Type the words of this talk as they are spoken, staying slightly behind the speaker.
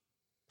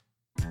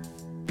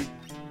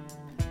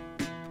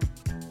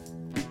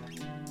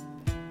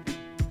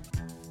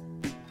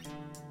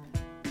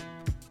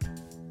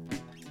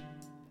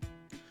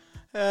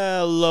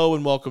Hello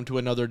and welcome to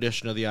another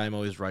edition of the I'm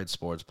Always Right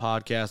Sports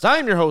Podcast.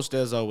 I'm your host,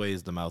 as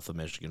always, the Mouth of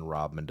Michigan,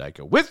 Rob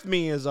Mendyka. With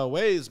me, as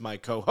always, my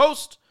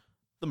co-host,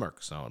 the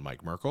Mercosone,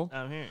 Mike Merkel.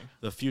 I'm here.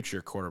 The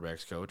future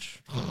quarterbacks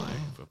coach for my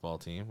football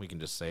team. We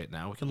can just say it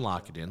now. We can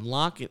lock it in.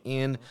 Lock it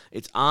in.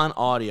 It's on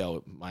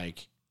audio,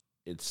 Mike.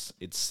 It's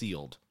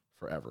sealed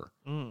forever.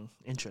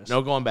 Interesting.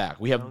 No going back.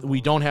 We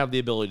don't have the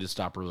ability to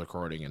stop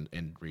recording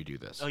and redo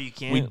this. Oh, you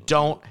can't? We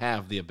don't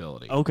have the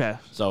ability. Okay.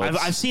 So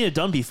I've seen it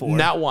done before.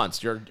 Not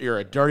once. You're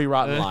a dirty,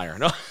 rotten liar.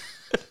 No.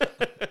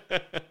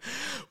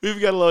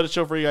 We've got a load of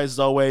show for you guys as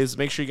always.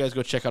 Make sure you guys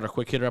go check out our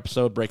quick hitter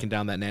episode breaking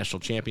down that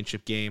national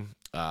championship game.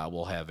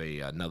 We'll have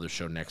another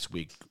show next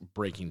week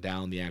breaking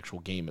down the actual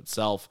game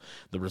itself,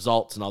 the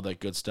results, and all that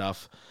good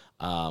stuff.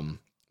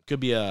 Could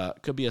be a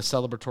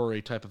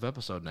celebratory type of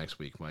episode next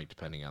week, Mike,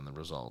 depending on the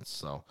results.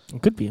 So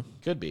It could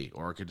be.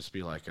 or it could just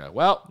be like,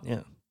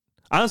 Yeah.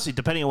 Honestly,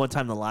 depending on what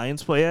time the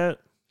Lions play at,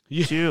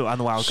 too, on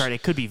the wild card,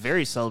 it could be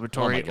very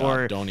celebratory, Oh my God,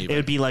 or don't even. it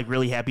would be like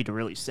really happy to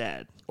really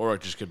sad. or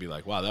it just could be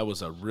like, wow, that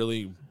was a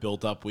really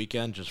built up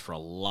weekend just for a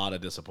lot of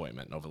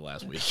disappointment over the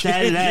last week.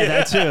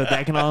 That too.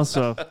 That can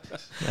also.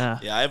 Yeah.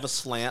 Yeah, I have a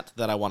slant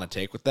that I want to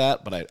take with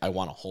that, but I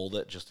want to hold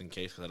it just in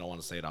case because I don't want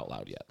to say it out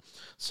loud yet.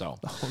 So,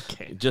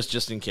 Okay.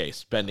 just in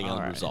case, depending on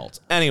the right. results.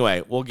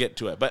 Anyway, we'll get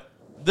to it. But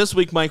this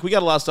week, Mike, we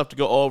got a lot of stuff to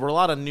go over, a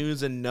lot of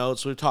news and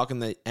notes. We're talking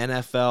the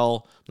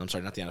NFL. I'm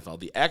sorry, not the NFL,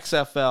 the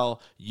XFL,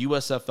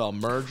 USFL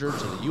merger to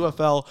the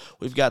UFL.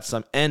 We've got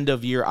some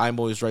end-of-year I'm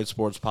Always Right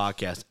Sports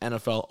Podcast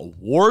NFL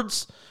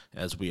awards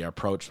as we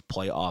approach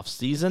playoff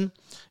season.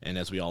 And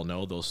as we all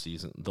know, those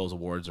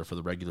awards are for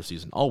the regular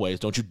season always.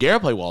 Don't you dare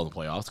play well in the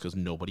playoffs because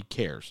nobody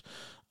cares.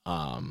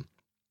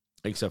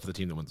 Except for the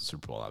team that wins the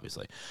Super Bowl,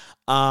 obviously.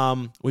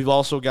 We've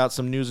also got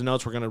some news and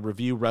notes. We're going to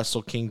review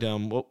Wrestle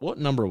Kingdom. What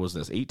number was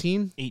this?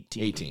 18?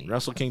 18.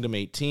 Wrestle Kingdom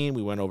 18.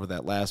 We went over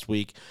that last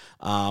week.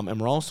 And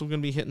we're also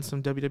going to be hitting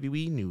some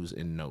WWE news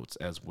and notes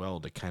as well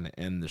to kind of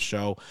end the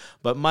show.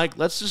 But, Mike,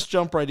 let's just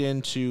jump right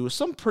into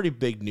some pretty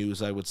big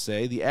news, I would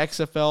say. The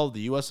XFL,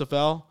 the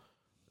USFL,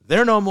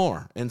 they're no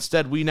more.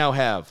 Instead, we now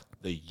have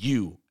the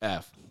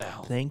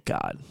UFL. Thank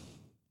God.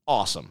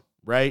 Awesome,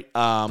 right?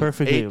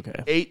 Perfectly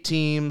okay. 8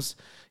 teams.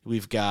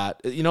 We've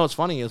got, what's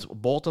funny is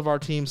both of our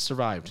teams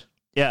survived.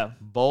 Yeah.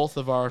 Both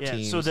of our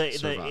teams So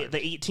survived. the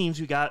 8 teams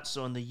we got.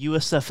 So in the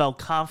USFL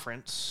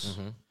conference.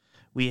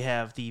 We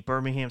have the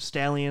Birmingham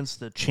Stallions,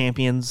 the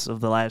champions of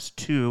the last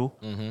 2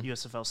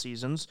 USFL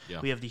seasons.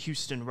 Yeah. We have the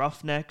Houston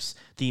Roughnecks,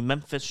 the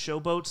Memphis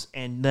Showboats,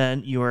 and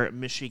then your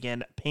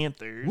Michigan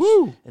Panthers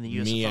in the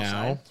USFL Meow.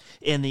 side.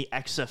 In the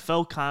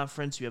XFL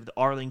conference, you have the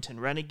Arlington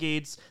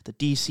Renegades, the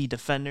DC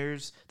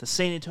Defenders, the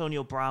San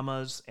Antonio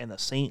Brahmas, and the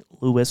St.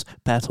 Louis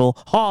Battle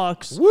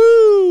Hawks.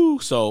 Woo!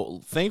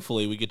 So,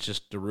 thankfully, we get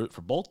just to root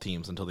for both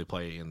teams until they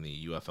play in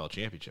the UFL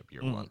Championship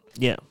year 1.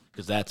 Yeah.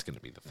 Because that's going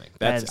to be the thing.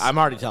 That's- I'm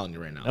already telling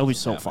you right now. That'll be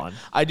That's so what's happening.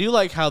 fun. I do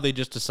like how they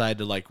just decide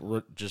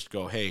to just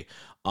go, hey,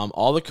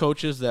 all the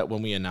coaches that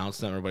when we announced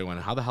them, everybody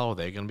went, how the hell are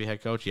they going to be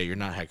head coach? Yeah, you're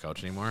not head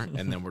coach anymore.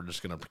 And then we're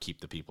just going to keep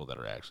the people that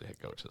are actually head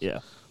coaches. Yeah.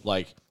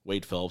 Like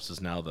Wade Phillips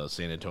is now the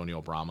San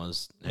Antonio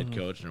Brahmas head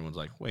coach. And everyone's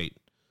like, wait,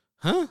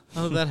 huh?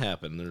 How did that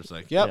happen? They're just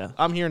like, yep, Yeah.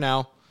 I'm here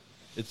now.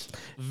 It's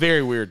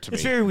very weird to me.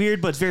 It's very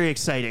weird, but it's very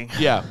exciting.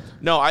 Yeah.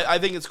 No, I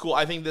think it's cool.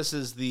 I think this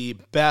is the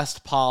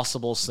best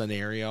possible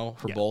scenario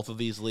for both of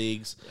these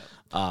leagues.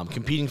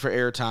 Competing for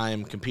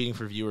airtime, competing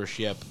for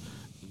viewership,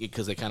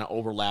 because they kind of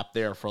overlap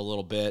there for a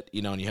little bit,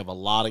 and you have a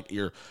lot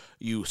of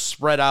you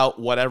spread out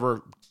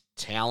whatever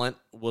talent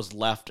was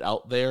left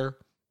out there,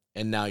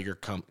 and now you're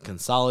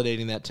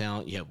consolidating that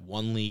talent. You have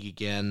one league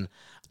again.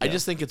 I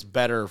just think it's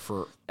better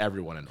for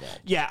everyone involved.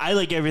 Yeah, I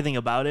like everything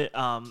about it.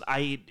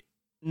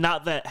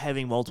 Not that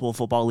having multiple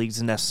football leagues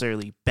is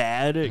necessarily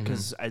bad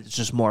because it's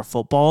just more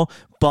football,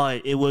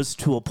 but it was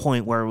to a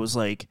point where it was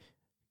like,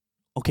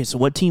 okay, so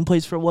what team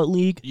plays for what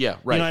league? Yeah,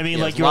 right. You know what I mean?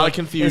 Yeah, like there's a lot like, of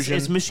confusion.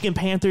 Is Michigan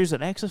Panthers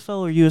an XFL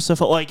or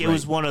USFL? Like it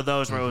was Right. one of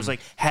those where it was like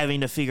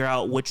having to figure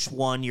out which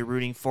one you're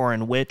rooting for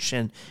and which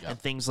and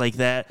things like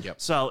that. Yep.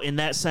 So in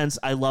that sense,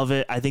 I love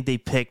it. I think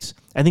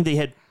they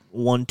had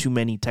one too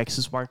many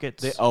Texas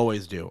markets. They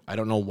always do. I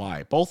don't know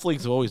why. Both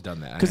leagues have always done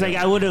that. Because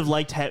I would have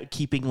liked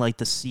keeping like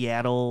the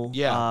Seattle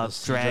the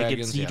Sea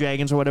Dragons, Sea yeah.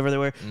 Dragons or whatever they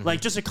were.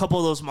 Like just a couple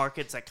of those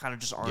markets that kind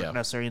of just aren't Yeah.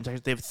 necessarily in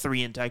Texas. They have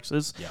 3 in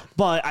Texas. Yeah.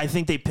 But I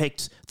think they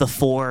picked the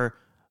 4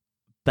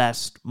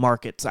 best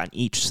markets on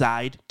each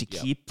side to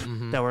Yep. keep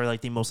that were like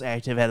the most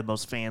active, had the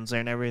most fans there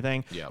and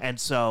everything. Yep. And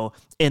so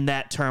in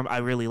that term, I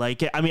really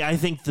like it. I mean, I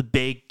think the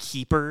big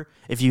keeper,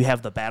 if you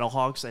have the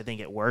Battlehawks, I think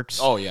it works.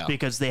 Oh, yeah.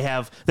 Because they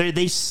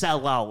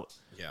sell out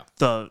Yeah.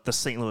 the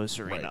St. Louis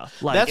Arena.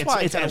 Right. Like, That's why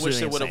I it's kind of wish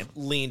they absolutely would have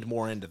insane. leaned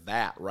more into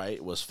that,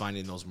 right? Was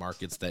finding those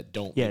markets that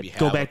don't Yeah, maybe have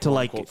go back a to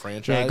like quote-unquote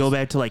franchise. go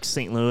back to like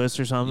St. Louis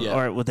or something, Yeah.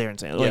 or what they were in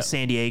St. Yeah. like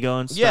San Diego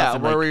and stuff. Yeah,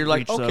 and, where you're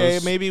like, reach okay,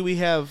 those. maybe we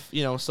have,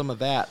 some of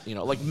that,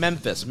 like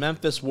Memphis.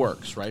 Memphis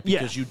works, right? Yeah.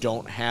 Because you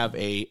don't have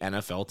a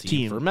NFL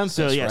team for Memphis,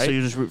 So yeah, right? so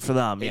you just root for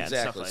them. Yeah,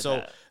 Exactly. and So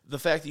stuff like the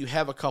fact that you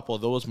have a couple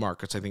of those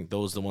markets, I think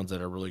those are the ones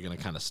that are really going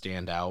to kind of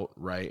stand out,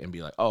 right? And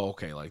be like, oh,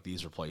 okay, like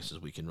these are places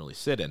we can really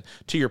sit in.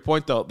 To your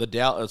point, though, the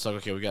Dallas, it's like,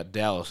 okay, we got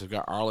Dallas, we've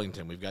got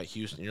Arlington, we've got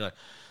Houston. You're like,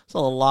 it's a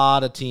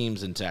lot of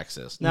teams in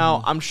Texas.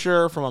 Now, I'm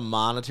sure from a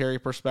monetary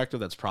perspective,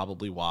 that's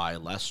probably why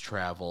less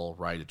travel,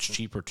 right? It's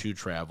cheaper to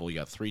travel. You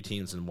got 3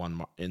 teams in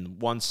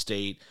one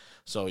state.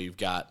 So you've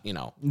got,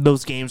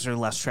 those games are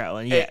less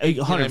traveling. Yeah, 100%. You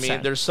know what I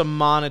mean? There's some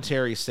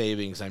monetary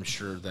savings, I'm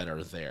sure, that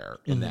are there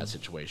in that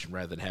situation,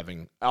 rather than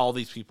having all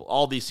these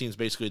teams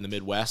basically in the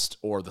Midwest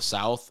or the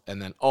South,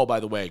 and then, oh, by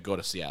the way, go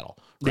to Seattle.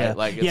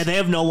 Right? Yeah, they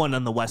have no one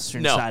on the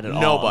western side at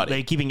all. Nobody.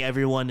 They're keeping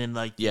everyone in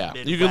the you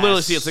Midwest. can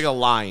literally see it's like a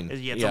line.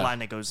 Yeah, it's a line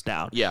that goes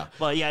down. Yeah.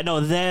 But yeah,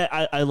 no, that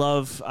I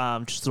love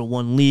just the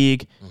one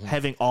league,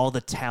 having all the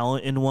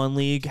talent in one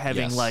league,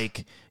 having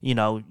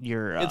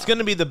your it's going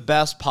to be the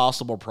best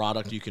possible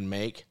product you can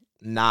make,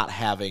 not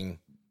having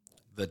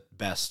the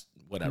best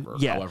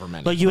however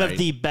many. But you have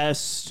the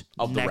best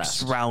of the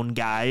next rest. round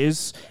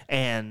guys,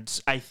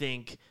 and I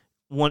think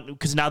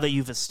because now that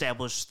you've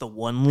established the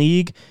one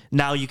league,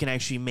 now you can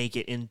actually make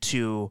it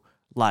into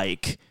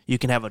you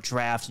can have a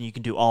draft and you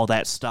can do all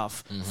that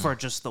stuff for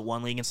just the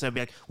one league instead of be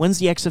like, when's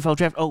the XFL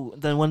draft? Oh,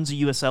 then when's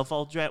the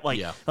USFL draft?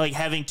 Like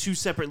having 2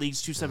 separate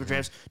leagues, 2 separate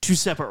drafts, 2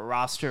 separate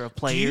roster of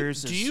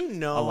players. Do you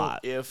know a lot.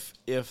 if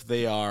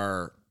they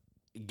are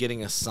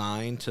getting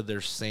assigned to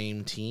their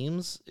same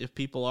teams, if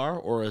people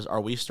are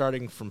are we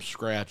starting from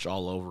scratch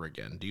all over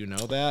again? Do you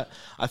know that?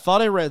 I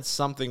thought I read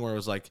something where it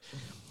was like,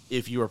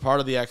 if you were part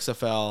of the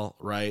XFL,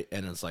 right,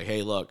 and it's like,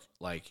 hey, look,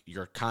 like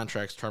your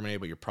contract's terminated,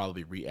 but you're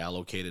probably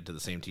reallocated to the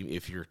same team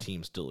if your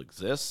team still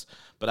exists.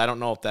 But I don't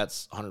know if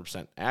that's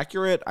 100%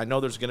 accurate. I know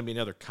there's going to be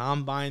another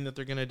combine that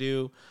they're going to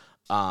do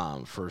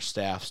for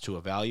staffs to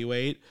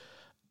evaluate.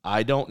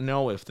 I don't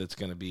know if that's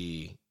going to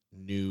be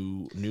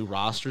new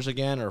rosters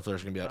again, or if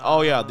there's going to be like,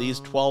 oh yeah,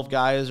 these 12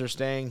 guys are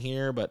staying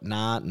here, but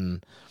not,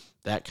 and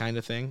that kind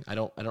of thing. I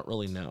don't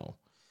really know.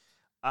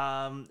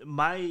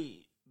 My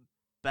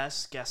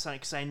best guess on it,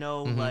 because I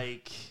know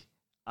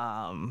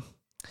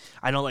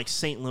like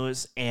St.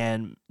 Louis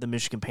and the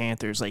Michigan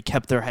Panthers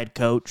kept their head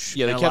coach.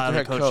 Yeah, they and kept a lot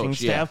their of head the coaching coach,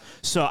 staff.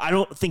 So I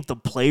don't think the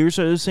players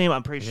are the same.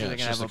 I'm pretty sure they're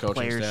it's gonna just have the a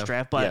coaching players staff.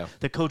 draft, but Yeah.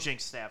 the coaching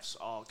staff's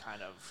all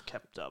kind of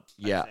kept up.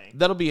 Yeah, I think.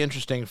 that'll be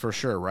interesting for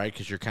sure, right?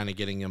 Because you're kind of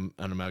getting an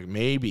amalgam.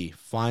 Maybe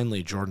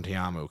finally Jordan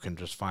Ta'amu can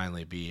just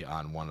finally be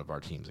on one of our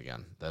teams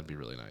again. That'd be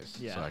really nice.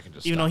 Yeah, so I can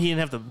just even though he didn't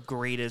have the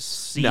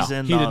greatest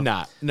season. No, he did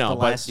not. No, the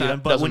last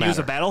time. But doesn't when he was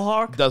a matter.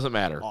 Battlehawk, Doesn't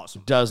matter.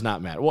 Awesome. Does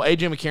not matter. Well,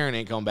 AJ McCarron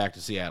ain't going back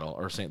to Seattle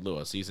or St.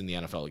 Louis. He's in the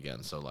NFL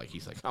again. So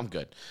he's like, I'm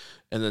good.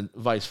 And then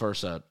vice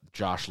versa,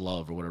 Josh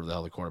Love or whatever the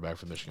hell the quarterback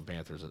for the Michigan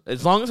Panthers is.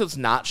 As long as it's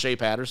not Shea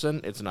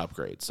Patterson, it's an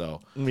upgrade. So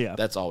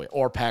that's all.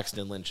 Or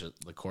Paxton Lynch,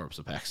 the corpse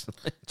of Paxton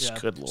Lynch. Yeah.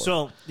 Good Lord.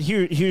 So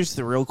here's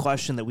the real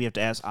question that we have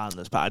to ask on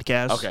this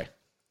podcast. Okay.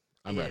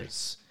 I'm ready.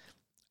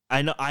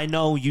 I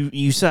know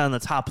you said on the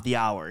top of the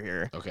hour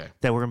here Okay.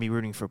 that we're going to be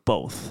rooting for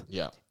both.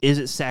 Yeah. Is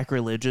it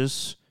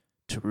sacrilegious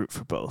to root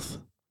for both?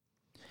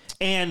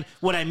 And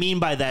what I mean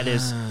by that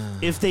is,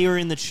 if they are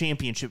in the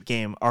championship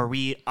game, are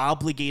we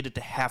obligated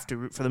to have to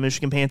root for the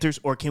Michigan Panthers,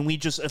 or can we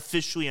just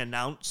officially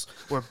announce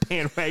we're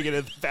bandwagon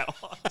of the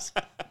Battlehawks?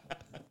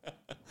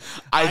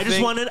 I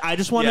just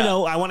want to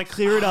know. I want to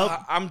clear it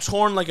up. I'm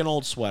torn like an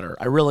old sweater.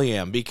 I really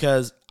am,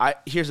 because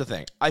here's the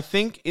thing. I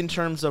think in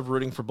terms of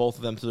rooting for both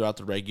of them throughout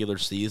the regular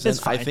season,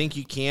 I think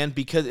you can,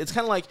 because it's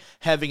kind of like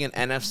having an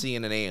NFC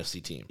and an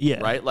AFC team,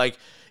 right? Like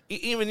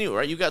even you,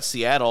 right? You got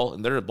Seattle,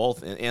 and they're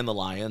both and the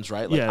Lions,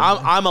 right? Like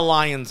I'm a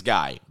Lions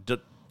guy.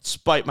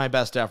 Despite my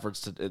best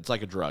efforts, it's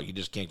like a drug. You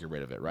just can't get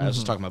rid of it, right? I was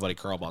just talking to my buddy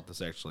Carl about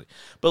this, actually.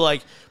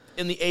 But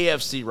in the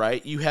AFC,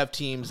 right, you have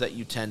teams that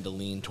you tend to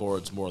lean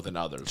towards more than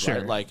others,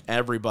 right? Like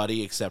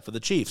everybody except for the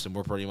Chiefs, and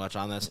we're pretty much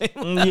on that same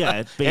level.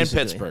 Yeah, basically. And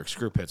Pittsburgh.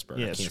 Screw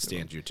Pittsburgh. I can't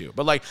stand you too.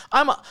 But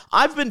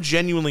I've been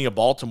genuinely a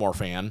Baltimore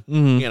fan.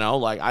 You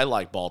know, I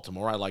like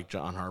Baltimore. I like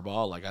John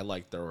Harbaugh. I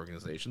like their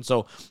organization.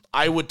 So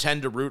I would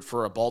tend to root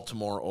for a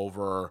Baltimore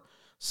over,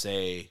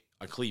 say,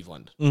 a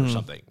Cleveland or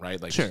something, right?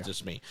 It's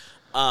just me.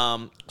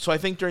 So I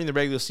think during the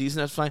regular season,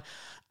 that's fine.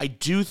 I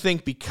do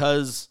think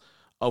because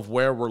of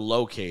where we're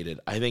located,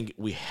 I think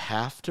we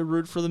have to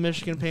root for the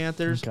Michigan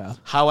Panthers. Okay.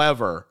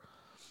 However,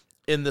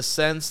 in the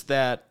sense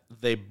that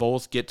they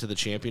both get to the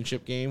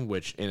championship game,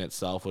 which in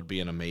itself would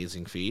be an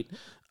amazing feat,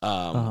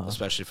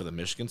 especially for the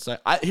Michigan side.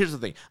 Here's the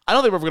thing. I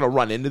don't think we're going to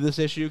run into this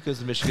issue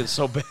because Michigan's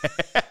so bad.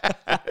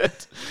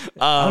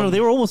 I don't know. They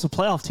were almost a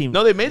playoff team.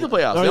 No, they made the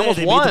playoffs. They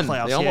almost won. Made the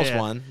playoffs. They almost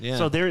won. Yeah.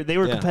 So they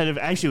were competitive.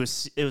 Actually,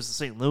 it was the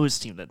St. Louis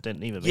team that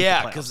didn't even make the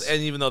playoffs.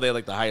 And even though they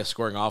had the highest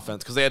scoring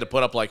offense, because they had to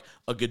put up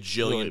a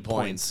gajillion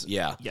points.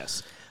 Yeah.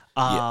 Yes.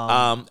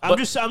 I'm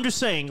just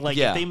saying,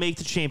 if they make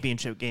the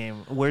championship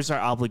game, where's our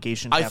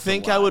obligation? I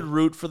think I would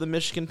root for the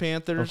Michigan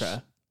Panthers.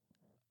 Okay.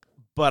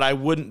 But I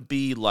wouldn't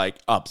be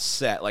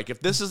upset.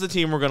 If this is the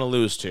team we're going to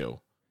lose to,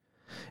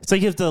 it's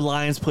like if the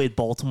Lions played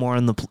Baltimore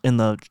in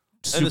the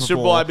Super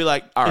Bowl. I'd be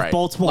like, all right. If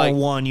Baltimore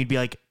won, you'd be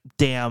like,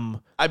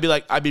 damn,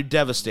 I'd be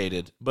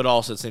devastated, but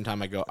also at the same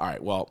time I go, all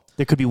right, well,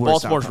 there could be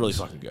worse Baltimore's outcomes. really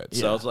fucking good.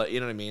 So it's like, you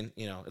know what I mean?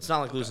 You know, it's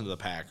not like losing to the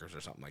Packers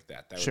or something like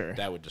that.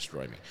 That would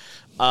destroy me.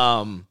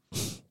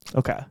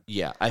 Okay.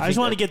 Yeah, I just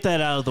want to get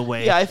that out of the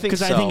way. Yeah, I think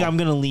because I think I'm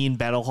going to lean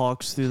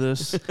Battlehawks through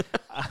this.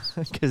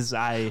 Because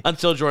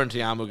until Jordan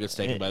Ta'amu gets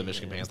taken by the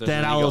Michigan Panthers,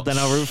 then I'll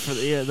root for.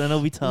 Then it'll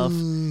be tough.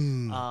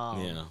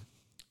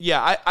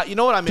 Yeah, I you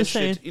know what I'm Just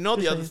interested. saying. You know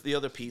the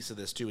other piece of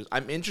this too is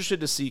I'm interested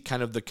to see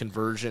kind of the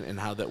conversion and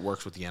how that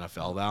works with the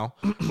NFL now,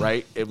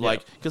 right?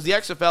 Like because the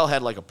XFL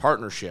had like a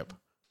partnership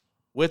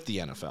with the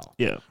NFL,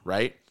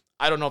 right?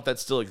 I don't know if that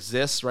still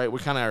exists, right? We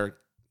kind of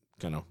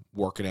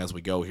working as we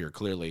go here,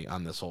 clearly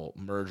on this whole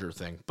merger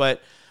thing,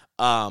 but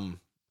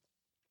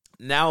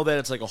now that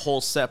it's like a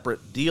whole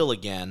separate deal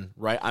again,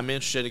 right? I'm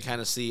interested to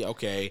kind of see,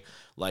 okay,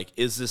 like,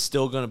 is this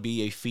still going to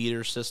be a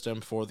feeder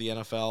system for the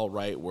NFL,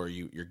 right? Where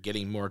you're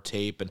getting more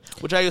tape, and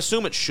which I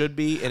assume it should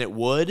be, and it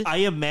would. I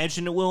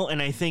imagine it will, and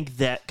I think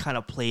that kind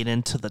of played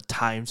into the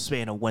time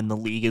span of when the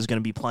league is going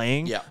to be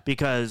playing. Yeah.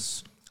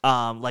 Because,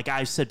 like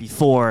I said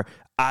before,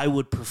 I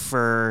would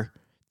prefer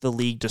the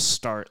league to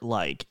start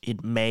like in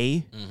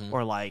May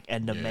or like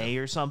end of May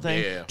or something.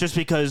 Yeah. Just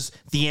because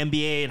the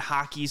NBA and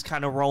hockey's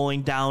kind of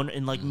rolling down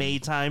in like May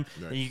time.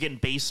 Right. And you're getting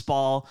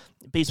baseball.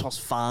 Baseball's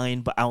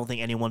fine, but I don't think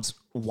anyone's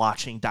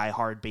watching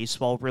diehard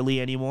baseball really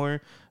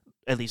anymore.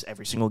 At least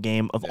every single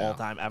game of all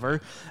time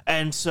ever.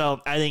 And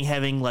so I think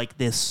having like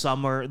this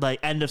summer, like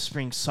end of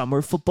spring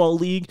summer football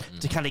league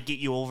to kind of get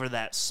you over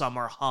that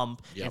summer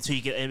hump until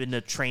you get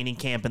into training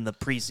camp and the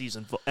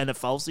preseason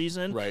NFL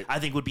season, right, I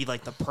think would be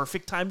like the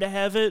perfect time to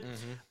have it.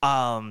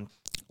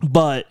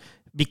 But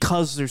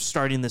because they're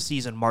starting the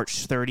season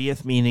March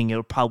 30th, meaning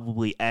it'll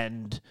probably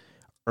end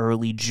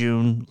early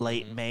June,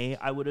 late May,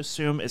 I would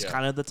assume is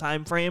kind of the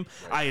time frame.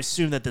 Right. I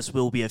assume that this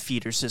will be a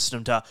feeder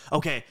system to,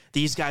 okay,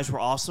 these guys were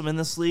awesome in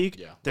this league.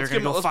 Yeah. They're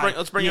going to go find.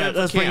 Let's bring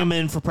them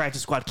in for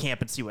practice squad camp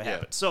and see what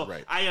happens. So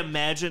I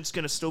imagine it's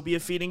going to still be a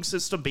feeding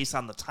system based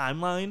on the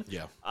timeline.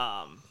 Yeah.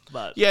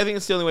 But yeah, I think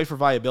it's the only way for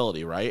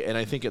viability, right? And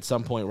I think at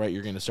some point, right,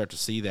 you're going to start to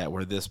see that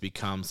where this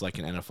becomes like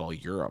an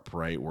NFL Europe,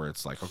 right? Where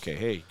it's like, okay,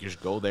 hey, you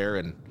just go there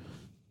and,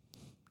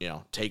 you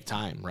know, take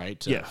time, right,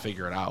 to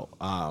figure it out.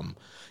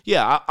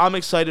 I'm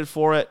excited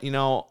for it. You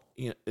know,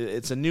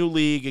 it's a new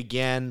league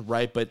again,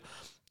 right? But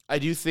I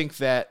do think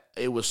that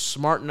it was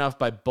smart enough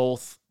by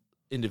both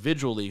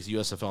individual leagues,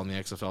 USFL and the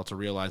XFL, to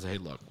realize, hey,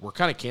 look, we're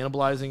kind of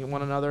cannibalizing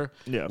one another.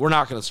 Yeah. We're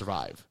not going to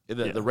survive.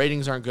 The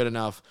ratings aren't good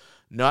enough.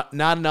 Not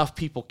enough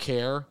people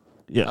care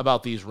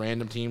about these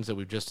random teams that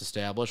we've just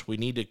established. We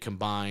need to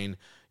combine,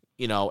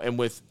 you know, and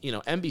with, you know,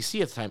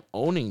 NBC at the time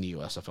owning the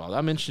USFL.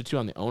 I'm interested, too,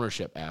 on the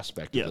ownership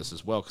aspect of this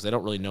as well, because I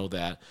don't really know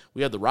that.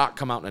 We had The Rock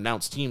come out and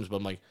announce teams, but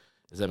I'm like,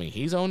 does that mean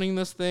he's owning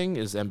this thing?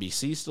 Is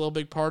NBC still a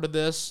big part of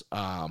this?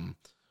 I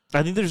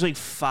think there's like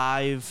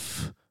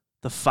 5.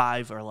 The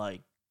 5 are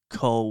like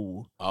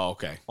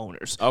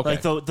co-owners. Okay.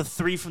 Like the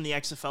 3 from the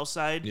XFL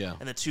side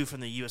and the 2 from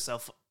the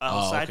USFL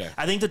side. Okay.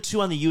 I think the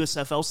 2 on the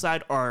USFL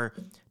side are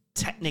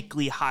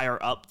technically higher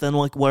up than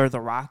like where The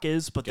Rock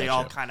is, but they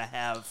all kind of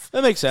have.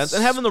 That makes sense.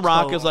 And having The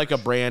Rock as like a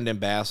brand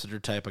ambassador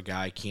type of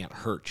guy can't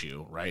hurt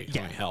you, right? It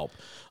might help.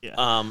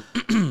 Yeah.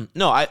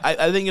 No,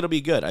 I think it'll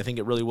be good. I think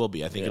it really will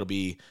be. I think it'll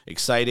be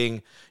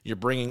exciting. You're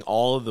bringing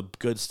all of the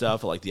good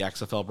stuff like the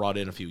XFL brought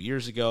in a few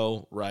years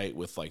ago, right?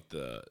 With like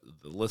the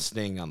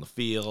listening on the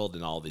field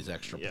and all these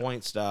extra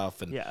point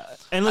stuff. And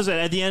and listen,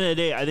 at the end of the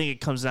day, I think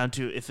it comes down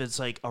to if it's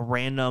like a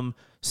random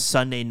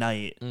Sunday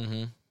night.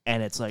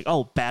 And it's like,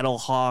 oh,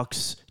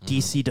 Battlehawks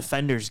DC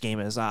Defenders game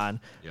is on.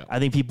 Yep. I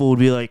think people would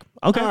be like,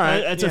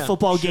 okay, it's a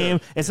football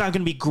game. It's not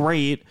going to be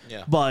great,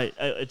 but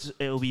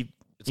it'll be,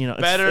 you know,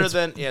 better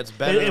than it's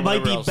better. It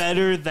might be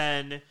better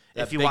than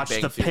if you watch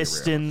the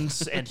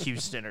Pistons and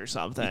Houston or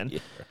something.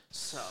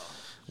 So,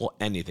 well,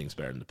 anything's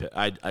better than the pit.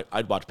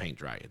 I'd watch paint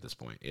dry at this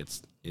point.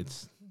 It's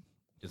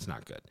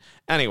not good.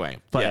 Anyway,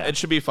 but it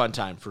should be a fun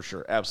time for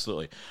sure.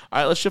 Absolutely.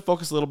 All right, let's shift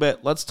focus a little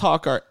bit. Let's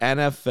talk our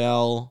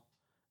NFL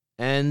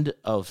end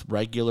of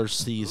regular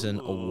season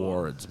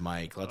awards,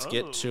 Mike. Let's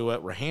get to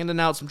it. We're handing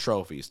out some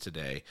trophies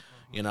today.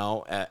 You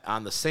know,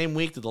 on the same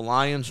week that the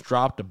Lions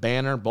dropped a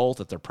banner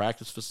both at their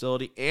practice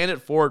facility and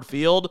at Ford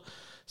Field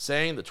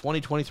saying the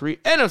 2023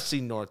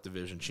 NFC North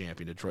Division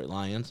champion Detroit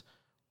Lions,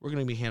 we're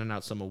going to be handing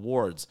out some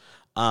awards.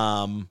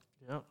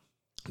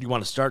 You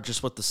want to start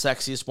just with the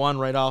sexiest one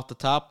right off the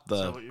top?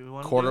 The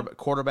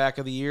quarterback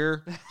of the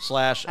year /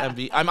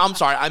 MVP. I'm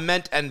sorry, I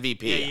meant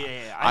MVP.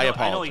 Yeah. I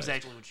apologize. I know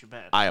exactly what you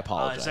meant. I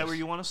apologize. Is that where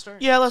you want to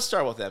start? Yeah, let's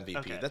start with MVP.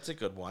 Okay. That's a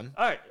good one.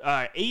 All right.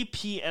 AP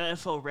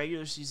NFL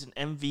regular season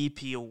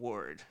MVP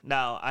award.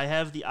 Now, I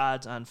have the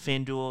odds on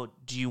FanDuel.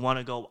 Do you want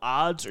to go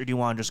odds or do you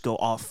want to just go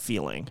off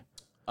feeling?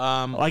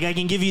 Like I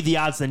can give you the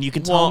odds, then you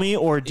can tell me,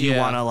 or do you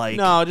want to like?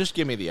 No, just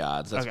give me the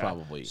odds. That's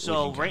probably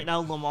so. Right now,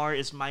 Lamar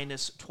is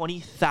minus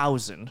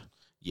 20,000.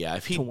 Yeah,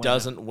 if he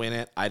doesn't win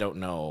it, I don't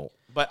know.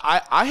 But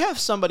I have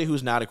somebody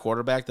who's not a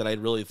quarterback that I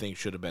really think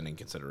should have been in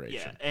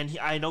consideration. Yeah, and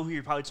I know who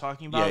you're probably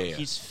talking about. Yeah.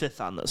 He's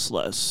 5th on this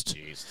list.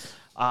 Jeez.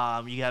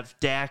 You have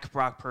Dak,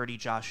 Brock Purdy,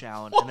 Josh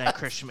Allen, and then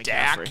Christian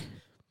Dak? McCaffrey.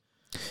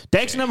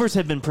 Dak's numbers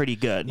have been pretty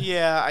good.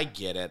 Yeah, I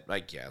get it. I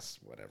guess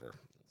whatever.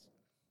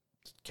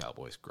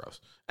 Cowboys, gross.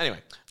 Anyway,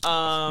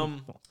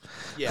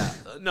 yeah,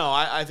 no,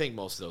 I think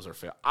most of those are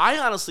fair. I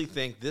honestly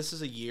think this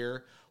is a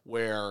year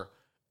where,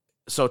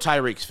 so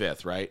Tyreek's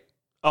 5th, right?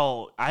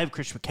 Oh, I have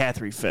Christian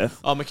McCaffrey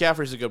 5th. Oh,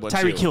 McCaffrey's a good one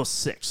Tyreek too. Hill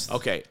 6th.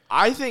 Okay,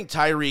 I think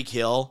Tyreek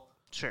Hill,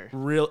 Sure.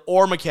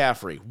 or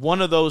McCaffrey,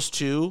 one of those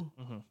two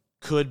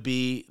could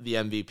be the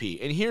MVP,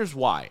 and here's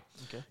why.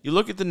 Okay. You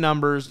look at the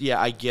numbers. Yeah,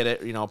 I get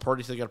it. You know,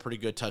 Purdy's got a pretty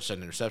good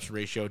touchdown interception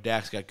ratio.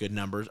 Dak's got good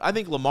numbers. I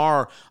think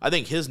Lamar. I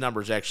think his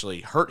numbers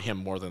actually hurt him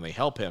more than they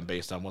help him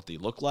based on what they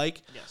look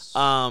like. Yes.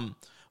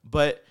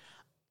 But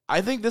I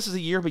think this is a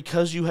year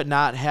because you had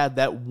not had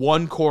that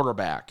one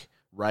quarterback,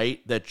 right?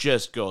 That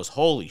just goes,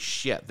 holy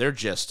shit!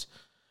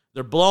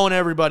 They're blowing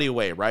everybody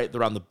away, right?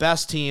 They're on the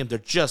best team. They're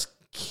just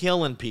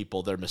killing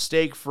people. They're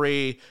mistake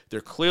free. They're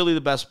clearly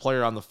the best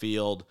player on the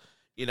field.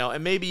 You know,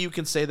 and maybe you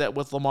can say that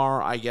with Lamar,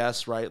 I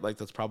guess, right? Like,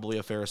 that's probably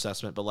a fair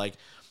assessment. But, like,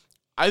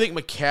 I think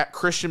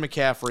Christian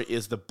McCaffrey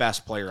is the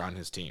best player on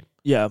his team.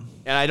 Yeah.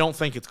 And I don't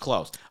think it's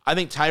close. I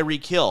think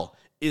Tyreek Hill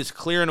is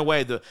clearing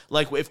away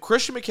if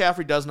Christian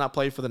McCaffrey does not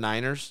play for the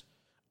Niners,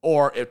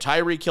 or if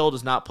Tyreek Hill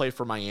does not play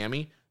for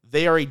Miami,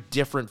 they are a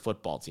different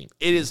football team.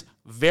 It is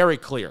very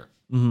clear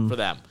for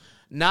them.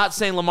 Not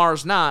saying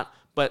Lamar's not,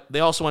 but they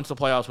also went to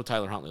the playoffs with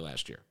Tyler Huntley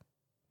last year.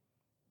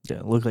 Yeah,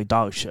 it looked like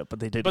dog shit, but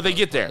they did. But they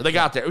get there. They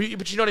got there.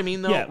 But you know what I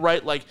mean, though, Yeah.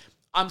 right? Like,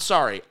 I'm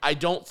sorry. I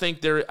don't think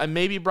there –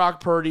 maybe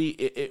Brock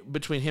Purdy,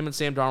 between him and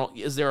Sam Darnold,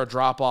 is there a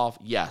drop-off?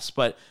 Yes.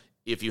 But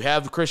if you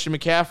have Christian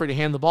McCaffrey to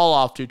hand the ball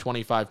off to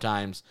 25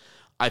 times,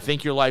 I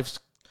think your life's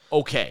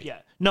okay. Yeah.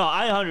 No,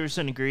 I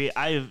 100% agree.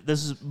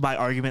 This is my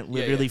argument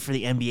literally for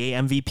the NBA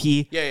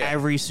MVP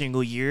every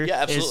single year.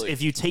 Yeah, absolutely. Is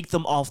if you take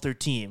them off their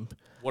team,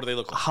 what do they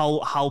look like?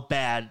 how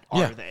bad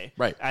are they?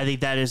 Right. I think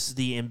that is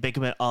the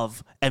embodiment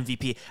of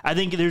MVP. I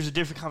think there's a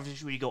different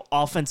conversation when you go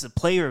offensive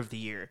player of the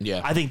year.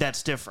 Yeah. I think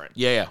that's different.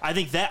 Yeah. I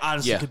think that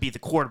honestly could be the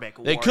quarterback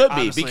award. It could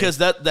be honestly. because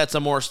that's a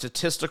more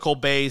statistical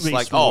base.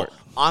 Like, award.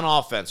 on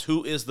offense,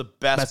 who is the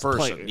best person?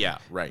 player. Yeah,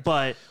 right.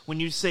 But when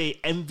you say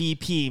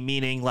MVP,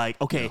 meaning like,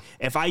 okay,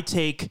 if I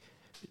take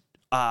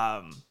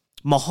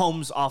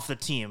Mahomes off the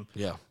team,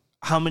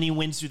 how many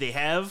wins do they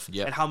have?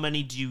 Yep. And how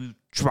many do you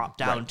drop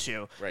down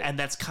to? Right. And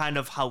that's kind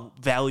of how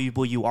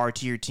valuable you are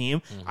to your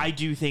team. I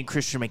do think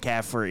Christian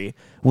McCaffrey,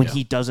 when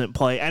he doesn't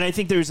play, and I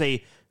think there's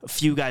a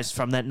few guys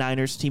from that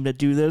Niners team that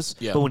do this,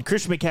 but when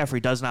Christian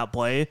McCaffrey does not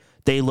play,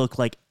 they look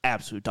like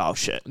absolute dog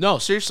shit. No,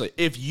 seriously.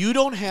 If you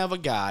don't have a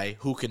guy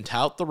who can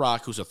tout the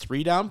rock, who's a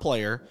 3-down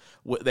player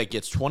that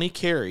gets 20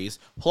 carries,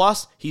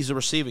 plus he's a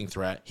receiving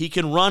threat, he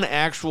can run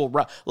actual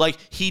like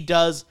he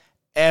does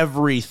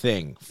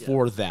everything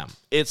for them.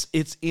 It's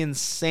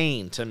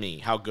insane to me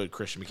how good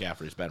Christian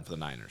McCaffrey has been for the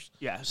Niners.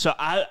 Yeah, so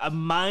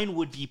mine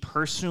would be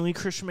personally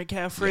Christian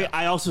McCaffrey.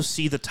 I also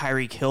see the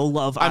Tyreek Hill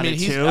love on it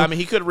too.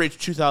 He could have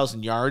reached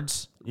 2,000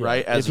 yards,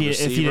 right, as a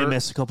receiver. If he didn't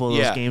miss a couple of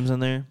those games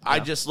in there. I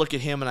just look at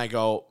him and I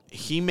go,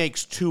 he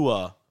makes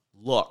Tua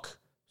look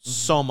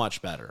so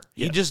much better.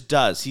 He just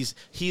does.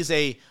 He's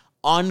a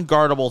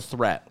unguardable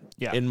threat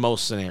in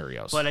most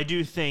scenarios. But I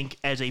do think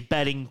as a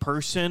betting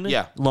person,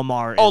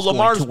 Lamar's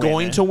Lamar's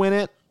going to win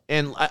it.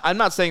 And I'm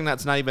not saying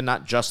that's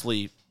not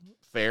justly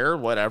fair,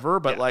 whatever,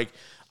 but like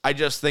I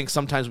just think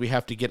sometimes we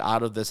have to get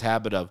out of this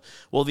habit of,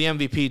 well, the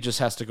MVP just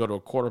has to go to a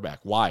quarterback.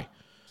 Why?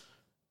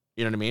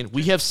 You know what I mean?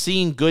 We have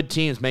seen good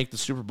teams make the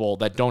Super Bowl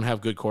that don't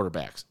have good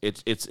quarterbacks.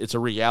 It's a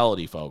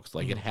reality, folks.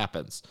 Like, it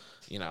happens.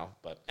 You know,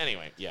 but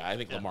anyway, I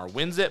think Lamar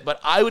wins it, but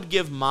I would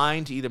give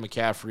mine to either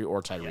McCaffrey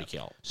or Tyreek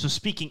Hill. So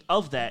speaking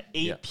of that,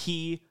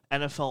 AP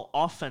NFL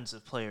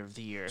Offensive Player of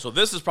the Year. So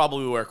this is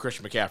probably where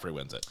Christian McCaffrey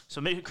wins it. So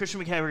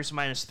Christian McCaffrey is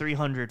minus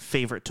 300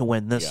 favorite to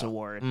win this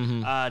award.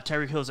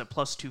 Tyreek Hill's at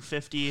plus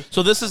 250.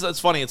 So it's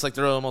funny. It's like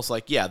they're almost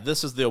like,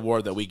 this is the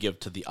award that we give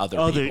to the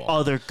other people.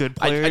 Other good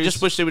players. I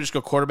just wish they would just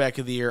go quarterback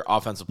of the year,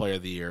 offensive player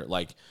of the year.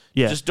 Like,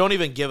 just don't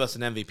even give us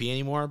an MVP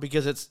anymore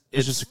because it's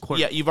just a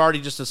quarterback. You've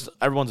already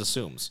everyone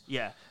assumes.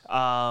 Yeah.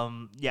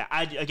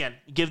 I again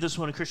give this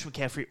one to Christian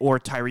McCaffrey or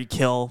Tyreek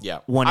Hill. Yeah,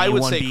 1A, I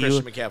would 1B. say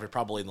Christian McCaffrey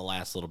probably in the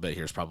last little bit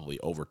here is probably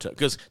overtook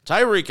because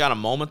Tyreek got a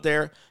moment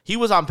there. He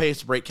was on pace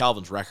to break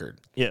Calvin's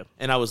record. Yeah,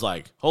 and I was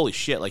like, holy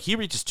shit! Like he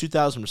reaches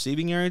 2,000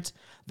 receiving yards.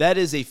 That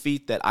is a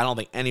feat that I don't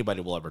think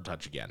anybody will ever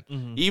touch again.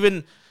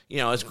 Even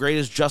as great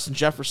as Justin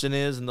Jefferson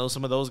is, and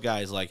some of those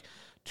guys, like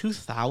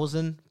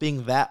 2,000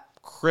 being that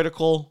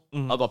critical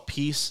of a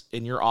piece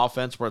in your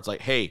offense, where it's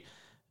like, hey,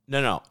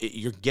 no,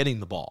 you're getting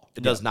the ball.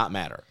 It does not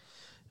matter.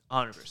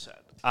 100%.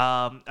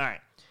 All right.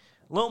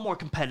 A little more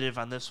competitive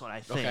on this one, I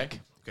think.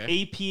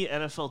 Okay. AP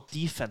NFL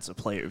Defensive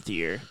Player of the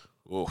Year.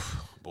 Oof,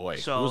 boy.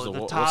 So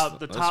the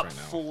top right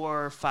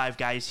 4 or 5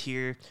 guys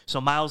here.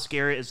 So Myles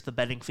Garrett is the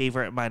betting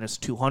favorite at minus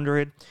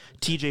 200.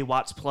 TJ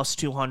Watt's plus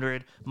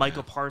 200.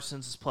 Michael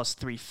Parsons is plus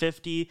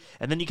 350.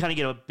 And then you kind of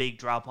get a big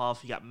drop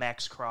off. You got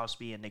Max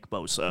Crosby and Nick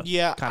Bosa.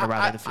 Yeah, kind of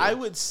right in the field. I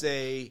would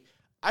say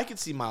I could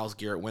see Myles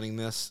Garrett winning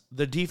this.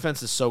 The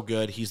defense is so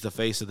good. He's the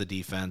face of the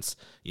defense.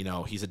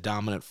 He's a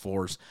dominant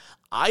force.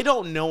 I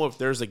don't know if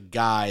there's a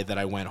guy that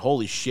I went,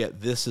 holy shit,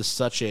 this is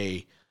such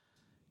a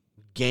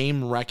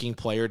game-wrecking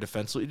player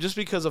defensively, just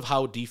because of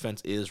how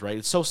defense is, right?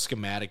 It's so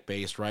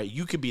schematic-based, right?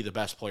 You could be the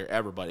best player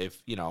ever, but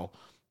if,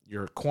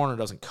 your corner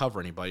doesn't cover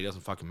anybody, it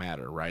doesn't fucking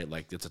matter, right?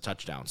 Like, it's a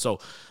touchdown. So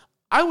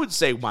I would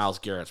say Myles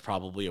Garrett's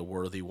probably a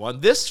worthy one.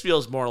 This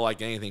feels more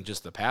like anything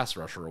just the pass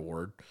rusher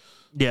award.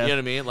 Yeah. You know what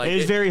I mean? Like,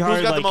 it's very hard.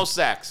 Who's got the most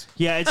sacks?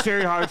 Yeah, it's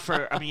very hard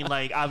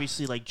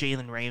obviously,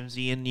 Jalen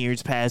Ramsey in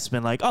years past has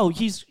been like, oh,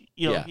 he's,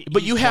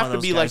 but you have to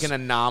be guys. like an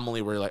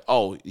anomaly where you're like,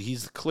 oh,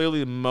 he's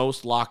clearly the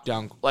most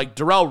lockdown, like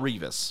Darrell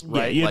Revis,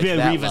 right? Yeah, you'd like be a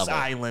that Revis level.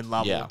 Island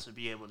level to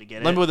be able to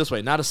get Let me it. put it this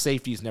way, not a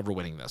safety is never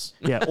winning this.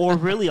 Yeah, or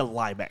really a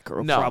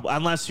linebacker. No.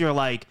 Unless you're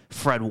like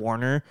Fred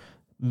Warner,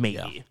 maybe.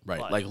 Yeah, right.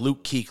 But, like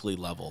Luke Kuechly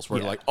levels, where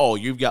you're like, oh,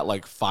 you've got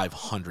like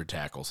 500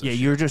 tackles. This year.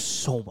 you're just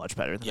so much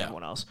better than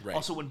everyone else. Right.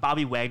 Also, when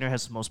Bobby Wagner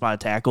has the most amount of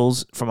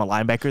tackles from a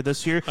linebacker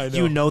this year, the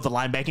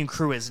linebacking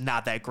crew is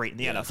not that great in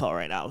the NFL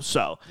right now.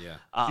 So,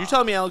 you're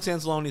telling me Alex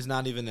Anzalone's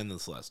not even in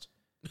this list?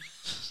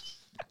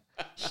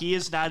 he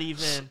is not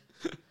even.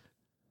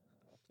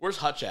 Where's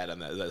Hutch at on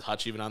that? Is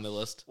Hutch even on the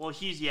list? Well,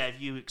 if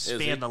you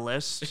expand the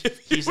list,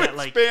 He's at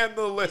like expand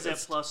the list.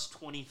 He's at plus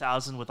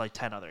 20,000 with like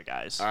 10 other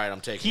guys. All right, I'm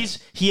taking.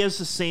 He has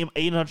the same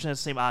 800% the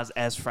same odds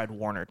as Fred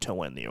Warner to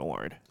win the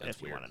award. That's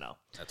if weird. You want to know.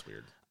 That's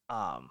weird.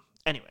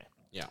 Anyway.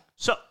 Yeah.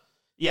 So.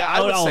 Yeah,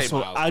 I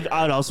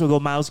would also go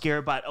Myles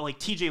Garrett, but like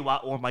T.J.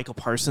 Watt or Michael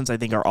Parsons, I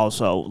think are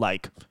also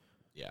like.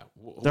 Yeah.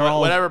 They're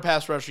all whatever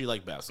pass rusher you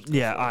like best.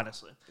 Yeah,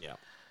 honestly. Yeah.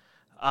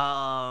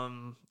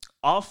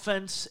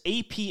 Offense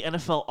AP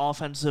NFL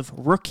Offensive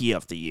Rookie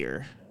of the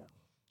Year.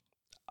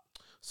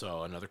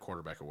 So another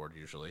quarterback award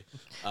usually.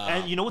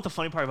 And you know what the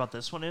funny part about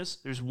this one is?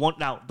 There's one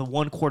now. The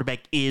one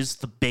quarterback is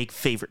the big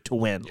favorite to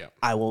win. Yeah.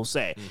 I will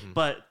say,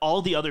 but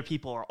all the other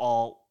people are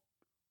all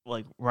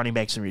like running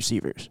backs and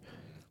receivers.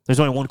 There's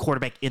only one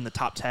quarterback in the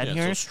top 10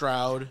 here. So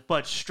Stroud.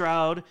 But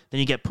Stroud, then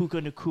you get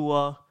Puka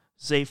Nacua,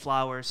 Zay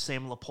Flowers,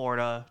 Sam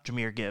Laporta,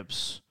 Jahmyr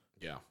Gibbs.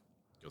 Yeah.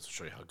 Goes to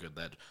show you how good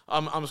that.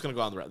 I'm just going to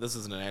go on the this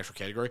isn't an actual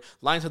category.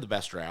 Lions had the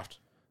best draft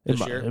this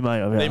year. It might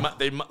have, yeah.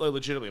 They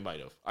legitimately might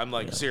have. I'm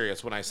like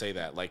serious when I say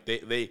that. Like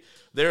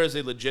there is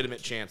a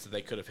legitimate chance that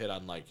they could have hit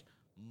on like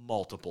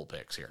multiple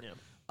picks here. Yeah.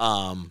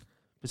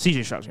 But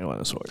CJ Stroud's going to win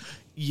this award.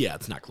 Yeah,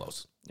 it's not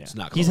close. Yeah. It's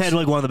not close. He's had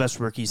like one of the best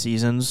rookie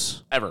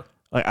seasons ever.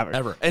 Like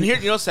ever. And here,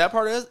 the sad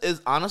part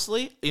is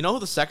honestly, who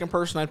the second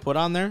person I'd put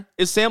on there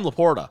is Sam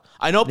Laporta.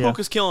 I know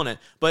Puka's killing it,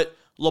 but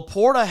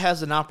Laporta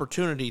has an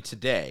opportunity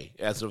today,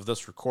 as of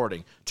this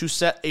recording, to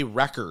set a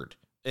record,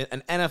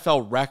 an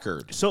NFL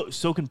record.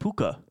 So can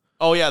Puka.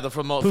 Oh yeah,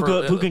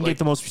 Puka can get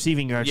the most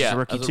receiving yards as a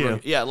rookie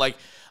too. Yeah, like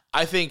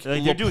I think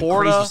they're doing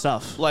crazy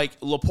stuff. Like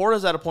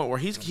Laporta's at a point where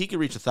he could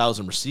reach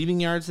 1,000 receiving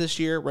yards this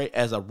year, right?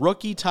 As a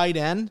rookie tight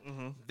end,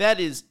 that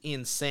is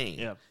insane.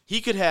 Yeah. He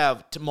could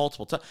have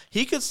multiple.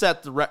 He could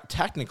set the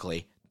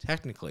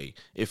technically,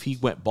 if he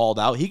went balled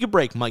out, he could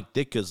break Mike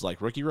Ditka's like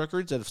rookie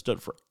records that have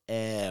stood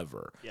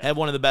forever. Yeah. Have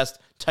one of the best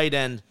tight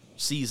end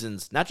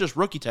seasons, not just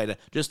rookie tight end,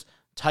 just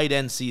tight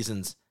end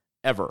seasons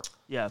ever.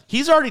 Yeah,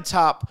 he's already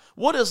top.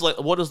 What is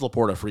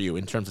Laporta for you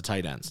in terms of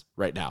tight ends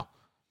right now?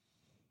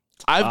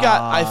 I've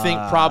got, I think,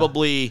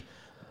 probably,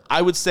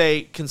 I would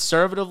say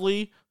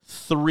conservatively,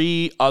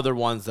 3 other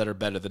ones that are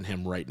better than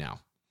him right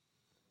now.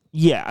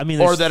 Yeah, I mean,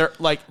 or that are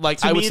like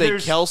I would say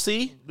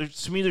Kelsey.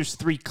 To me, there's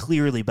 3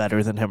 clearly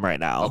better than him right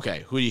now.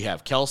 Okay, who do you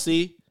have?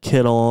 Kelsey,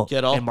 Kittle,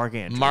 and Mark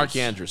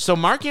Andrews. So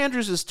Mark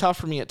Andrews is tough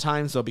for me at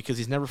times though because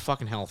he's never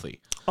fucking healthy.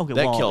 Okay,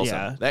 that kills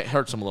him. That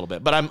hurts him a little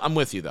bit. But I'm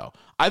with you though.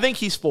 I think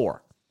he's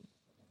 4.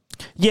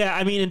 Yeah,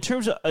 I mean, in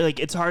terms of like,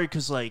 it's hard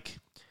because like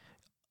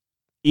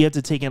you have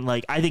to take in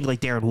like I think like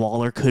Darren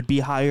Waller could be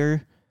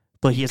higher.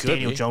 But he has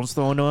Daniel Jones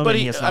throwing to him, but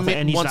he's not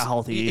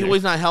healthy.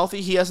 He's not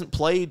healthy. He hasn't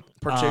played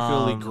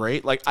particularly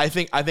great. Like I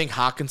think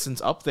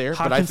Hawkinson's up there,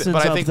 but I think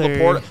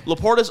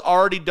Laporta's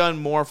already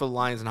done more for the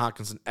Lions than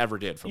Hawkinson ever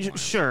did for the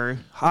Lions. Sure,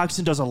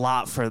 Hawkinson does a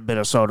lot for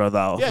Minnesota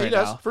though. Yeah, he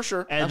does for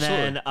sure. And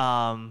absolutely. Then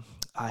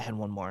I had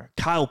one more.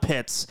 Kyle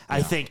Pitts,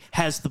 I think,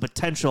 has the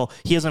potential.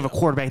 He doesn't have a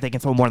quarterback that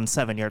can throw more than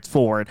 7 yards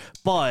forward,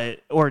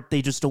 or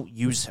they just don't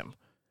use him.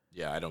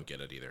 Yeah, I don't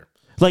get it either.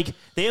 Like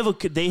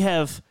they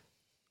have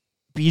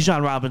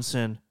Bijan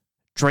Robinson,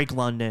 Drake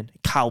London,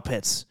 Kyle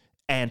Pitts,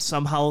 and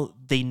somehow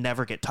they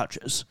never get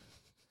touches.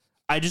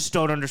 I just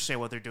don't understand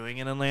what they're doing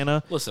in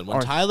Atlanta. Listen,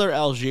 when Tyler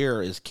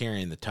Algier is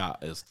carrying the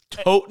top, is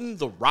toting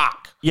the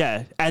rock.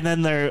 Yeah, and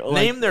then they're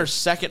name their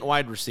second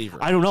wide receiver.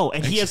 I don't know,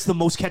 and he has the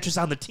most catches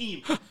on the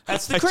team.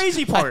 That's the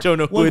crazy part. I don't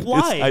know who it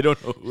why? is. I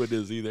don't know who it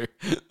is either.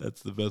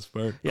 That's the best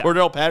part. Yeah.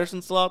 Cordell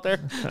Patterson's still out there.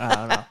 I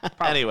don't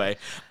know. Anyway,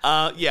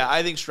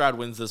 I think Stroud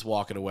wins this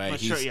walking away.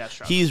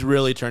 He's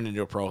really turned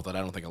into a pro that I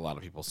don't think a lot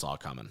of people saw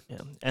coming. Yeah.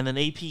 And then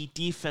AP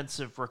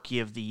Defensive Rookie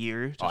of the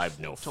Year. I have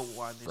no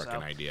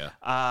freaking idea.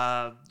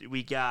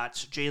 We got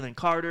Jalen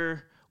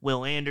Carter,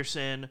 Will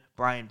Anderson,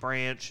 Brian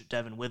Branch,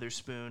 Devin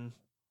Witherspoon.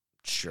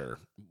 Sure,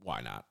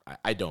 why not?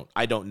 I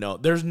don't know.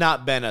 There's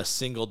not been a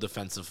single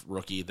defensive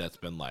rookie that's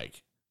been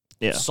like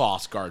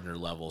Sauce Gardner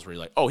levels where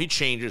you're like, oh, he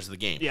changes the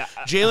game. Yeah,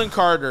 Jalen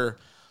Carter,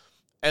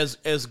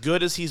 as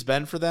good as he's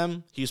been for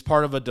them, he's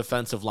part of a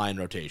defensive line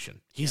rotation.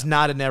 He's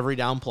not an every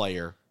down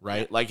player,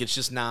 right? Like it's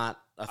just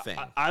not a thing.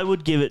 I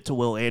would give it to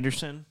Will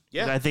Anderson.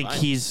 Yeah, I think fine.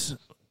 he's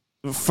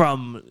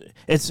from.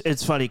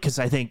 It's funny because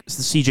I think it's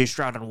the C.J.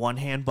 Stroud on one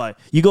hand, but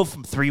you go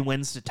from 3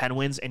 wins to 10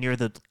 wins, and you're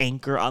the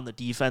anchor on the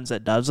defense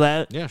that does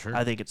that. Yeah, sure.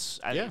 I think it's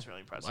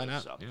really impressive. Why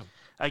not? So. Yeah.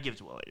 I give it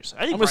to Will Anderson.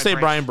 I'm gonna say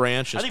Brian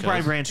Branch. I think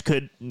Brian Branch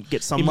could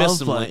get some he love, missed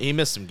some. but He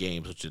missed some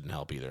games, which didn't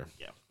help either.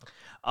 yeah.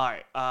 All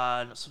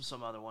right.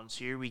 Some other ones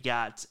here. We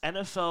got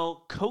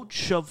NFL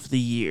Coach of the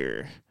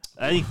Year.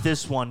 I think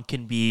this one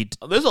can be.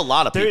 There's a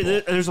lot of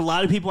people. There's a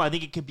lot of people. I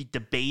think it could be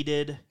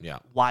debated Yeah.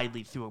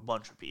 widely through a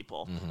bunch of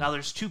people. Now,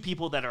 there's 2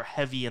 people that are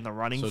heavy in the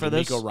running So for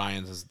this. DeMeco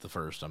Ryans is the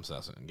first. I'm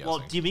guessing.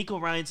 Well,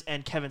 DeMeco Ryans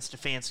and Kevin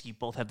Stefanski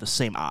both have the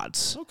same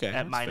odds. Okay, at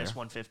that's minus fair.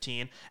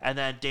 115, and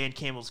then Dan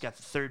Campbell's got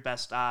the 3rd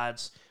best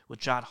odds with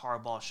John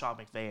Harbaugh, Sean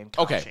McVay, and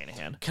Kyle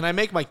Shanahan. Can I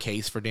make my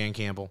case for Dan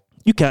Campbell?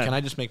 You can. Can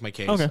I just make my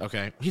case?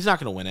 Okay. He's not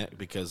going to win it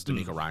because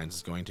DeMeco Ryans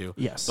is going to.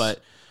 Yes.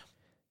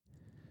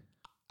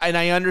 And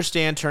I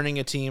understand turning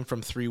a team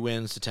from 3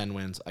 wins to 10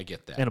 wins. I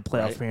get that. And a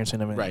playoff right? appearance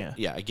and everything. Right.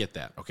 Yeah. I get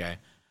that. Okay.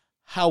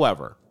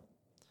 However,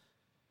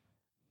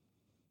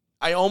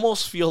 I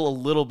almost feel a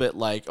little bit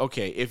like,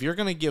 okay, if you're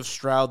going to give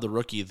Stroud the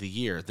Rookie of the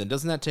Year, then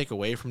doesn't that take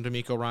away from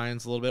DeMeco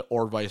Ryans a little bit,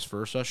 or vice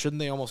versa?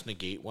 Shouldn't they almost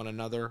negate one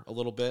another a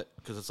little bit?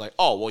 Because it's like,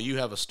 oh, well, you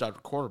have a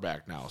stud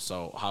quarterback now,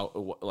 so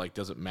how, like,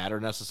 does it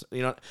matter necessarily?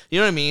 You know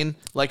what I mean?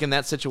 Like in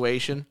that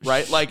situation,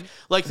 right? like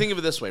think of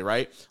it this way,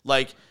 right?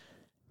 Like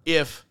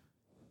if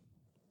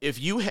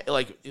you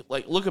like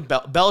look at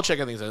Belichick,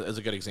 I think is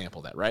a good example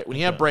of that, right? When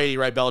you have Brady,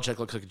 right, Belichick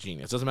looks like a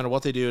genius. Doesn't matter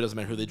what they do, doesn't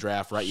matter who they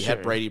draft, right? You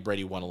had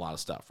Brady won a lot of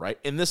stuff, right?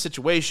 In this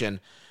situation,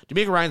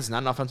 DeMeco Ryans is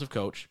not an offensive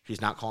coach. He's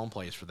not calling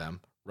plays for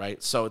them,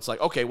 right? So it's like,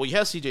 okay, well, you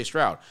have C.J.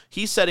 Stroud.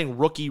 He's setting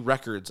rookie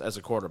records as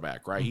a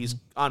quarterback, right? He's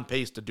on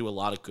pace to do a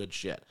lot of good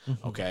shit,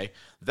 okay?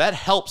 That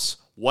helps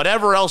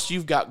whatever else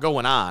you've got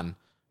going on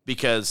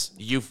because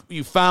you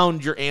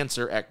found your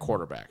answer at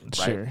quarterback, right?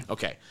 Sure.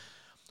 Okay.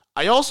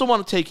 I also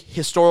want to take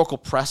historical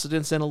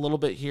precedence in a little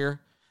bit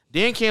here.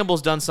 Dan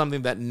Campbell's done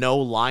something that no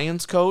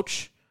Lions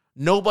coach,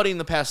 nobody in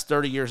the past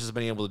 30 years has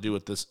been able to do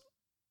with this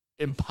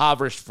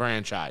impoverished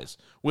franchise,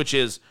 which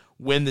is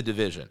win the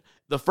division.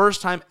 The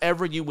first time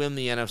ever you win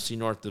the NFC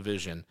North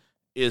division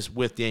is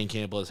with Dan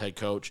Campbell as head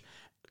coach.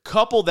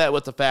 Couple that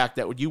with the fact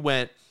that when you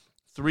went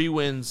 3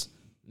 wins,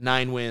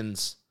 9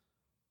 wins,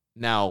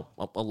 now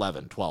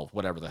 11, 12,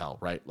 whatever the hell,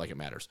 right? Like it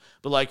matters.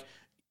 But like,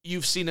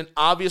 you've seen an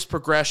obvious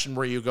progression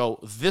where you go,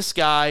 this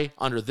guy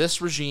under this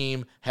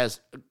regime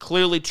has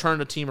clearly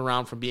turned a team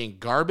around from being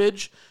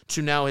garbage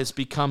to now has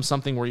become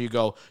something where you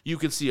go, you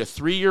could see a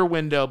 3-year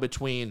window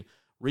between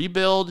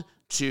rebuild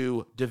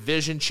to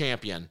division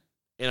champion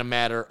in a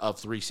matter of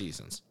 3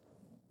 seasons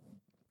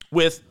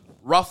with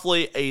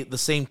roughly the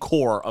same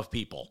core of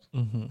people.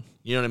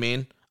 You know what I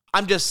mean?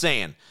 I'm just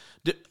saying.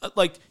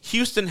 Like,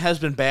 Houston has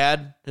been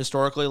bad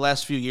historically the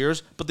last few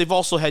years, but they've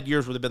also had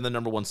years where they've been the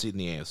number 1 seed in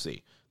the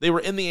AFC. They were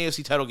in the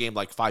AFC title game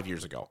like 5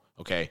 years ago,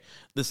 okay?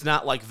 It's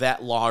not like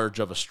that large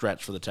of a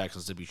stretch for the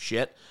Texans to be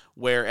shit,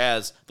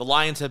 whereas the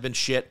Lions have been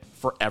shit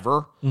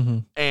forever,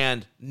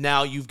 and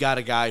now you've got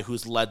a guy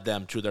who's led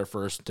them to their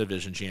first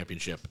division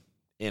championship.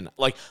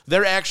 Like,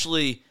 they're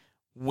actually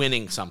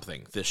winning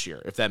something this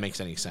year, if that makes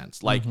any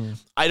sense. Like,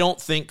 I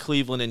don't think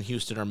Cleveland and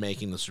Houston are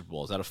making the Super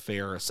Bowl. Is that a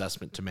fair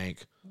assessment to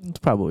make? It's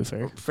probably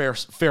fair.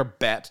 Fair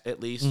bet, at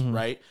least,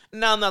 right?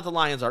 No, not the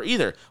Lions are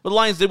either. But the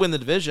Lions did win the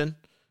division.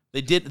 They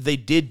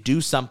did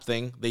do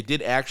something. They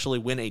did actually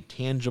win a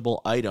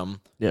tangible item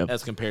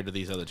as compared to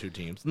these other 2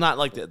 teams. Not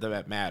like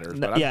that matters,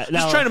 but I'm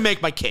just trying to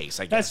make my case,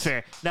 I guess. That's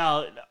fair.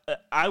 Now,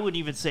 I would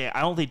even say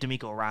I don't think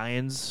DeMeco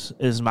Ryans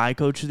is my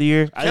coach of the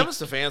year. Kevin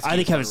Stefanski. I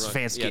think Kevin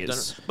Stefanski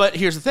is. But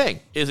here's the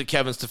thing. Is it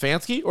Kevin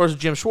Stefanski or is it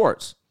Jim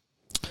Schwartz?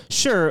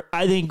 Sure.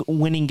 I think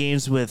winning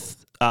games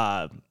with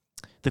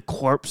the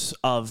corpse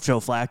of Joe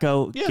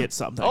Flacco gets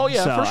something. Oh,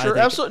 yeah, so for sure.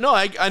 Absolutely. No,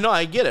 I know.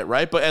 I get it,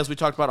 right? But as we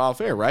talked about off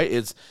air, right,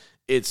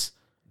 it's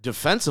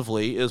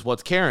defensively is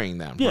what's carrying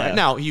them. Yeah. Right?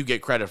 Now, you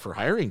get credit for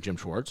hiring Jim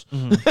Schwartz.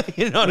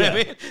 You know what I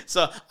mean?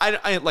 So,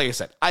 I like I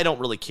said, I don't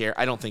really care.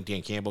 I don't think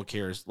Dan Campbell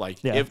cares.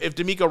 Like, if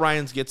DeMeco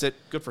Ryans gets it,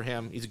 good for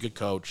him. He's a good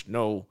coach.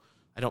 No,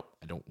 I don't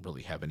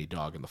really have any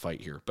dog in the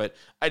fight here. But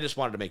I just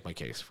wanted to make my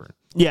case for it.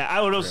 Yeah,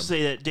 I would also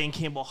say that Dan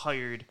Campbell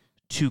hired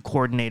 2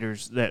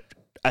 coordinators that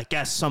I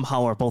guess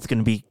somehow are both going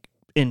to be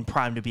in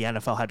prime to be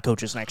NFL head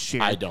coaches next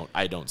year. I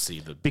don't see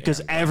the because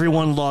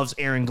everyone loves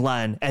Aaron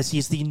Glenn as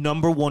he's the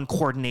number 1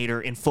 coordinator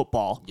in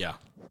football. Yeah,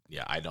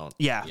 I don't.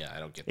 Yeah, I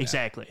don't get that.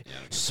 Exactly. Yeah,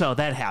 so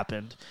that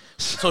happened.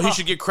 So he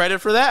should get credit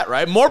for that,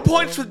 right? More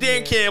points for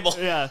Dan Campbell.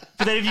 Yeah,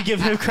 but then if you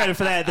give him credit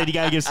for that, then you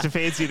gotta give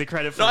Stefanski the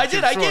credit for. No, I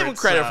Jim did. I Schwartz, gave him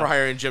credit for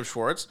hiring Jim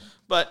Schwartz,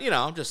 but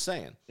I'm just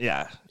saying.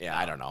 Yeah.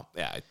 I don't know.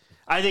 Yeah.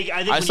 I think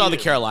I saw the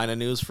Carolina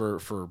news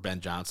for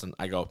Ben Johnson.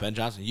 I go, Ben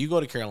Johnson, you go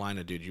to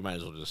Carolina, dude. You might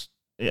as well just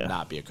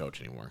not be a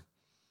coach anymore.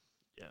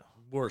 Yeah.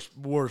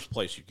 Worst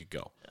place you could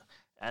go. Yeah.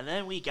 And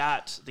then we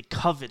got the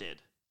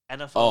coveted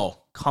NFL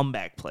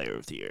Comeback Player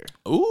of the Year.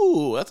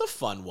 Ooh, that's a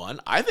fun one.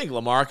 I think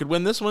Lamar could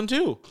win this one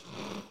too.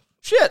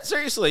 Shit,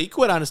 seriously, he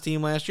quit on his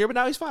team last year, but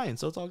now he's fine,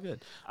 so it's all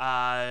good.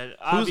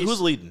 Who's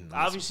leading?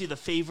 Obviously, the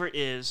favorite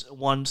is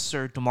one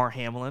Sir DeMar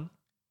Hamlin.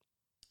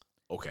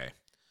 Okay.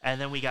 And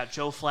then we got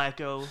Joe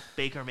Flacco,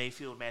 Baker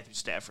Mayfield, Matthew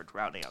Stafford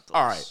rounding out the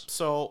list. All right,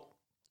 so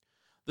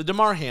the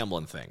DeMar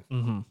Hamlin thing.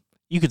 Mm-hmm.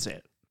 You can say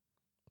it.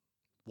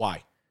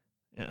 Why?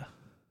 Yeah.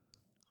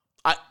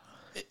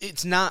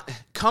 It's not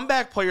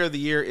comeback player of the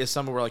year is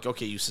somewhere where like,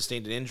 okay, you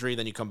sustained an injury,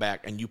 then you come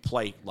back and you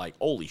play like,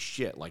 holy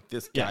shit, like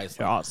this guy's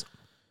like, awesome.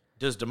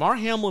 Does DeMar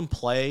Hamlin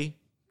play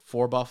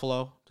for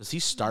Buffalo? Does he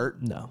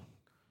start? No.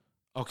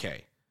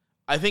 Okay.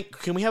 I think,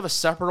 can we have a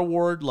separate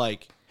award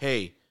like,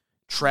 hey,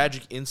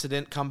 tragic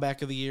incident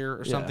comeback of the year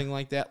or something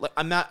like that? Like,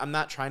 I'm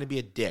not trying to be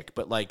a dick,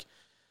 but like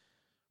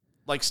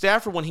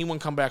Stafford, when he won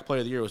comeback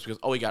player of the year, was because,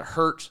 he got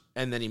hurt,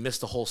 and then he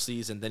missed the whole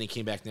season, then he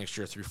came back next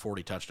year threw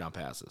 40 touchdown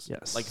passes.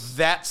 Yes. Like,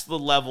 that's the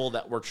level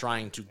that we're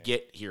trying to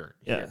get here.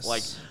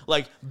 Yes.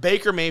 Like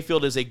Baker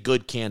Mayfield is a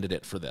good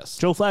candidate for this.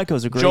 Joe Flacco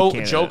is a great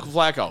candidate. Joe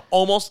Flacco,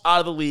 almost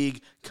out of the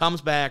league,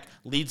 comes back,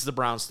 leads the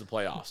Browns to the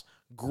playoffs.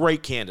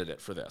 Great candidate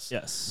for this.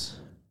 Yes.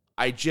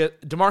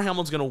 DeMar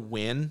Hamlin's going to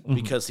win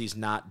because he's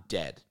not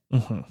dead.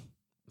 Mm-hmm.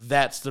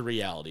 That's the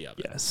reality of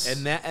it. Yes.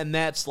 And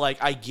that's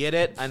like, I get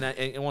it.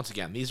 And once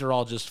again, these are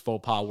all just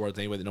faux pas awards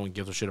anyway that no one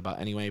gives a shit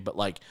about anyway. But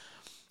like,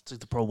 it's like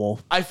the Pro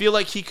Bowl. I feel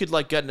like he could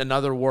like get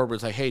another award where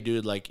it's like, hey,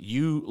 dude, like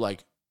you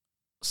like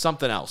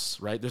something else,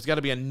 right? There's got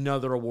to be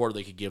another award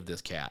they could give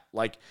this cat.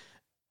 Like,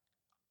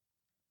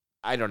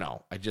 I don't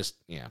know. I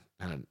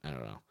don't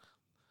know.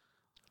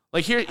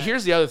 Like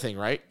here's the other thing,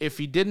 right? If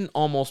he didn't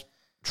almost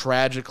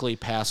tragically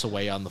pass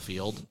away on the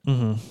field,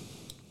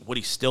 would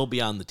he still be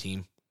on the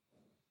team?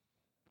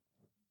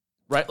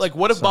 Right? Like,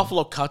 what if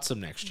Buffalo cuts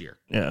him next year?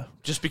 Yeah.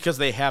 Just because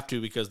they have to,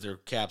 because they're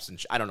caps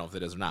and I don't know if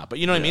it is or not, but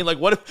you know what I mean? Like,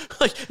 what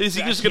if, like, is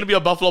he just going to be a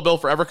Buffalo Bill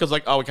forever because,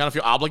 like, we kind of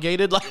feel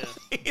obligated? Like,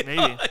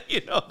 maybe.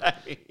 You know what I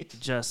mean?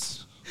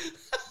 Just.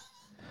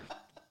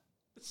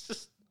 It's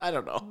just, I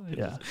don't know.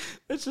 Yeah.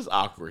 It's just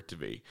awkward to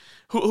me.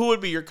 Who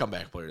would be your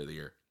comeback player of the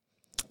year?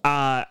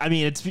 I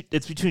mean, it's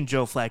between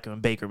Joe Flacco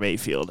and Baker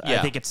Mayfield. Yeah.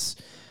 I think it's.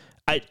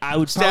 I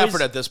would Stafford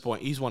probably, at this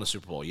point, he's won a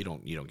Super Bowl. You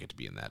don't get to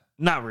be in that.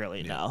 Not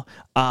really, no.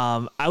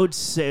 I would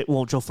say,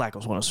 well, Joe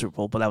Flacco's won a Super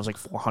Bowl, but that was like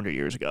 400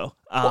 years ago.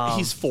 Well,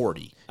 he's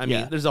 40. I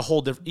mean, there's a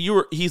whole different.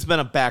 He's been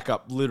a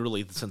backup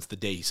literally since the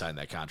day he signed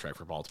that contract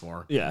for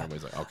Baltimore. Yeah.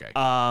 Everybody's like,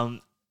 okay.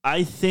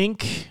 I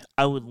think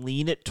I would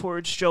lean it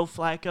towards Joe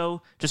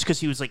Flacco just because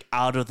he was like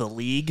out of the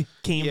league,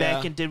 came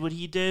back and did what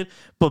he did.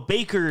 But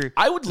Baker,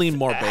 I would lean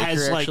more Baker.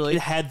 Has actually,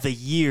 had the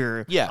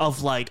year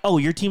of like,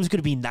 your team's going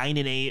to be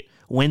 9-8,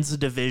 wins the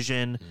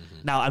division.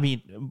 Now, I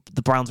mean,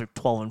 the Browns are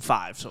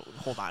 12-5, so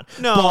hold on.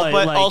 No,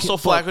 but also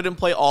Flacco didn't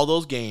play all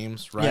those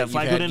games, right? Yeah,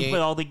 Flacco didn't play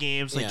all the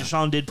games. Like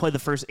Deshaun did play the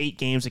first 8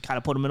 games. It kind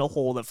of put him in a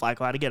hole that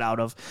Flacco had to get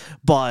out of.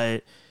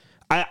 But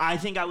I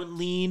think I would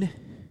lean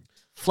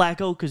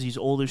Flacco because he's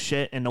old as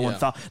shit and no one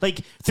thought.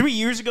 Like 3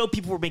 years ago,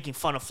 people were making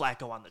fun of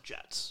Flacco on the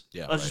Jets.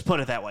 Yeah, let's just put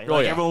it that way.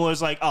 Everyone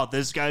was like, "Oh,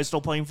 this guy's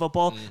still playing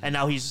football," and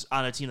now he's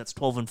on a team that's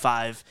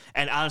 12-5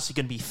 and honestly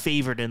going to be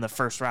favored in the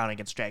first round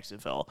against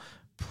Jacksonville,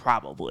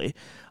 probably.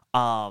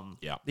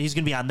 He's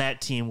going to be on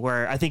that team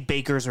where I think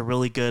Baker's a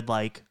really good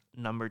like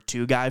number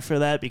 2 guy for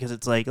that because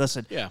it's like,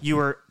 listen, you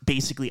were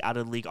basically out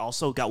of the league.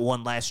 Also got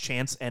one last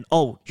chance, and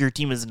your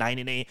team is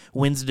 9-8,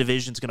 wins the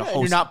division's going to host.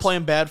 You're not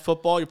playing bad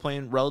football. You're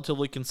playing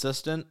relatively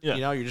consistent. Yeah.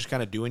 You know, you're just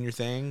kind of doing your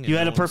thing. You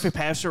had a perfect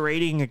passer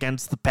rating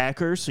against the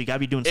Packers, so you got to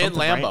be doing something in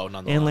Lambeau, right.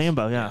 Nonetheless. In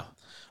Lambeau, yeah.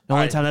 The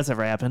only time that's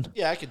ever happened.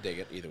 Yeah, I could dig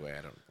it either way.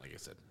 Like I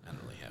said, I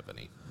don't really have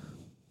any.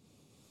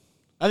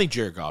 I think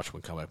Jared Goff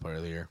would come back player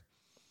of the year.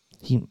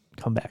 He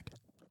come back.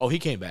 Oh, he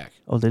came back.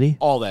 Oh, did he?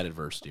 All that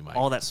adversity, Mike.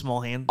 All that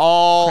small hand.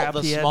 All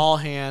the small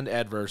hand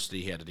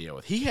adversity he had to deal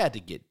with. He had to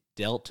get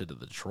dealt to the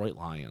Detroit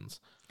Lions.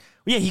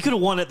 Yeah, he could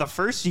have won it the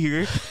first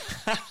year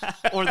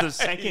or the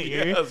second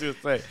year. I was gonna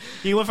say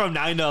he went from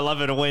 9 to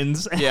 11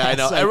 wins. Yeah, I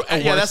know.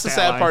 That's the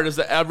sad part is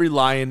that every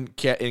Lion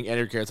cat in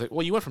every character is like,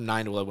 well, you went from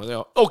 9 to 11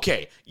 wins.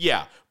 Okay,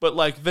 yeah, but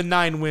like the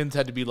 9 wins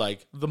had to be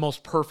like the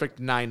most perfect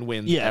 9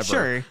 wins ever.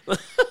 Sure.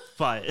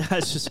 But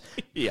that's just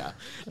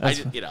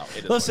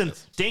listen,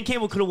 Dan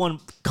Campbell could have won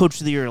Coach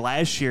of the Year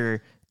last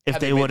year if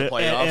they would have,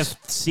 if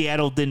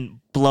Seattle didn't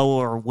blow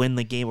or win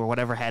the game or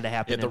whatever had to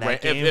happen in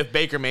that game. If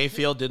Baker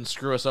Mayfield didn't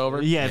screw us over,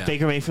 if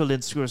Baker Mayfield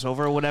didn't screw us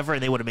over or whatever,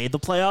 and they would have made the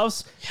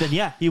playoffs, then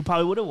he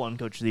probably would have won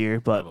Coach of the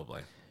Year, but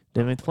probably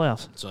didn't make the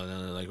playoffs. So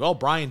then they're like,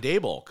 Brian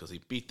Daboll because he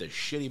beat the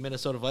shitty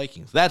Minnesota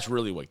Vikings. That's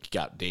really what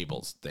got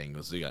Daboll's thing.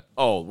 Was he got,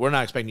 we're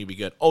not expecting you to be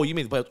good. Oh, you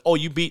made the playoffs. Oh,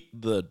 you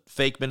beat the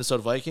fake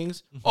Minnesota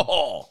Vikings.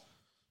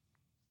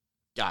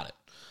 Got it.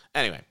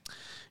 Anyway,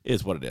 it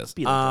is what it is.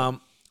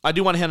 I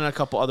do want to hit on a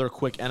couple other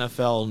quick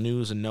NFL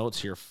news and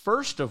notes here.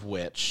 First of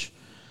which,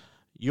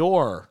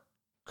 your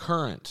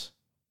current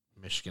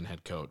Michigan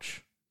head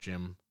coach,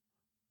 Jim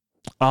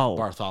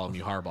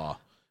Bartholomew Harbaugh,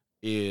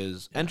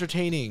 is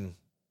entertaining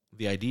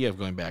the idea of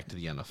going back to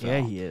the NFL.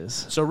 Yeah, he is.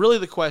 So really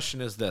the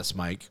question is this,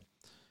 Mike.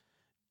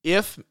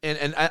 If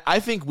and I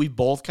think we've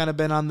both kind of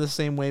been on the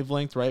same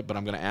wavelength, right? But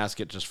I'm going to ask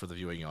it just for the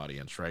viewing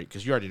audience, right?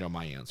 Because you already know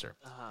my answer.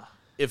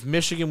 If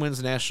Michigan wins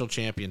the national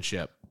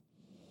championship,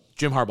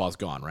 Jim Harbaugh's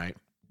gone, right?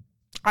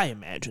 I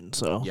imagine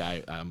so. Yeah,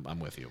 I'm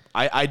with you.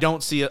 I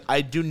don't see it.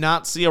 I do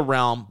not see a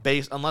realm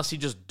based unless he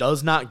just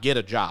does not get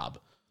a job.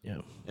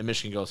 Yeah. And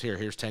Michigan goes,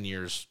 here's 10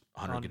 years,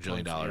 $100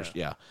 gajillion. $100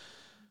 Yeah.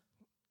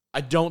 I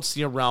don't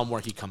see a realm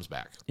where he comes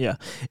back. Yeah.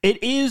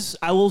 It is,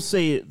 I will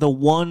say, the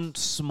one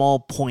small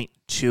point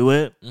to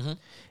it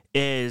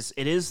is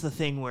it is the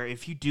thing where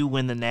if you do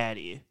win the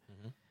Natty,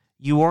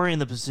 you are in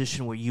the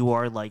position where you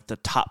are like the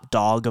top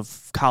dog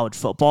of college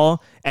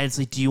football. And it's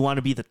like, do you want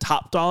to be the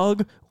top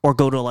dog or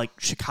go to like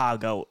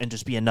Chicago and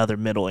just be another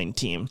middling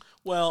team?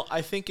 Well,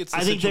 I think it's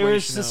I think there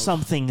is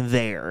something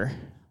there.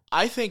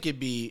 I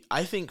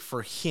think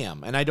for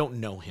him, and I don't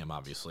know him,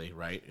 obviously,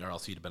 right? Or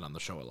else he'd have been on the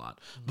show a lot.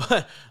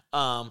 But,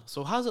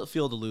 so how does it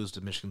feel to lose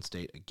to Michigan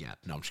State again?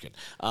 No, I'm just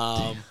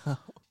kidding.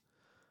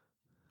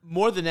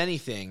 More than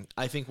anything,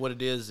 I think what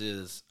it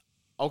is,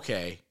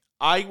 okay,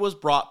 I was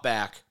brought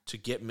back to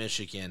get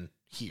Michigan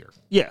here.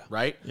 Yeah.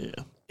 Right? Yeah.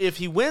 If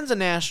he wins a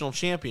national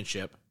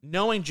championship,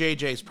 knowing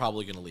JJ's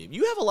probably going to leave,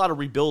 you have a lot of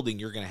rebuilding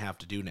you're going to have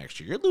to do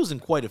next year. You're losing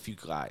quite a few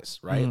guys,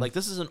 right? Like,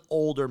 this is an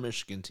older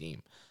Michigan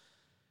team.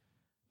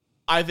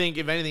 I think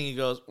if anything, he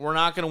goes, we're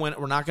not going to win.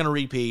 We're not going to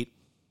repeat,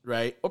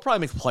 right? We'll probably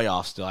make the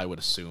playoffs still, I would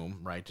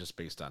assume, right? Just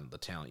based on the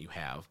talent you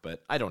have.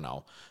 But I don't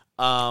know.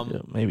 Yeah,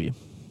 maybe.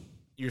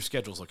 Your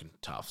schedule's looking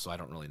tough, so I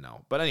don't really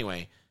know. But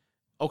anyway,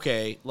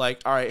 okay,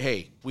 like, all right,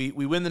 hey, we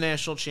win the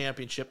national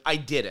championship. I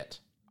did it.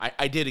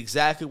 I did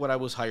exactly what I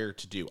was hired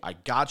to do. I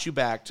got you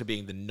back to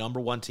being the number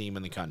one team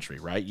in the country,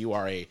 right? You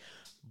are a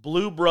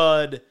blue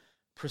blood,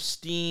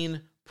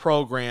 pristine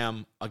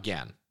program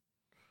again.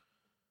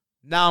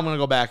 Now I'm going to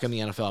go back in the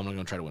NFL. I'm going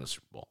to try to win a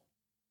Super Bowl.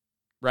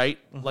 Right?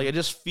 Like, I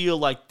just feel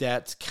like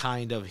that's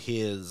kind of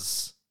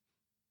his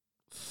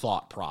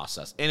thought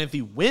process. And if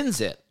he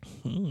wins it,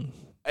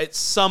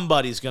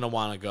 somebody's going to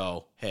want to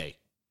go, hey,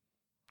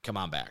 come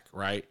on back,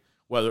 right?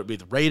 Whether it be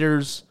the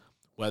Raiders,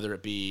 whether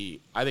it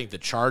be, I think the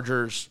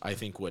Chargers, I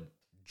think would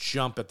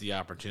jump at the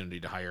opportunity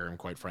to hire him,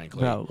 quite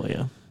frankly. Probably,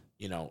 yeah.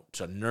 You know,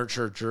 to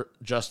nurture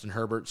Justin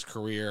Herbert's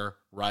career,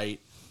 right?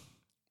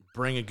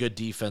 Bring a good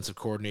defensive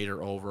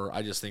coordinator over.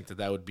 I just think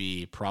that would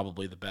be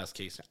probably the best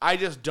case. I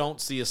just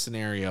don't see a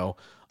scenario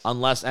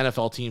unless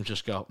NFL teams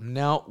just go,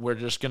 no, we're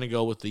just going to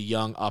go with the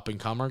young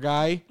up-and-comer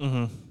guy,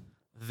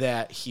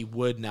 that he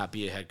would not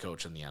be a head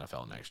coach in the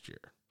NFL next year.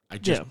 I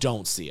just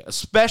don't see it,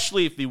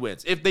 especially if he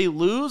wins. If they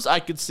lose, I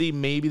could see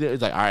maybe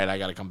it's like, all right, I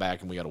got to come back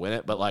and we got to win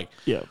it. But, like,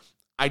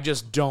 I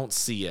just don't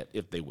see it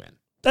if they win.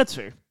 That's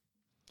fair.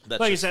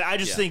 Like I said, I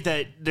just think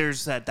that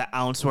there's that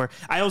ounce where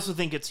I also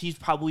think he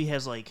probably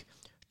has, like,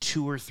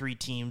 2 or 3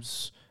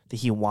 teams that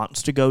he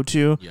wants to go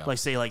to, like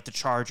say like the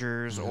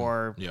Chargers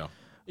or you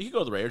could go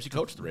to the Raiders. He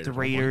coached the Raiders. The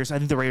Raiders. I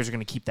think the Raiders are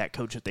going to keep that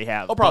coach that they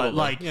have. Oh, probably.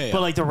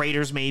 But like the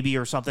Raiders maybe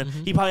or something.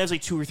 He probably has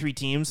like 2 or 3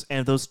 teams,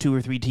 and if those 2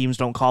 or 3 teams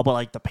don't call, but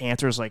like the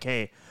Panthers, like,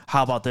 hey,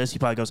 how about this? He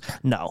probably goes,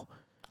 no.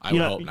 I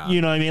would hope not.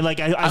 You know what I mean?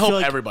 Like I hope feel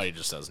like everybody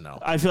just says no.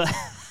 I feel.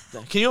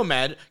 Can you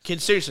imagine? Can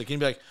you be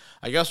like,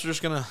 I guess we're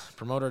just gonna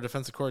promote our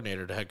defensive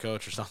coordinator to head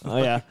coach or something?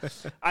 Oh yeah,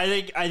 I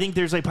think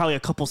there's like probably a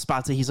couple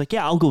spots that he's like,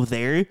 yeah, I'll go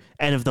there,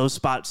 and if those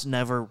spots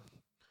never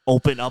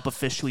open up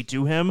officially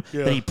to him,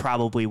 then he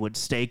probably would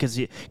stay because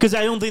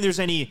I don't think there's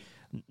any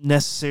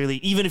necessarily,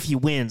 even if he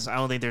wins, I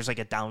don't think there's like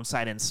a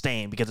downside in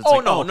staying because it's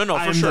no,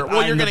 for sure.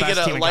 Well, you're going to get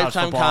a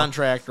lifetime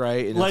contract,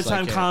 right? And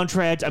lifetime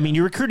contract. I mean,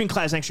 your recruiting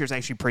class next year is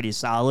actually pretty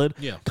solid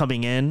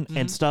coming in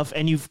and stuff,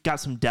 and you've got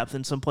some depth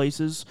in some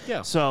places.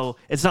 Yeah. So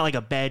it's not like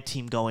a bad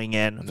team going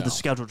in. No. The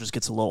schedule just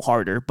gets a little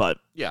harder, but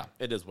yeah,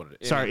 it is what it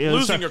is. Sorry,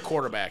 losing your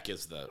quarterback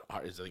is the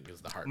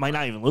hard. Might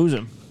not even lose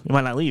him. You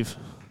might not leave.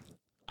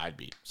 I'd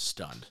be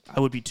stunned. I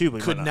would be too.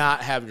 But could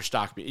not have your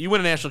stock be. You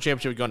win a national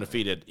championship, going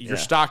undefeated. Your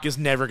stock is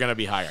never going to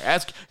be higher.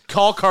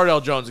 Call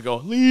Cardell Jones and go,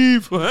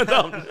 leave.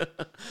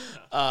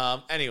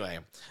 Anyway,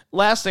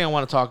 last thing I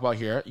want to talk about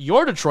here.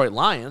 Your Detroit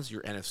Lions,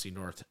 your NFC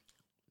North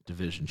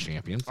Division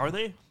champions. Are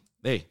they?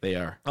 They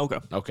are.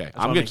 Okay.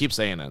 I'm going to keep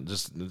saying it. I'm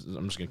just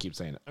going to keep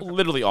saying it.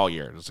 Literally all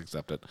year. Just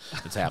accept it.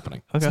 It's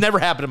happening. It's never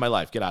happened in my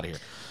life. Get out of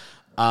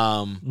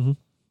here.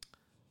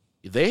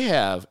 They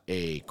have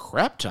a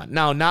crap ton.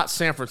 Now, not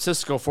San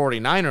Francisco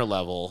 49er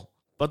level,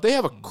 but they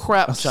have a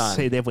crap ton.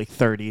 Say they have like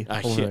 30.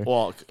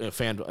 Well,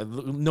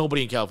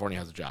 nobody in California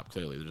has a job,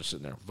 clearly. They're just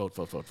sitting there, vote,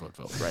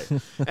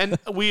 right? And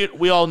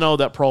we all know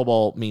that Pro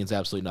Bowl means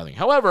absolutely nothing.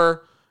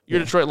 However, your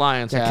Detroit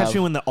Lions have... Catch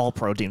me when the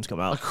all-pro teams come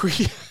out.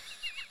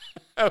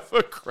 Have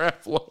a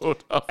crap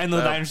load of and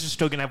the Niners are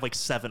still going to have like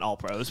 7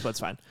 all-pros, but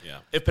it's fine. Yeah.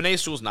 If Penei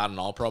Sewell's not an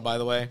all-pro, by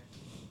the way,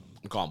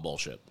 I'm calling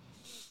bullshit.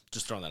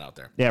 Just throwing that out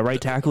there. Yeah,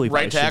 right tackle.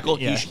 Right tackle.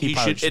 He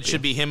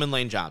should be him and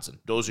Lane Johnson.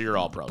 Those are your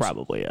all pros.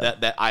 Probably. Yeah.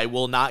 That I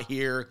will not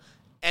hear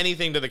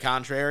anything to the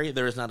contrary,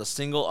 there is not a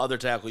single other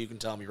tackle you can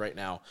tell me right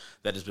now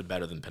that has been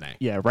better than Penei.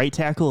 Yeah, right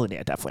tackle, and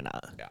definitely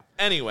not. Yeah.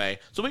 Anyway,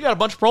 so we got a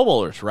bunch of Pro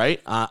Bowlers,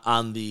 right,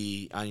 on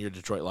your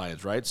Detroit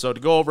Lions, right? So to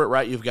go over it,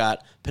 right, you've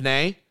got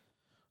Penei,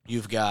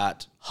 you've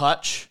got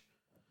Hutch,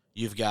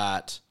 you've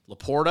got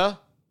Laporta,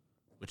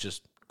 which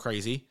is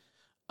crazy.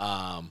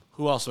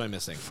 Who else am I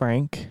missing?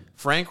 Frank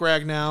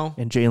Ragnow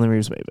and Jalen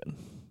Reeves-Maybin.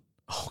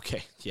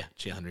 Okay, yeah,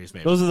 Jalen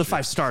Reeves-Maybin. Those are the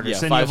 5 starters. Yeah,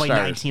 then 5 you have like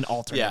starters. 19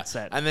 alternates.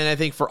 Yeah, and then I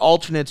think for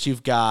alternates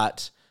you've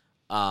got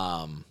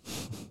Amon-Ra,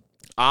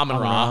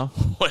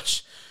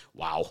 which,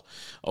 wow,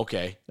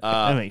 okay.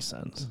 That makes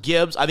sense.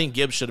 Gibbs, I think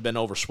Gibbs should have been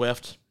over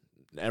Swift.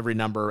 Every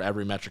number,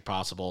 every metric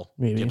possible.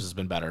 Maybe. Gibbs has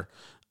been better.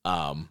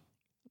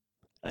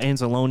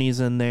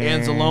 Anzalone's in there.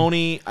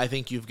 Anzalone, I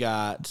think you've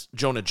got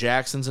Jonah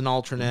Jackson's an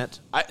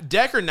alternate.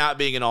 Decker not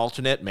being an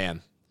alternate,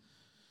 man.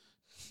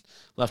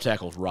 Left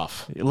tackle's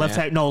rough. Left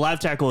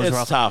tackle is it's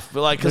rough. tough,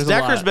 but because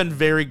Decker's been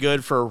very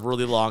good for a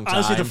really long time.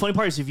 Honestly, the funny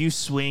part is if you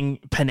swing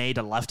Penei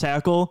to left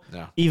tackle,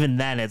 even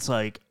then it's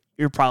like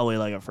you're probably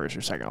like a first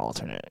or second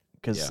alternate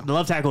because the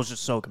left tackle is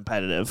just so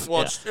competitive.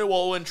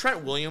 Well, when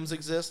Trent Williams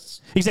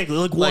exists, exactly,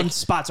 like one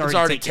spot's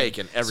already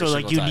taken every so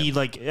single like you time. need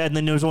like, and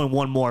then there's only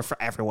one more for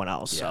everyone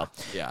else. Yeah,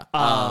 so yeah.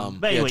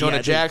 But anyway,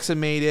 Jonah Jackson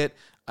made it.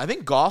 I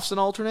think Goff's an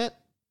alternate.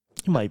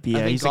 He might be.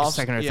 Yeah, he's like a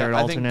second or third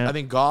alternate. I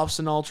think Goff's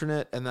an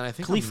alternate, and then I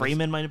think Khalif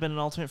Raymond might have been an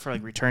alternate for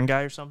like return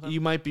guy or something.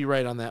 You might be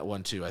right on that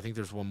one too. I think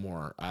there's one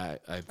more. I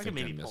can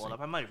maybe pull it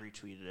up. I might have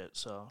retweeted it.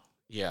 So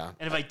yeah,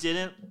 and if I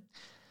didn't,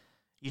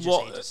 you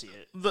just hate to see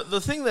it. The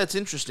thing that's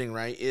interesting,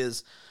 right,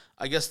 is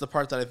I guess the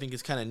part that I think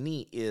is kind of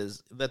neat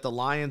is that the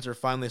Lions are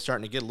finally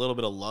starting to get a little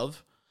bit of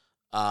love.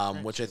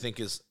 Which I think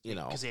is,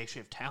 because they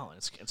actually have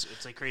talent.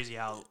 It's like crazy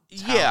how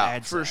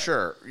for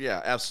sure. Yeah,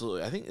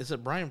 absolutely. I think is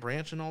it Brian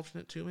Branch an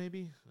alternate too?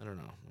 Maybe I don't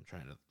know. I'm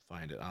trying to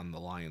find it on the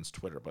Lions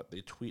Twitter, but they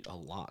tweet a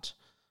lot.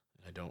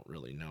 I don't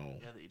really know.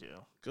 Yeah, they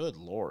do. Good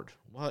Lord,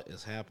 what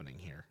is happening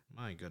here?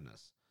 My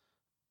goodness.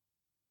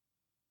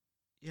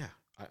 Yeah,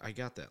 I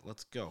got that.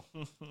 Let's go.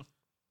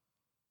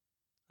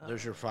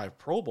 There's your 5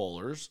 Pro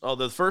Bowlers. Oh,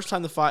 the first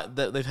time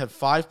they've had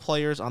 5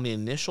 players on the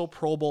initial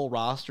Pro Bowl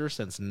roster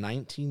since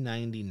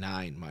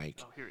 1999, Mike.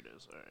 Oh, here it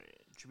is. All right.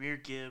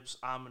 Jahmyr Gibbs,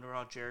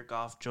 Amon-Ra, Jared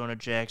Goff, Jonah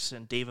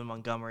Jackson, David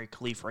Montgomery,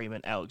 Khalif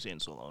Raymond, Alex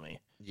Anzalone.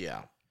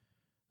 Yeah.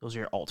 Those are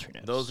your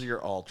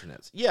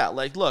alternates. Yeah,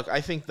 like, look,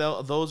 I think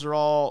those are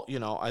all,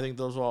 I think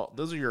those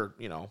are your,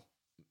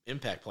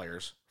 impact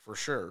players for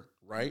sure,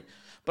 right?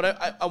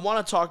 But I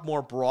want to talk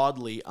more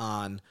broadly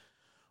on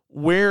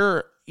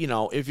where,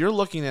 if you're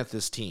looking at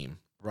this team,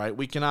 right,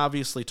 we can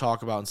obviously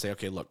talk about and say,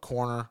 okay, look,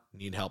 corner,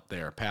 need help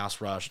there. Pass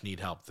rush, need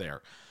help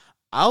there.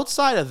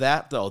 Outside of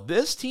that, though,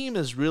 this team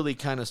is really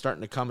kind of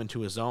starting to come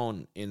into his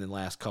own in the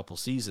last couple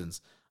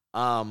seasons.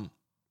 More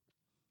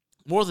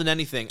than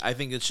anything, I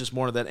think it's just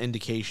more of that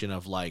indication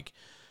of, like,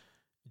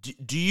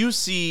 do you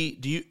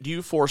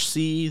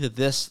foresee that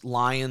this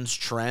Lions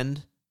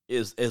trend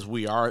is as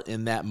we are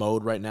in that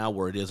mode right now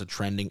where it is a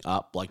trending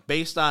up, like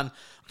based on,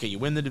 okay, you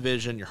win the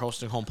division, you're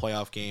hosting a home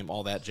playoff game,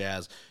 all that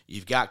jazz.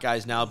 You've got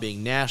guys now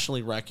being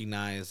nationally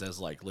recognized as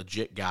like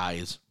legit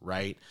guys,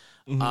 right?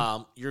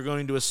 Mm-hmm. You're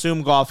going to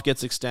assume Goff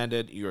gets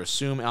extended. You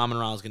assume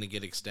Amon-Ra is going to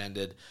get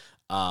extended.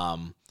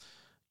 Penei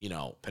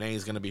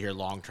is going to be here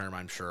long term,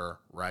 I'm sure,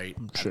 right?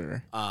 I'm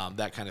sure.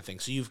 That kind of thing.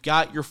 So you've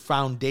got your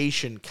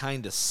foundation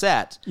kind of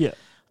set. Yeah.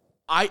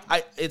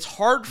 It's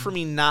hard for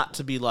me not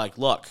to be like,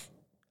 look,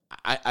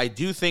 I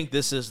do think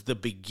this is the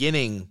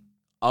beginning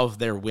of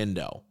their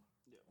window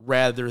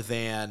rather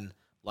than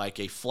like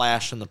a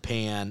flash in the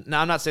pan.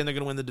 Now, I'm not saying they're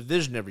going to win the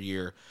division every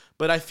year,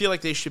 but I feel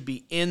like they should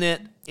be in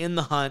it, in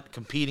the hunt,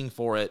 competing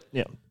for it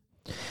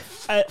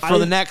for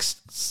the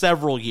next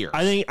several years.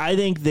 I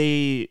think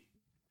they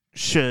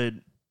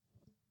should,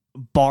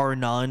 bar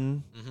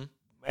none. Mm-hmm.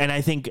 And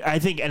I think,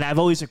 and I've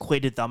always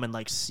equated them and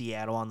like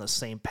Seattle on the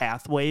same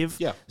path wave.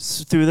 Yeah.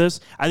 Through this,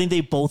 I think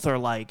they both are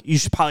like, you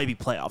should probably be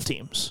playoff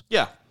teams.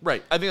 Yeah,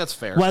 right. I think that's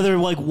fair. Whether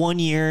like 1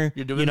 year,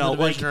 you're doing the division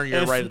like or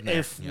you're right in there.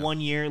 If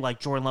 1 year, like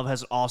Jordan Love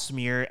has an awesome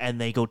year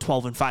and they go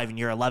 12-5 and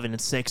you're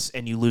 11-6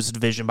 and you lose the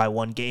division by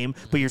 1 game,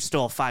 but you're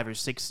still a 5 or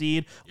 6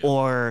 seed,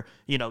 or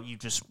you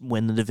just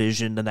win the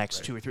division the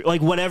next 2 or 3,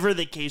 like whatever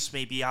the case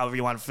may be, however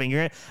you want to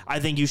figure it. I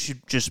think you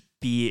should just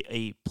be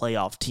a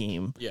playoff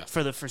team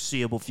for the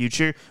foreseeable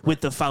future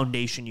with the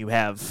foundation you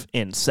have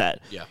in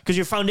set. Yeah. Because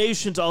your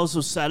foundation's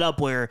also set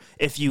up where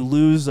if you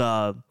lose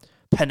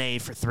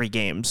Penei for 3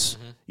 games,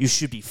 you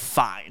should be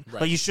fine.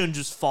 Right. Like you shouldn't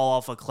just fall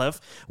off a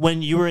cliff.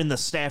 When you were in the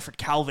Stafford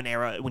Calvin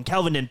era, when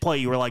Calvin didn't play,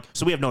 you were like,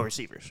 so we have no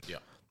receivers. Yeah.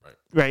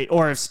 Right,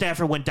 or if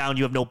Stafford went down,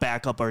 you have no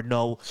backup or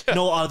no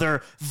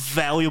other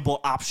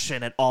valuable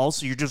option at all,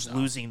 so you're just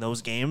losing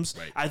those games.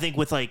 Right. I think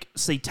with like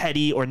say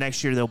Teddy, or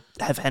next year they'll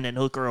have Hendon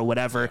Hooker or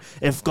whatever.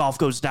 If Goff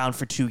goes down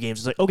for 2 games,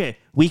 it's like, okay,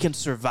 we can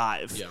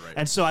survive. Yeah, right.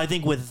 And so I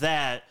think with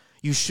that,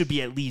 you should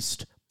be at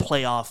least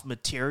playoff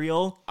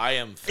material. I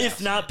am, if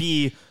not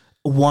be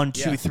 1,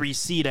 2, 3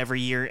 seed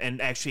every year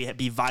and actually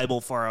be viable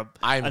for an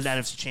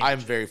NFC championship. I'm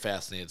very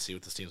fascinated to see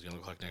what this team's going to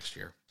look like next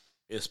year.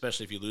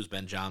 especially if you lose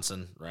Ben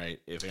Johnson, right?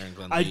 If Aaron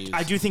Glenn I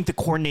leaves. do think the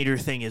coordinator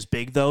thing is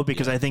big, though,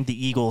 because I think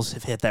the Eagles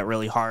have hit that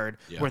really hard,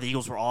 Yeah. where the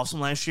Eagles were awesome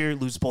last year,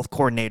 lose both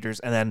coordinators,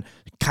 and then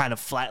kind of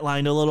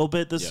flatlined a little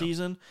bit this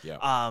season. Yeah.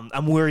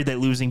 I'm worried that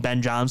losing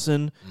Ben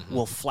Johnson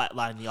will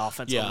flatline the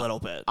offense a little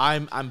bit.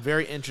 I'm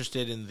very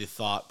interested in the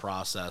thought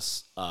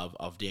process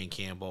of Dan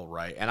Campbell,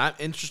 right? And I'm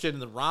interested in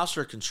the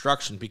roster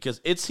construction because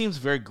it seems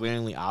very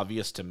glaringly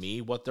obvious to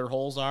me what their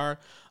holes are.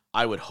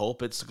 I would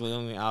hope it's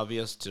glaringly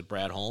obvious to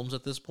Brad Holmes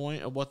at this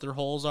point of what their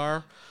holes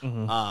are.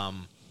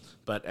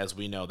 But as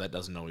we know, that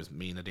doesn't always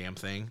mean a damn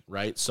thing,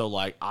 right? So,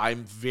 like,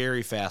 I'm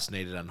very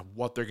fascinated on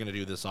what they're going to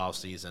do this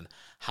offseason,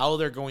 how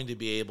they're going to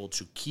be able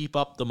to keep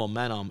up the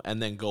momentum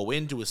and then go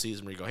into a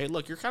season where you go, hey,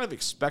 look, you're kind of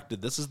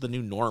expected. This is the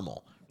new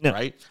normal,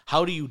 right?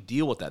 How do you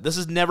deal with that? This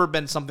has never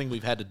been something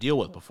we've had to deal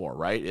with before,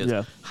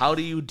 right? How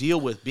do you deal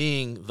with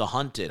being the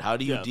hunted? How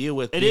do you deal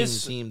with being the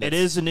team that's It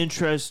is an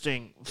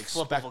interesting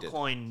flip of a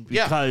coin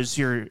because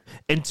you're,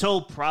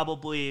 until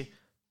probably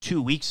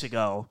 2 weeks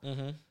ago,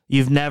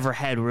 you've never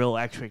had real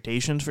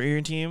expectations for your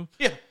team.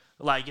 Yeah.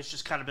 Like, it's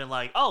just kind of been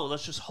like, oh,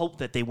 let's just hope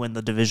that they win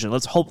the division.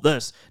 Let's hope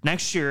this.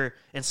 Next year,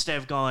 instead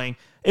of going,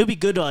 it would be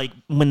good to, like,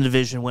 win the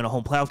division, win a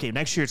home playoff game.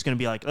 Next year, it's going to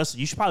be like, listen,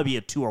 you should probably be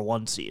a 2 or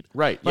 1 seed.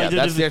 Right. Like,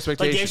 That's the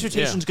expectation. Like, the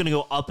expectation's going to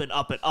go up and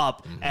up and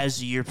up as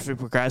the year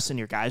progresses and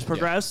your guys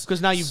progress.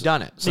 Because now you've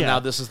done it. So now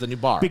this is the new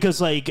bar.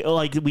 Because, like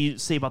we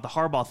say about the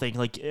Harbaugh thing,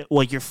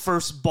 like your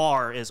first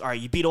bar is, all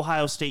right, you beat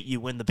Ohio State, you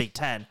win the Big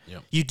Ten.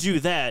 Yep. You do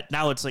that.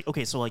 Now it's like,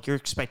 okay, so, like, you're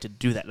expected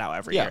to do that now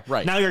every year.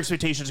 Right. Now your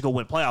expectation is to go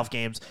win playoff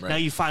games. Right. Now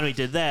you finally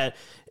did that.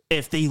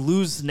 If they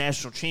lose the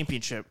national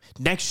championship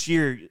next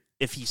year,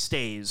 if he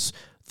stays,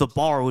 the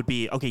bar would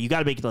be, okay, you got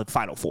to make it to the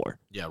Final Four.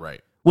 Yeah,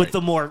 right. With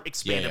the more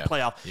expanded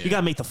playoff, Yeah. you got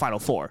to make the Final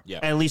Four. Yeah.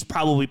 And at least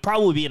probably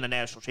be in a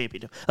national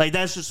championship. Like,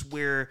 that's just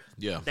where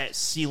that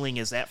ceiling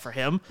is at for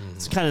him.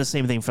 It's kind of the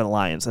same thing for the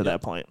Lions at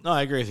that point. No,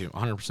 I agree with you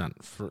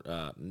 100%.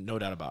 For no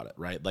doubt about it,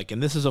 right? Like,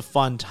 and this is a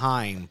fun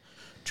time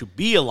to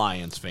be a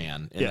Lions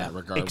fan in that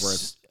regard, where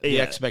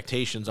the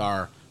expectations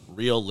are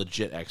real,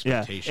 legit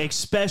expectations. Yeah,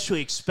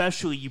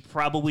 especially you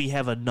probably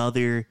have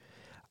another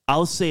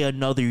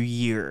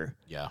year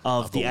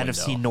of the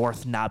NFC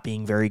North not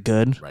being very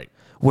good. Right.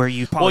 Where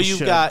you probably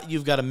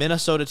you've got a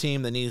Minnesota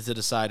team that needs to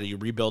decide, are you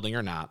rebuilding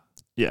or not?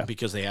 Yeah.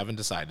 Because they haven't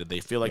decided. They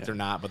feel like they're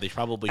not, but they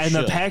probably should.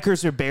 And the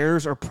Packers or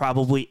Bears are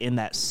probably in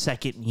that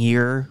second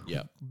year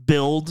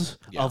build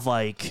of,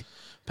 like,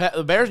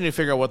 the Bears need to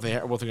figure out what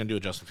they're going to do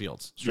with Justin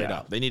Fields. Straight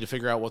up. They need to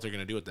figure out what they're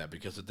going to do with that,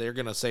 because if they're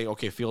going to say,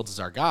 okay, Fields is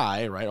our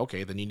guy, right?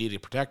 Okay, then you need to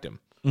protect him,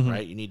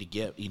 right? You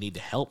need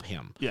to help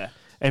him. Yeah.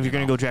 And if you're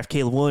going to go draft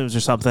Caleb Williams or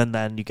something,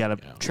 then you got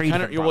to trade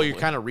him. Well, you're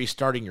kind of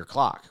restarting your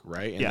clock,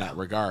 right? In that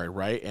regard,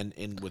 right?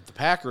 And with the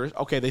Packers,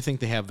 okay, they think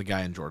they have the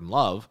guy in Jordan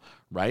Love,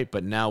 right?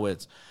 But now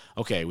it's,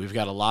 okay, we've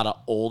got a lot of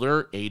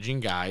older, aging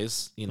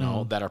guys,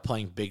 that are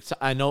playing big.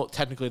 I know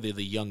technically they're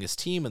the youngest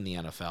team in the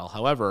NFL.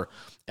 However,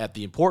 at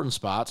the important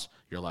spots,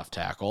 your left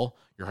tackle,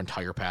 your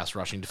entire pass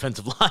rushing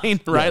defensive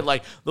line, right? Yeah.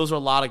 Like, those are a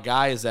lot of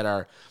guys that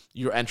are,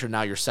 you're entering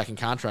now your second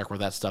contract where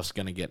that stuff's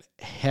going to get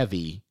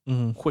heavy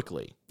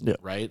quickly,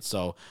 right?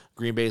 So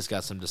Green Bay's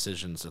got some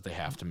decisions that they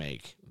have to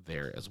make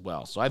there as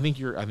well. So I think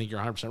you're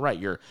 100% right.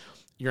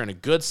 You're in a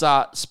good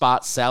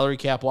spot salary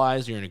cap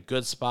wise. You're in a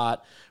good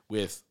spot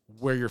with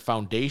where your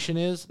foundation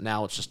is.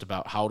 Now it's just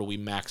about how do we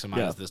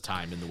maximize this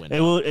time in the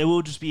window. It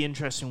will just be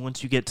interesting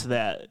once you get to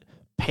that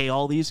pay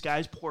all these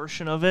guys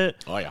portion of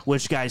it. Oh, yeah.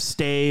 Which guys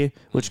stay,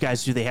 which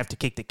guys do they have to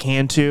kick the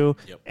can to,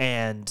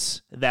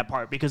 and that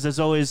part. Because there's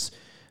always,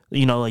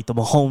 like the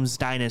Mahomes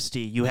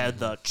dynasty, you had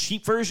the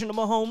cheap version of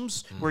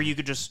Mahomes where you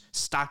could just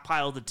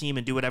stockpile the team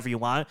and do whatever you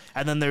want.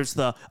 And then there's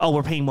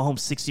we're paying Mahomes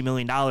 $60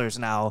 million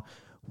now.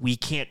 We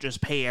can't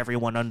just pay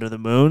everyone under the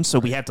moon, so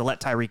we have to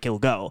let Tyreek Hill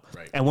go.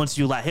 Right. And once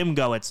you let him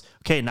go, it's,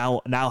 okay, now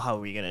how are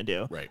we going to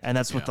do? Right. And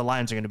that's what the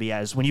Lions are going to be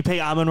as. When you pay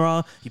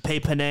Amon-Ra, you pay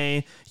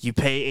Panay, you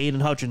pay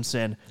Aiden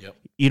Hutchinson,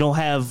 you don't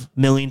have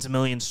millions and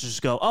millions to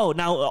just go,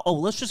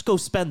 let's just go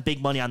spend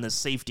big money on this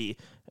safety.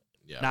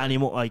 Not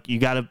anymore. Like, you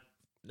got to.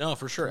 No,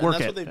 for sure. And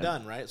that's what they've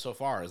done, right, so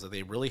far, is that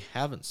they really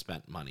haven't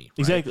spent money. Right?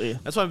 Exactly.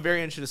 That's why I'm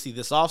very interested to see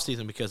this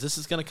offseason, because this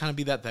is going to kind of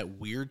be that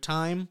weird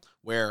time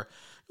where,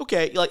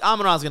 okay, like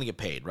Amon-Ra is going to get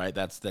paid, right?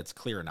 That's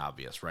clear and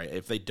obvious, right?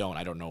 If they don't,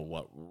 I don't know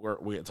what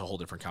it's a whole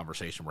different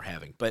conversation we're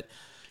having. But,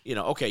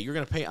 okay, you're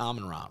going to pay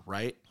Amon-Ra,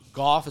 right?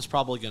 Goff is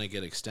probably going to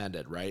get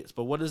extended, right?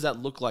 But what does that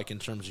look like in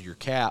terms of your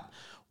cap?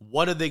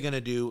 What are they going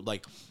to do?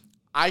 Like,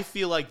 I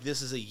feel like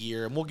this is a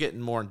year, and we'll get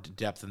more into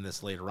depth in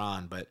this later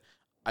on, but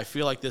I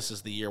feel like this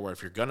is the year where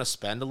if you're going to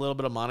spend a little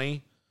bit of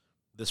money,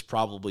 this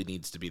probably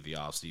needs to be the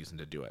offseason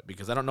to do it,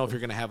 because I don't know if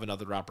you're going to have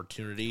another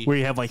opportunity where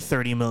you have like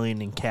 $30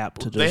 million in cap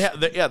to do. They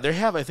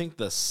have I think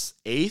the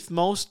 8th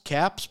most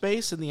cap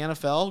space in the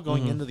NFL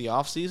going into the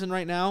offseason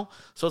right now.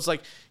 So it's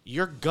like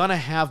you're going to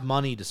have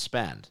money to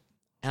spend.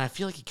 And I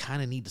feel like you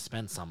kind of need to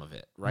spend some of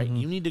it, right?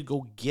 You need to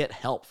go get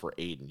help for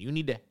Aiden. You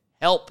need to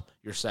help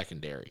your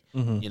secondary,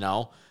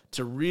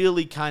 to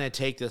really kind of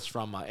take this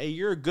from, hey,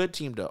 you're a good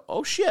team, to,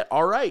 oh, shit,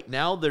 all right,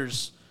 now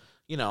there's,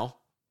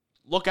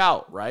 look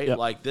out, right? Yep.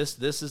 Like this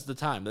is the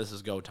time. This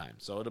is go time.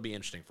 So it'll be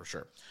interesting for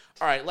sure.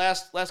 All right,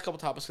 last couple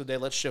topics of the day.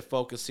 Let's shift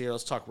focus here.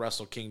 Let's talk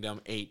Wrestle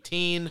Kingdom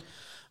 18.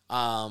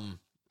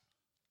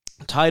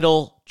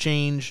 Title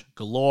change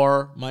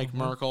galore. Mike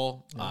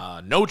Merkel.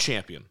 No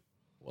champion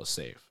was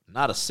safe.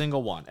 Not a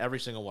single one. Every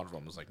single one of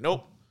them was like,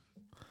 nope,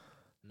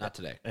 not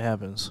today. It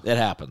happens. It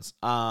happens.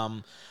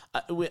 I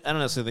don't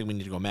necessarily think we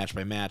need to go match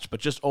by match, but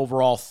just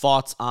overall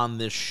thoughts on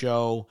this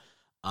show.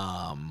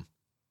 I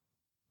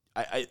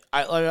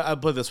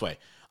put it this way.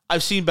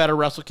 I've seen better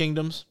Wrestle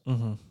Kingdoms.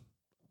 Mm-hmm.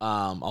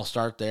 I'll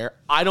start there.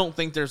 I don't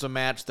think there's a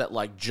match that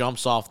like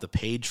jumps off the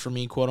page for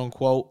me, quote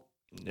unquote,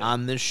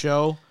 on this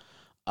show.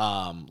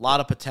 A lot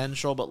of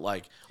potential, but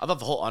like I thought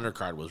the whole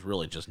undercard was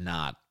really just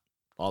not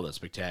all that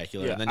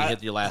spectacular. Yeah, and then you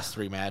hit your last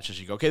three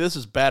matches, you go, okay, this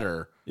is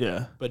better.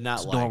 Yeah, but not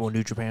it's like normal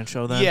New Japan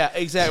show. Then yeah,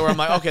 exactly. Where I'm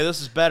like, okay,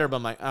 this is better, but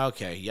I'm like,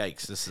 okay,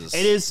 yikes, this is.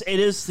 It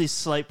is the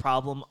slight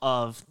problem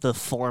of the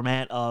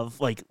format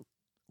of like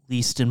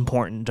least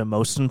important to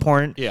most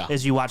important. Yeah.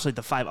 As you watch like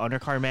the 5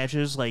 undercard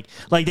matches, like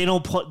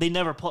they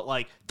never put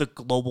like the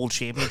global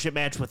championship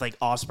match with like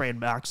Ospreay and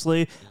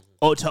Moxley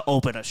to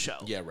open a show.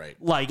 Yeah, right.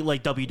 Like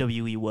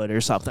WWE would or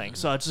something.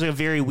 So it's just a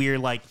very weird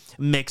like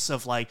mix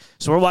of like,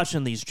 so we're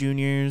watching these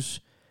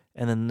juniors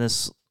and then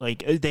this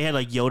like they had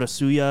like Yoda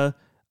Suya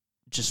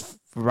just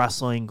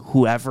wrestling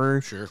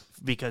whoever. Sure.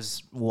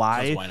 Because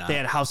why? Why not? They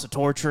had House of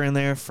Torture in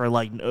there for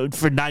like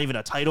for not even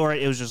a title.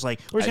 Right? It was just like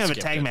we're just gonna have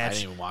a tag match. I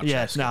didn't even watch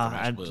yeah, it.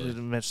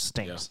 the match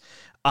stinks.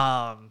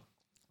 Yeah.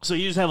 So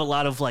you just have a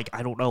lot of like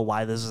I don't know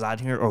why this is on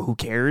here or who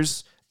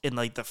cares in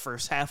like the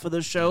first half of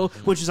the show,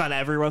 which is on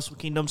every Wrestle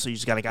Kingdom. So you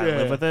just gotta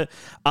live with it.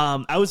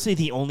 I would say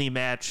the only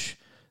match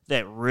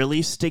that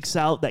really sticks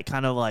out that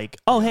kind of like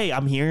hey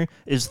I'm here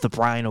is the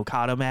Brian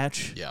Okada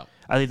match. Yeah.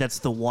 I think that's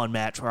the one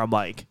match where I'm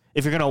like,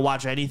 if you're gonna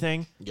watch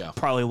anything,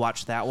 probably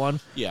watch that one.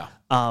 Yeah.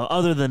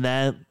 Other than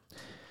that,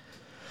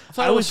 I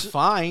thought it was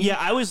fine. Yeah,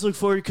 I always look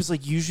forward because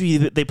like usually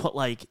they put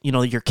like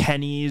your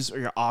Kennys or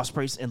your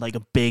Ospreys in like a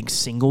big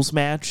singles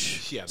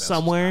match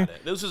somewhere.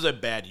 This was a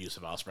bad use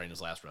of Ospreay in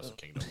his last Wrestle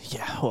Kingdom.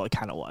 Yeah, well, it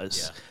kind of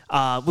was.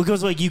 Yeah.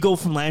 Because like you go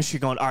from last year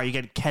going, all right, you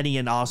get Kenny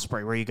and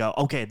Ospreay, where you go,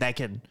 okay, that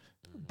can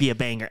be a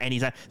banger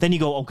anytime. Then you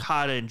go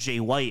Okada and Jay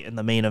White in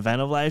the main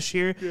event of last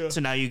year. Yeah.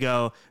 So now you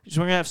go, so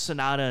we're gonna have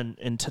Sonata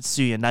and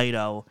Tetsuya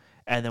Naito.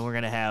 And then we're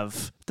going to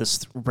have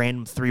this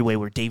random 3-way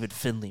where David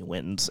Finlay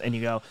wins. And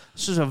you go,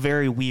 this is a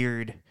very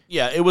weird.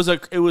 Yeah,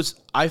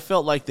 I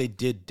felt like they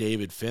did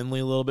David Finlay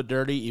a little bit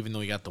dirty, even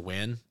though he got the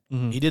win.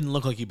 Mm-hmm. He didn't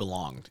look like he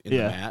belonged in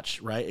the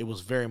match, right? It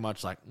was very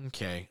much like,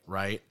 okay,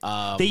 right?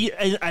 I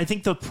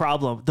think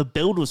the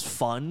build was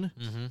fun,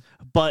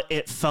 but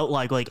it felt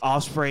like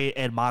Ospreay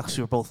and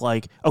Moxley were both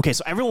like, okay,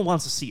 so everyone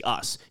wants to see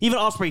us. Even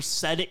Ospreay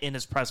said it in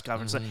his press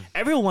conference. That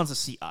everyone wants to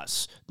see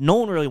us. No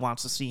one really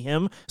wants to see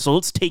him, so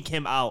let's take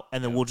him out,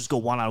 and then we'll just go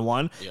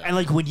one-on-one. Yeah. And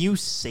like when you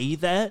say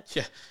that...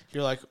 Yeah,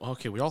 you're like,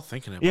 okay, we're all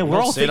thinking it. Yeah, we're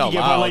all thinking it,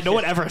 but like no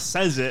one ever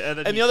says it.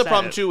 And the other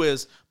problem, too,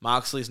 is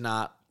Moxley's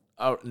not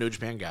a New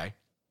Japan guy.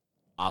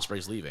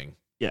 Ospreay's leaving.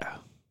 Yeah.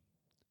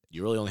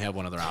 You really only have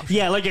one other option.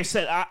 Yeah, like I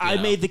said, I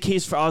made the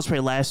case for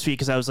Ospreay last week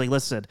because I was like,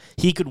 listen,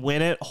 he could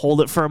win it,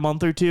 hold it for a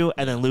month or two,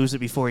 and then lose it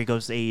before he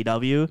goes to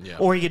AEW. Yeah.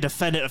 Or he could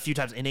defend it a few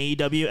times in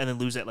AEW and then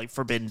lose it like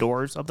Forbidden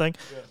Door or something.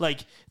 Yeah.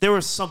 Like, there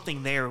was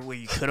something there where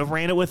you could have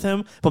ran it with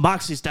him, but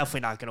Moxley's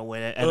definitely not going to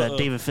win it, and then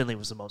David Finlay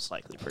was the most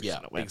likely person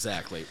to win.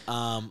 Exactly.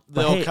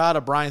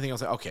 Okada-Bryan thing, I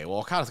was like, okay, well,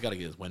 Okada's got to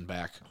get his win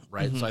back,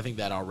 right? Mm-hmm. So I think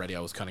that already I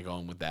was kind of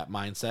going with that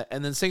mindset.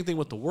 And then same thing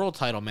with the world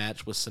title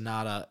match with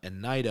Sonata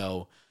and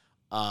Naito.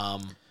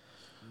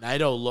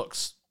 Naito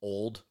looks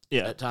old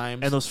at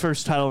times. And those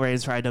first title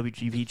reigns for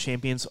IWGP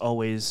champions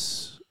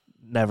always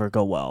never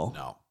go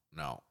well.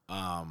 No.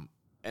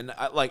 And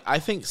I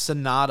think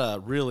Sonata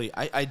really,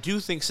 I do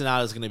think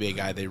Sonata is going to be a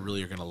guy they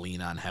really are going to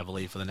lean on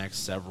heavily for the next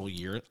several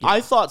years. Yeah.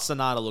 I thought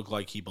Sonata looked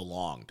like he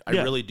belonged. I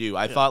really do.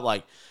 I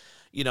thought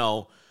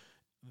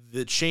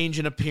the change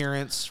in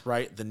appearance,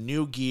 right? The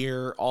new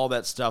gear, all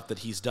that stuff that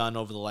he's done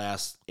over the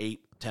last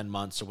 8-10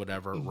 months or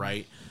whatever,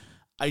 right?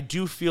 I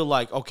do feel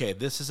like, okay,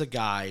 this is a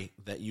guy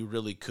that you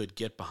really could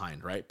get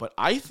behind, right? But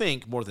I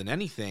think more than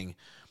anything,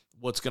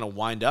 what's going to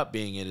wind up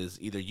being it is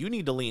either you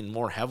need to lean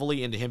more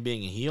heavily into him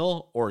being a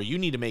heel or you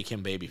need to make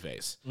him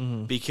babyface.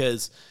 Mm-hmm.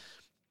 Because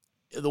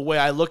the way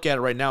I look at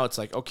it right now, it's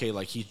like, okay,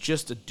 like he's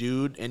just a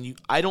dude, and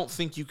I don't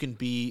think you can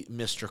be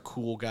Mr.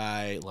 Cool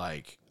Guy,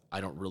 like,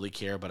 I don't really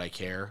care, but I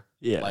care.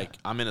 Yeah. Like,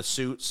 I'm in a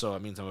suit, so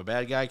it means I'm a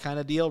bad guy kind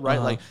of deal, right?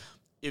 Like,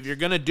 if you're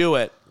going to do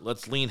it,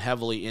 let's lean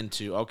heavily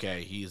into,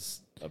 okay, he's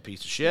a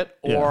piece of shit,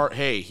 or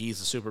hey, he's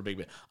a super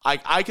big.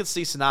 I could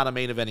see Sonata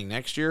main eventing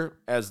next year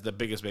as the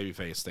biggest baby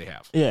face they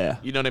have. Yeah,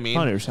 you know what I mean.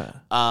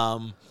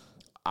 100%.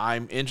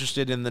 I'm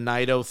interested in the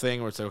Naito thing,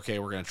 where it's like, okay,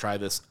 we're gonna try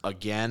this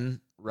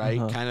again, right?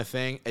 Kind of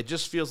thing. It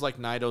just feels like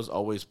Naito's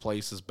always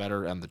place is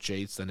better on the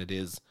chase than it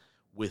is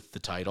with the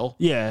title.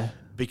 Yeah,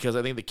 because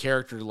I think the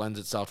character lends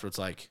itself to it's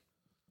like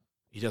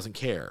he doesn't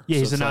care. Yeah, so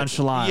he's a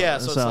nonchalant. Yeah,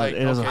 so it's like, it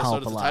doesn't help so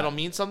does a the lot. title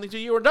mean something to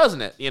you or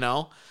doesn't it? You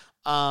know.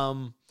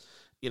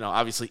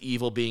 Obviously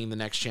Evil being the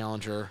next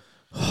challenger.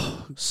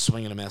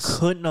 swing and a miss.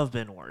 Couldn't have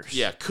been worse.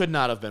 Yeah, could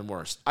not have been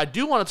worse. I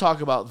do want to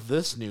talk about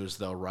this news,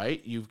 though,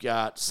 right? You've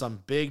got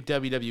some big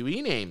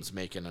WWE names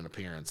making an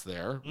appearance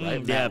there,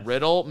 right? Matt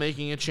Riddle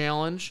making a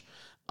challenge.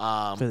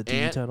 For the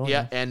TV title.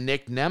 Yeah, and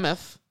Nick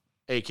Nemeth,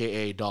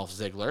 a.k.a. Dolph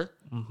Ziggler,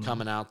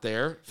 coming out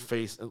there,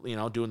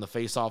 doing the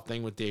face-off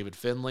thing with David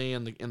Finlay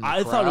in the crowd.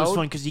 I thought it was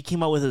fun because he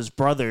came out with his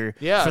brother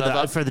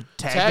for the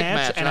tag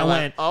match, and I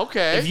went,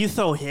 okay. If you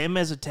throw him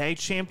as a tag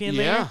champion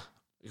there,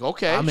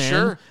 okay, I'm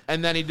sure. in.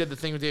 And then he did the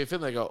thing with David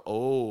Finlay. I go,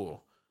 oh,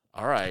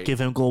 all right. Give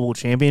him global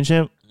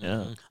championship.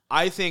 Yeah.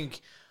 I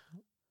think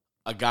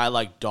a guy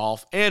like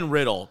Dolph and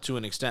Riddle to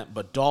an extent,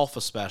 but Dolph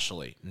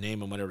especially,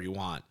 name him whatever you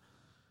want,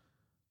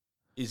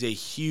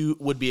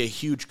 would be a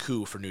huge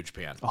coup for New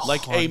Japan. 100.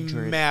 Like a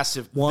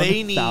massive.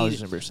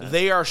 1,000%.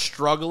 They are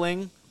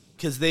struggling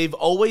because they've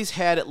always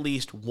had at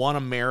least one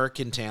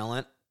American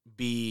talent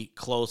be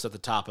close at the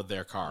top of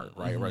their card,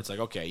 right? Where it's like,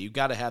 okay, you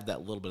got to have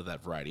that little bit of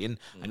that variety. And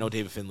I know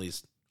David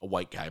Finlay's a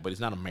white guy, but he's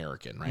not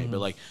American, right? But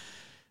like,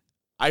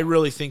 I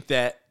really think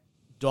that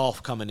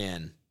Dolph coming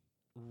in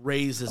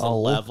raises the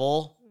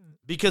level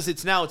because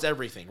it's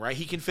everything, right?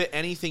 He can fit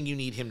anything you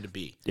need him to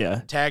be.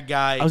 Yeah. Tag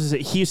guy. I was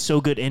gonna say, he's so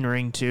good in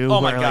ring too.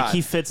 Oh my God. God.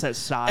 He fits that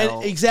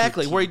style. And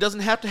exactly, where he doesn't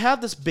have to have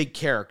this big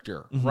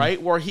character,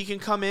 right? Where he can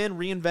come in,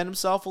 reinvent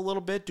himself a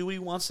little bit, do what he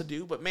wants to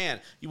do. But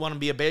man, you want to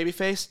be a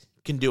babyface?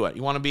 Can do it.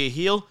 You want to be a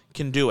heel?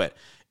 Can do it.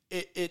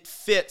 It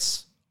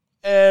fits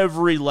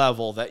every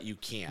level that you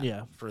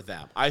can for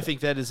them. I think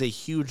that is a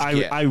huge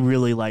get. I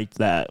really liked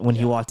that. When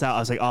he walked out, I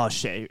was like, oh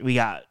shit, we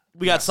got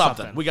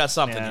something. We got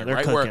something here,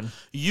 right? Cooking. Where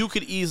you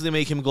could easily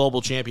make him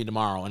global champion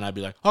tomorrow, and I'd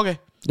be like, okay.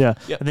 Yeah.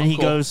 Yep, and then he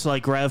goes to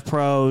like Rev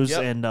Pros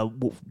and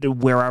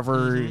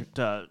wherever.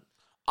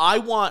 I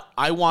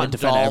want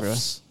defend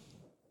Dolph's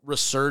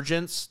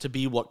resurgence to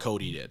be what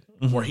Cody did,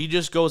 where he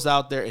just goes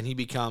out there and he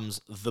becomes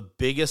the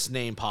biggest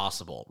name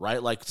possible,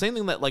 right? Like same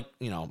thing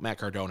that Matt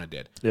Cardona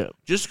did. Yeah.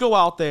 Just go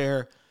out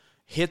there,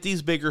 hit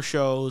these bigger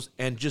shows,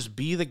 and just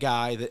be the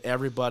guy that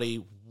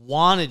everybody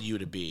wanted you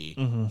to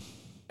be.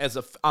 As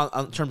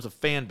in terms of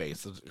fan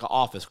base, the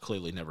Office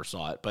clearly never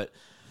saw it, but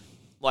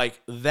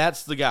like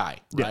that's the guy,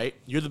 right?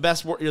 You're the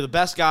best. You're the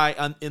best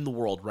guy in the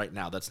world right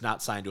now. That's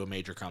not signed to a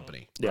major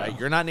company, right?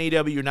 You're not in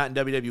AEW. You're not in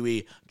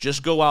WWE.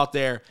 Just go out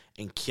there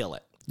and kill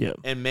it,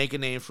 and make a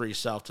name for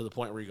yourself to the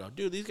point where you go,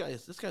 dude,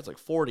 this guy's like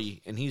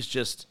 40, and he's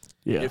just.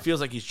 It feels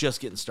like he's just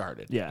getting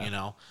started.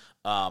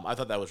 I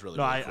thought that was really.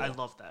 No, really cool. I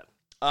love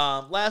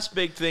that. Last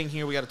big thing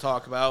here we got to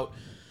talk about.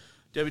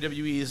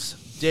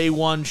 WWE's day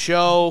one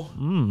show.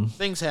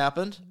 Things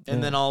happened,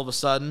 and then all of a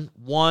sudden,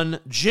 one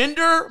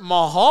Jinder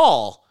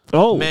Mahal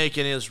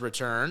making his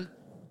return.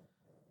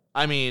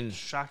 I mean,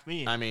 shocked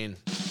me. I mean,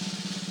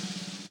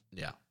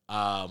 yeah.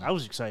 I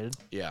was excited.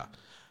 Yeah.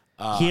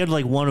 He had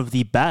like one of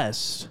the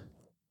best.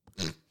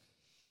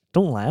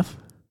 Don't laugh.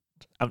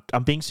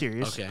 I'm being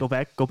serious. Okay. Go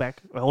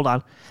back. Hold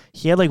on.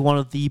 He had like one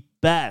of the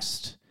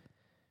best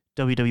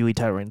WWE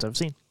title reigns I've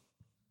seen.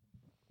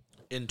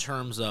 In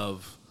terms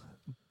of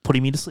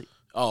putting me to sleep.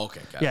 Oh,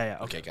 okay. Got it. Yeah.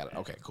 Okay, got it.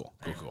 Okay, cool.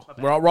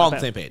 We're all on the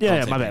same page.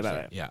 Yeah, my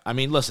bad. Yeah. I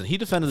mean, listen, he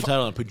defended the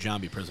title in a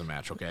Punjabi prison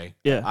match, okay?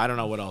 Yeah. I don't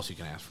know what else you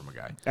can ask from a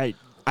guy.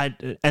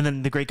 And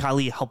then the Great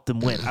Khali helped him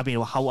win. I mean,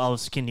 how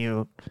else can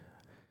you...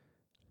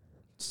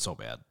 So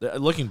bad.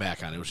 Looking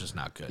back on it, it was just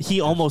not good.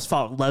 He almost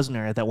fought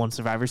Lesnar at that one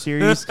Survivor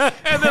Series. And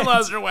then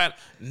Lesnar went,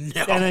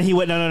 no. And then he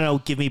went, no,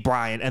 give me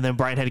Bryan. And then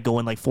Bryan had to go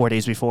in like 4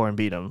 days before and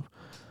beat him.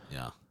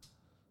 Yeah.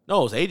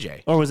 No, it was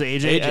AJ. Or was it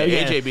AJ?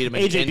 AJ beat him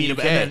AJ in beat him.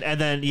 UK.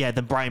 And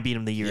then Bryan beat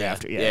him the year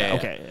after. Yeah.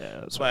 Okay.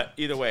 Yeah, but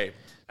either way,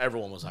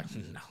 everyone was like,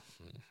 no,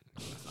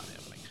 that's not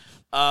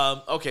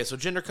happening. Okay, so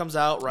Jinder comes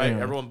out, right?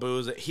 Yeah. Everyone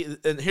boos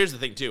it. And here's the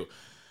thing, too.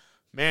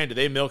 Man, did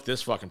they milk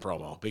this fucking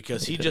promo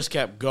because he just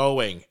kept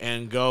going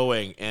and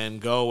going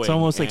and going. It's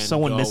almost like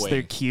someone missed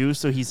their cue,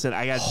 so he said,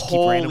 I got to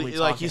keep randomly talking.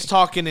 Like he's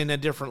talking in a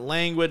different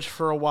language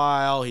for a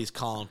while. He's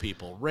calling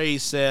people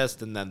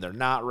racist, and then they're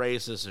not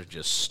racist. They're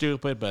just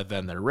stupid, but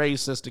then they're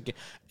racist again.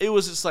 It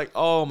was just like,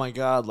 oh, my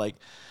God.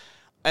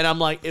 And I'm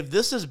like, if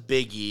this is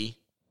Big E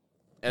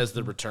as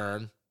the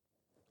return,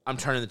 I'm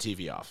turning the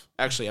TV off.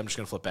 Actually, I'm just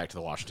going to flip back to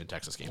the Washington,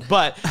 Texas game.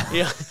 But,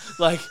 yeah,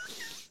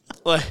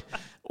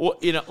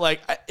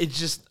 it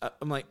just,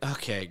 I'm like,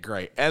 okay,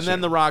 great. And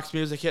then the Rock's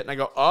music hit, and I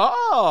go,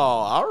 oh,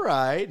 all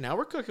right. Now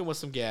we're cooking with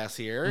some gas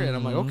here. And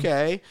I'm like,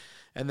 okay.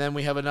 And then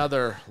we have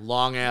another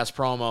long-ass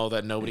promo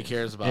that nobody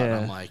cares about. And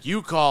I'm like,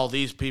 you call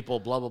these people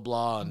blah, blah,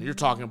 blah, and you're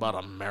talking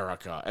about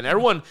America. And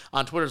everyone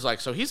on Twitter's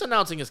like, so he's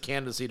announcing his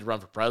candidacy to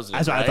run for president,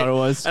 That's what I thought it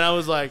was. And I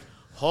was like,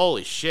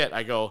 holy shit.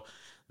 I go,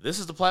 this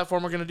is the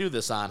platform we're going to do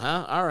this on,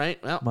 huh? All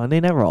right. Well, Monday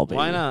Night Raw, baby.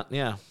 Why not?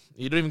 Yeah.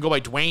 You don't even go by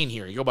Dwayne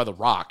here. You go by The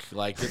Rock.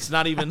 Like, it's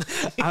not even...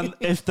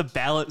 if the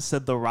ballot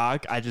said The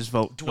Rock, I just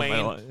vote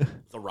Dwayne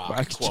The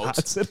Rock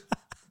quotes.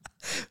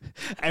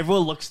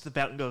 Everyone looks at the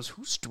ballot and goes,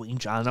 who's Dwayne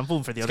Johnson? I'm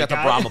voting for the other guy. It's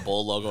got the Brahma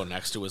Bull logo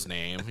next to his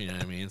name. You know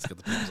what I mean? It's got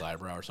the people's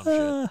eyebrow or some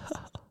shit.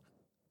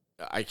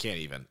 I can't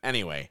even.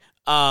 Anyway.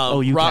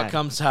 Rock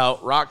comes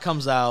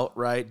out,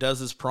 right? Does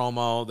his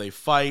promo. They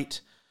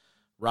fight.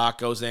 Rock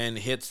goes in,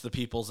 hits the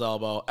people's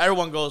elbow.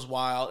 Everyone goes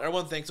wild.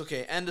 Everyone thinks,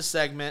 okay, end the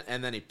segment.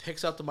 And then he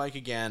picks up the mic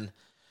again,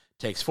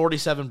 takes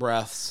 47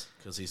 breaths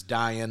because he's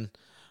dying.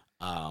 It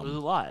was a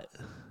lot.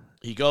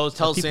 He goes,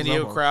 tells San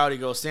Diego crowd, he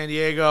goes, San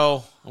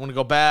Diego, I want to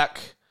go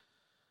back.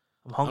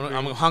 I'm hungry.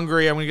 I'm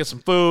hungry. I'm going to get some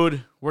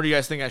food. Where do you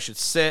guys think I should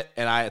sit?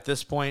 And at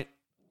this point,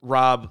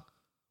 Rob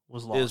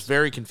is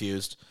very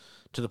confused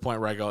to the point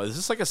where I go, is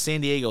this like a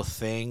San Diego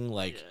thing?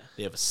 Like,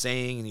 they have a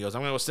saying, and he goes,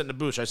 I'm going to go sit in a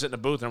booth. Should I sit in a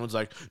booth? And everyone's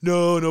like,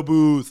 no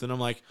booth. And I'm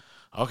like,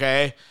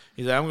 okay.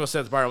 He's like, I'm going to sit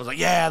at the bar. I was like,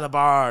 yeah, the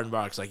bar. And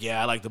Mark's like,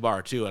 yeah, I like the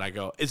bar too. And I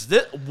go,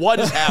 what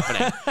is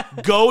happening?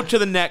 Go to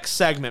the next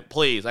segment,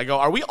 please. I go,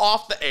 are we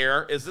off the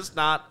air? Is this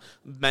not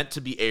meant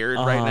to be aired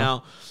right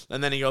now?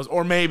 And then he goes,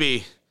 or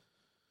maybe.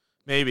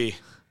 Oh,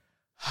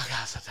 God,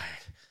 I'm so tired.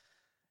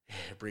 Yeah,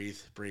 breathe.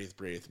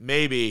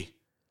 Maybe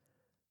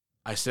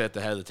I sit at the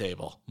head of the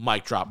table.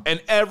 Mic drop.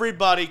 And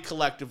everybody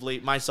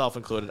collectively, myself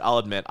included, I'll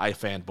admit, I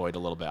fanboyed a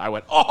little bit. I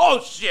went,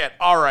 oh, shit.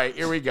 All right,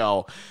 here we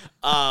go.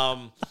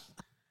 Because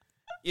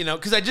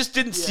I just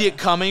didn't see it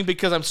coming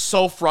because I'm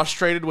so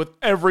frustrated with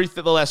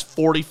everything the last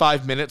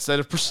 45 minutes that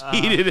have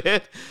preceded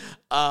it.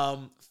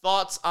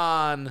 Thoughts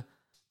on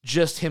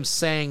just him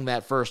saying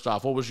that first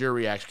off? What was your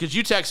reaction? Because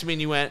you texted me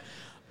and you went,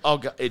 oh,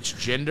 God, it's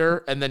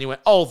gender. And then you went,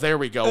 oh, there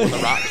we go, when The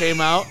Rock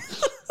came out.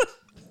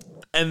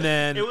 And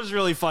then it was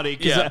really funny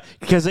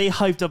because they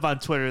hyped up on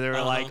Twitter. They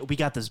were like, we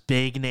got this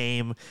big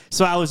name.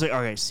 So I was like,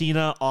 all right,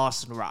 Cena,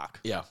 Austin, Rock.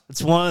 Yeah.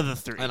 It's one of the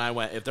three. And I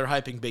went, if they're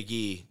hyping Big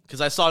E,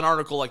 because I saw an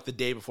article like the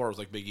day before, it was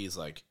like, Big E's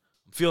like,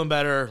 I'm feeling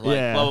better,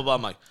 like, blah, blah, blah.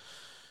 I'm like,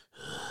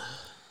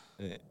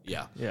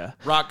 yeah.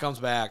 Rock comes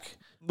back.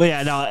 But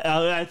yeah, no,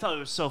 I thought it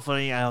was so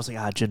funny. I was like,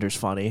 gender's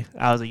funny.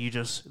 I was like,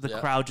 the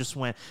crowd just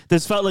went.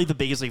 This felt like the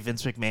biggest like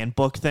Vince McMahon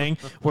book thing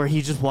where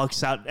he just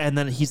walks out and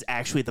then he's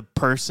actually the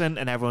person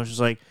and everyone's just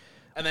like,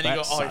 and then he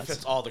goes, he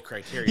fits all the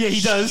criteria. Yeah,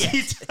 he does.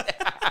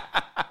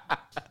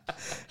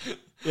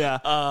 Yeah.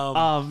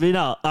 I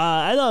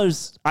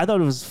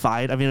thought it was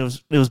fine. I mean,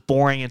 it was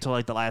boring until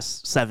like the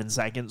last 7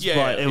 seconds.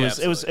 But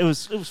it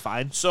was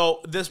fine.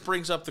 So this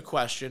brings up the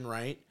question,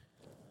 right?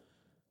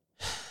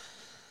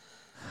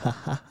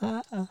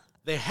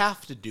 They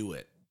have to do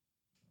it.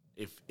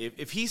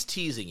 If he's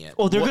teasing it,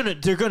 well,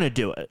 they're gonna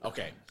do it.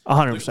 Okay,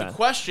 100%. The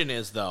question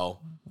is though,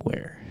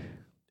 where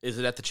is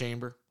it at the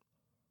Chamber?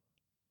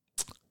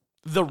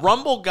 The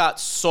Rumble got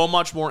so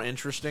much more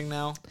interesting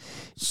now,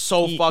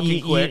 so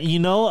fucking quick. You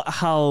know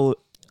how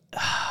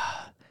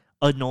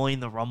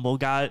annoying the Rumble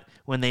got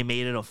when they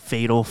made it a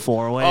fatal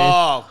 4-way?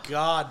 Oh,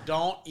 God,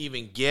 don't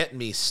even get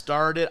me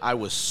started. I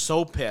was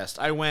so pissed.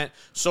 I went,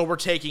 so we're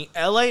taking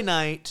LA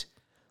Knight,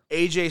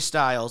 AJ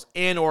Styles,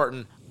 and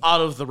Orton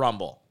out of the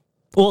Rumble.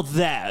 Well,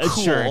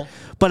 sure.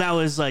 But I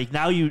was like,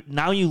 now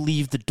you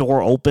leave the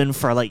door open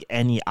for like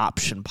any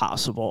option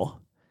possible,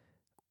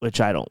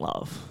 which I don't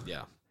love.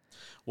 Yeah.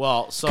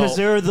 Well, so because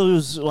there are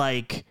those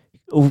like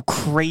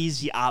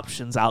crazy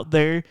options out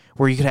there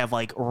where you could have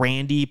like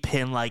Randy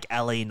pin like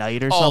LA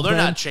Knight or something. Oh, they're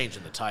not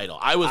changing the title.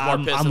 I was more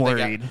pissed. I'm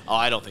worried.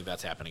 I don't think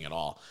that's happening at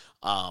all.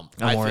 I'm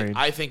worried.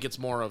 I think it's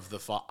more of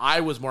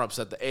I was more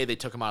upset that A, they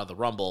took him out of the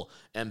Rumble,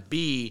 and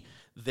B,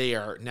 they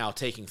are now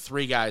taking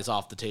 3 guys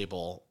off the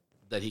table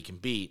that he can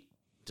beat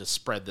to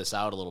spread this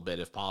out a little bit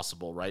if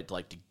possible, right?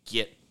 Like to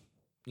get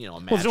a match.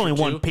 Well, there's only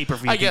one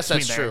pay-per-view. I guess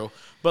that's true,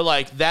 but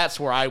like that's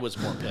where I was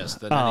more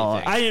pissed than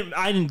anything.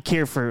 I didn't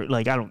care for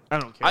like I don't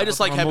care. I just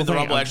like having the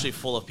Rumble actually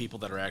full of people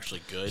that are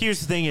actually good. Here's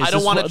the thing: is I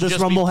don't want it to this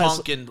just Rumble be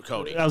Punk and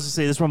Cody. I was gonna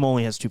say this Rumble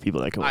only has 2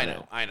 people that can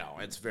win. I know.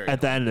 It's very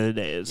at the end of the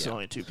day, it's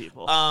only 2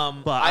 people.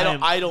 But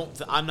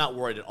I'm not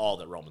worried at all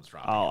that Roman's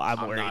dropping. Oh,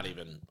 I'm worried.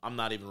 I'm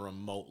not even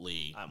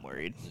remotely. I'm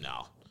worried.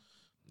 No.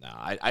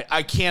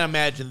 I can't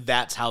imagine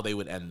that's how they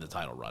would end the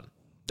title run.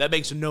 That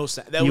makes no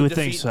sense. That would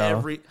defeat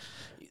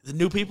the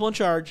new people in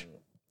charge.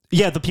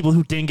 Yeah, the people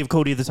who didn't give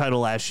Cody the title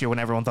last year when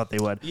everyone thought they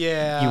would.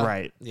 Yeah. You're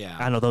right. Yeah.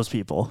 I know those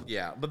people.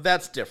 Yeah, but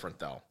that's different,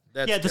 though.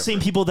 The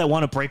same people that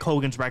want to break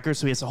Hogan's record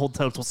so he has to hold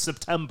title till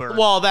September.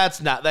 Well, that's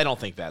not. I don't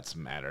think that's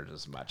mattered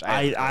as much.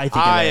 I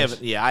think it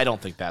is. Yeah, I don't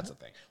think that's a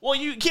thing. Well,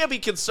 you can't be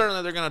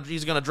concerned that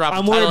he's gonna drop.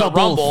 I'm worried about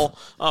Rumble.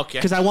 Both. Okay,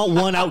 because I want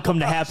one outcome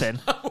to happen.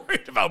 I'm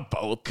worried about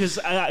both. Because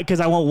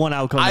I want one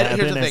outcome to happen.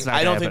 Here's the thing.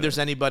 I don't think there's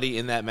anybody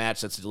in that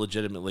match that's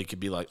legitimately could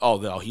be like, oh,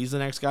 no, he's the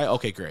next guy.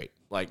 Okay, great.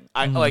 Like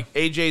like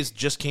AJ's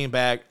just came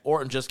back.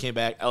 Orton just came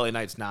back. LA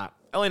Knight's not.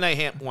 LA Knight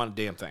can't want a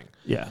damn thing.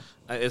 Yeah,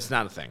 it's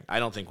not a thing. I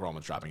don't think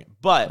Roman's dropping it.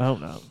 But I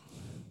don't know.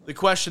 The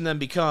question then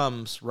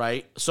becomes,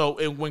 right?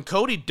 So when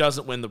Cody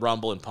doesn't win the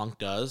Rumble and Punk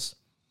does,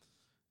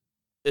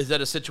 is that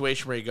a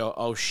situation where you go,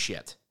 oh,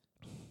 shit?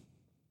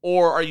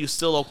 Or are you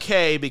still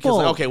okay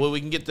because, we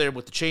can get there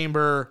with the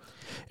Chamber,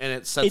 and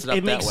it sets it up that way.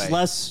 It makes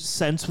less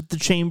sense with the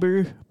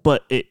Chamber,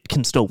 but it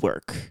can still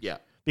work. Yeah.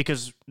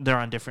 Because they're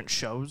on different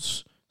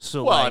shows.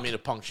 So Well, like, I mean,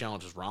 if Punk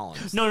challenges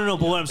Rollins. no.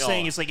 But what I'm No.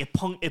 saying is like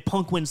if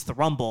Punk wins the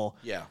Rumble,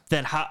 Yeah.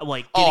 then how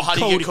like How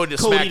do you getting get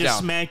Cody to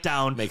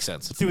SmackDown Makes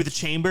sense. through the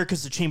chamber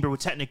because the chamber would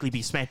technically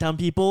be SmackDown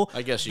people.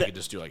 I guess you could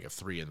just do like a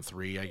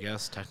 3-3, I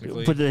guess,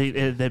 technically. But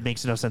that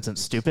makes no sense and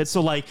stupid. So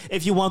like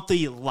if you want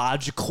the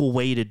logical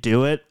way to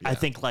do it, I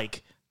think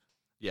like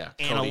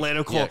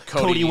analytical.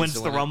 Cody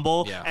wins the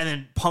Rumble, and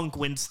then Punk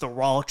wins the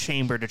Raw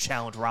Chamber to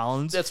challenge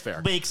Rollins. That's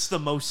fair. Makes the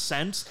most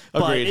sense.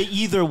 Agreed. But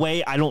either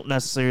way, I don't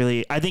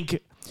necessarily. I think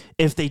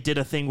if they did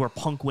a thing where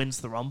Punk wins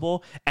the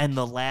Rumble and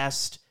the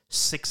last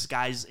 6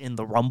 guys in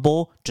the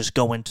Rumble just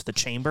go into the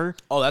chamber.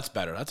 Oh, that's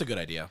better. That's a good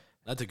idea.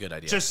 That's a good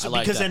idea. Just I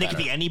like because that then it better.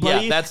 could be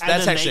anybody. Yeah, that's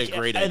actually a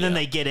great idea. And then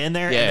they get in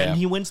there, Yeah, and then yeah.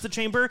 he wins the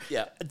chamber.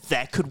 Yeah.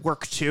 That could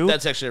work too.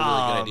 That's actually a really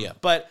good idea.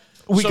 But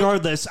so,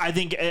 regardless, I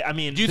think. I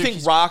mean, do you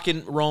think Rock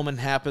and Roman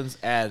happens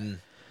at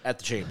the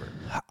chamber?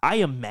 I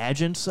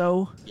imagine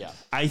so. Yeah.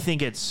 I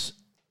think it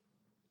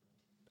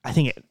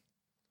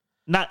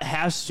not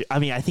has to. I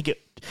mean, I think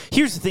it.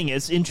 Here's the thing: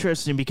 it's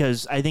interesting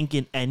because I think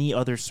in any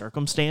other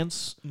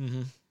circumstance,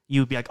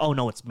 you would be like, "Oh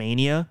no, it's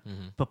Mania,"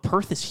 but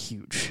Perth is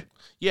huge.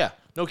 Yeah,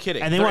 no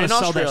kidding. And they They're wanna in sell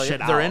that Australia. shit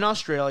They're out. in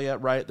Australia,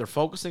 right? They're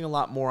focusing a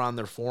lot more on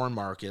their foreign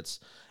markets,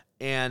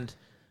 and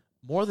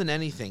more than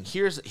anything,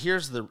 here's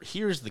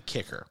the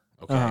kicker.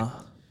 Okay,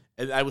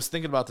 and I was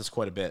thinking about this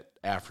quite a bit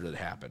after it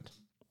happened.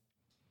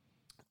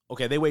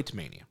 Okay, they wait to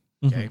Mania.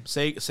 Okay,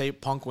 say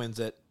Punk wins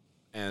it,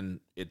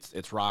 and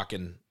it's Rock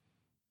and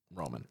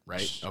Roman,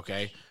 right?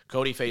 Okay,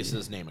 Cody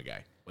faces name a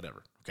guy,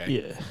 whatever. Okay,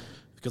 Yeah,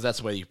 because that's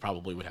the way you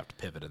probably would have to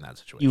pivot in that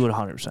situation. you would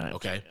 100%.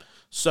 Okay,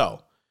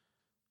 so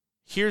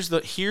here's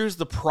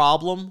the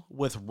problem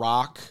with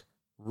Rock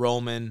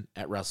Roman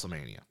at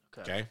WrestleMania.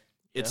 Okay,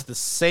 it's the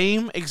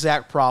same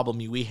exact problem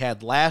we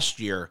had last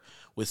year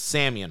with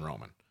Sami and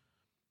Roman.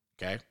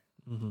 Okay,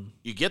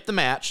 you get the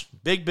match,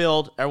 big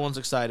build, everyone's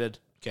excited.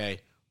 Okay,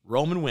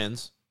 Roman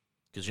wins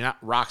because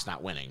Rock's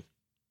not winning.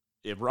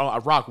 If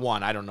Rock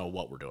won, I don't know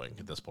what we're doing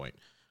at this point.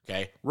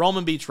 Okay,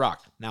 Roman beats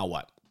Rock. Now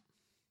what?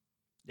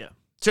 Yeah.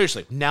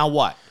 Seriously, now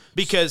what?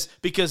 Because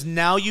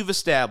now you've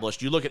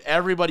established, you look at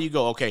everybody, you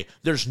go, okay,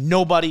 there's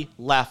nobody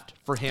left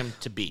for him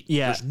to beat.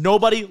 Yeah. There's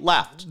nobody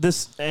left.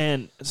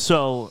 And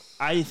so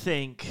I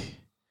think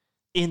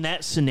in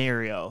that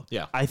scenario,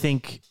 Yeah. I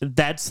think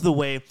that's the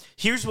way.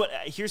 Here's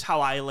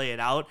how I lay it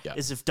out: Yeah.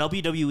 is if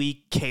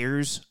WWE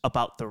cares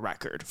about the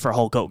record for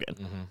Hulk Hogan,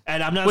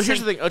 and I'm not. Well, saying, here's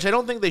the thing, which I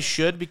don't think they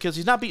should because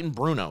he's not beating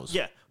Bruno's.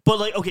 Yeah. But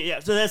like, okay,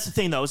 yeah. So that's the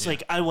thing, though. It's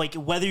like I like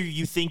whether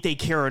you think they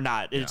care or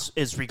not.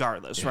 It's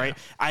regardless, right?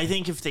 I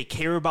think if they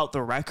care about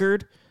the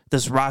record,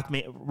 this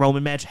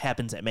Roman match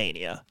happens at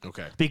Mania.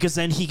 Okay. Because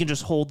then he can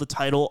just hold the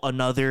title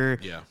another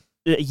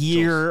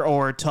year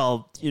or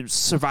till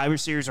Survivor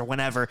Series or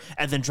whenever,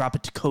 and then drop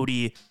it to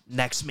Cody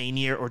next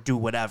Mania or do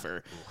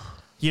whatever.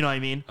 You know what I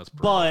mean?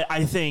 But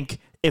I think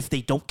if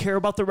they don't care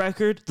about the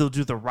record, they'll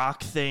do the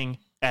Rock thing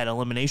at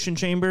Elimination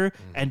Chamber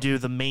and do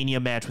the Mania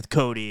match with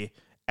Cody.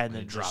 And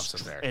then drops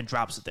it there. And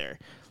drops it there.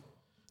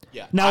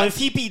 Yeah. Now, if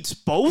he beats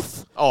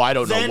both, I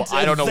don't know. then,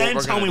 I don't know. Then what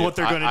we're tell gonna me do. what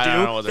they're going I don't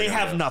know to what do. they're They gonna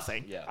have do.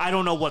 nothing. Yeah. I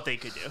don't know what they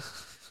could do.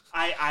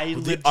 I The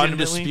legitimately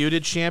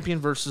undisputed champion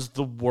versus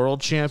the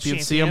world champion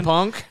Champion. CM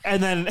Punk.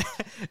 and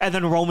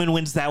then Roman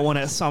wins that one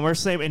at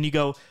SummerSlam, and you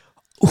go,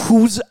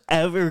 who's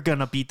ever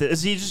gonna beat this?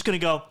 Is he just gonna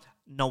go?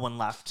 No one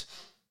left.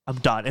 I'm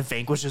done. It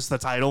vanquishes the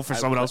title for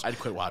someone else. I'd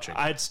quit watching.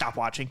 I'd stop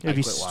watching. It'd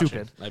be quit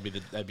stupid.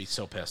 watching. I'd be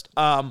so pissed.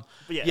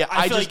 yeah,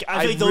 I feel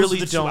like those really are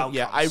the two don't.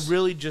 Yeah, I outcomes.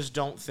 really just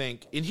don't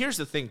think. And here's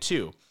the thing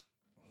too.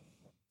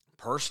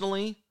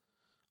 Personally,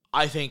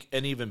 I think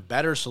an even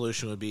better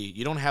solution would be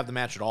you don't have the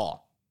match at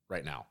all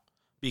right now,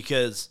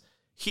 because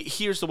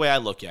here's the way I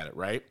look at it.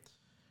 Right,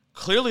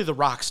 clearly the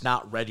Rock's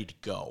not ready to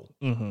go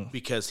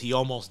because he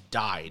almost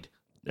died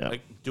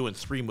like doing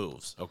 3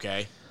 moves.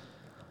 Okay.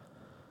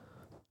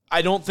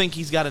 I don't think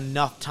he's got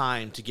enough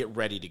time to get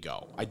ready to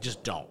go. I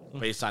just don't,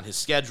 based on his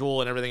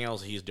schedule and everything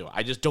else he's doing.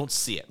 I just don't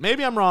see it.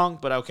 Maybe I'm wrong,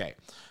 but okay.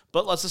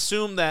 But let's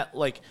assume that,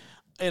 like,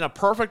 in a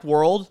perfect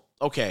world,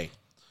 okay,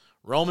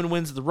 Roman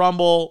wins the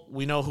Rumble.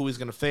 We know who he's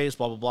going to face,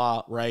 blah, blah,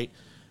 blah, right?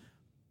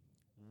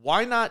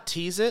 Why not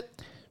tease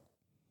it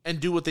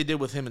and do what they did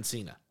with him and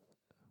Cena?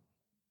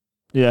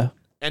 Yeah.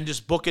 And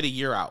just book it a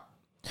year out.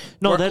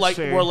 No, Or, that's like,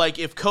 fair. Or like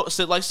if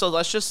so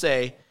let's just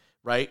say,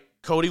 right,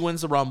 Cody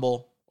wins the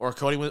Rumble. Or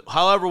Cody wins,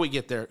 however we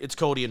get there, it's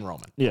Cody and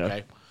Roman. Yeah.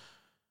 Okay.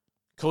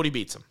 Cody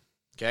beats him.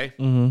 Okay.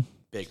 Mm-hmm.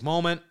 Big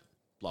moment.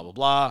 Blah blah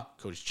blah.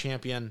 Cody's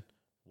champion.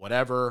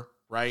 Whatever.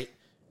 Right.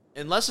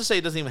 And let's just say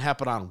it doesn't even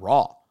happen on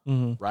Raw.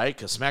 Right.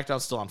 Because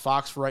SmackDown's still on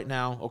Fox for right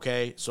now.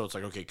 Okay. So it's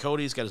like, okay,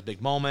 Cody's got his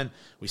big moment.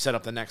 We set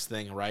up the next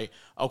thing. Right.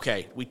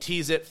 Okay. We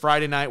tease it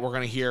Friday night. We're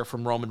gonna hear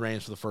from Roman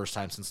Reigns for the first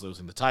time since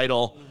losing the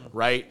title.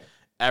 Right.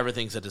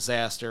 Everything's a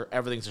disaster.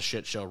 Everything's a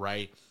shit show.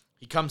 Right.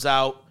 He comes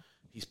out.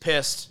 He's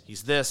pissed.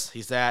 He's this.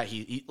 He's that.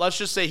 He let's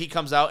just say he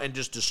comes out and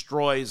just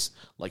destroys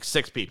like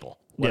 6 people.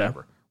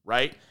 Whatever.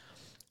 Right?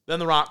 Then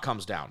The Rock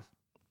comes down,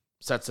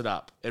 sets it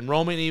up. And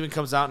Roman even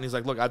comes out and he's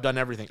like, look, I've done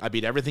everything. I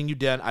beat everything you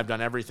did. I've done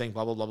everything,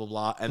 blah, blah, blah, blah,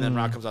 blah. And then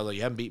Rock comes out like,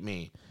 you haven't beat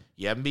me.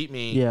 You haven't beat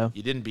me. Yeah.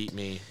 You didn't beat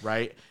me,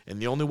 right? And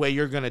the only way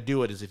you're going to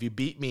do it is if you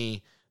beat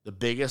me, the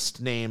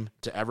biggest name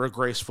to ever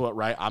grace foot,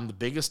 right? I'm the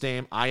biggest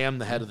name. I am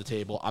the head of the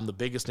table. I'm the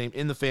biggest name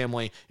in the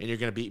family, and you're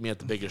going to beat me at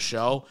the biggest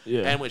show.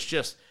 Yeah. And it's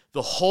just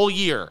the whole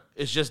year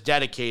is just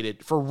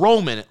dedicated, for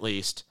Roman at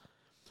least,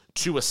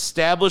 to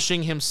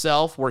establishing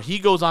himself where he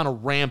goes on a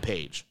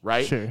rampage,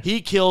 right? Sure.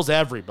 He kills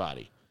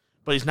everybody,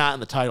 but he's not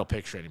in the title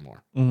picture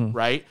anymore,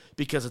 right?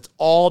 Because it's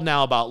all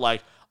now about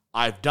like,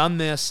 I've done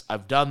this,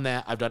 I've done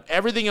that, I've done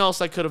everything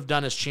else I could have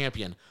done as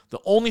champion. The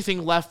only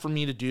thing left for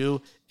me to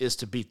do is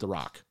to beat The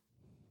Rock.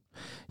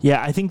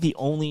 Yeah, I think the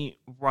only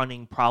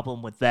running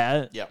problem with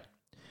that, Yep.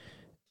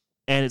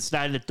 and it's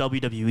not a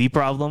WWE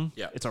problem,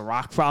 Yeah. it's a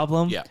Rock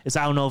problem, Yeah. is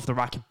I don't know if The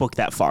Rock can book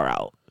that far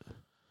out.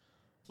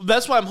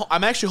 That's why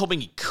I'm actually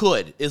hoping he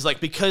could, is like,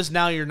 because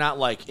now you're not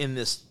like in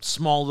this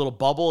small little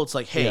bubble. It's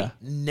like, hey, Yeah.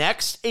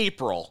 next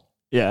April,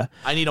 Yeah.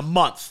 I need a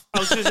month. I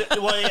was just,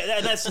 well,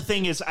 and that's the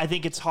thing is, I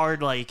think it's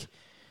hard, like,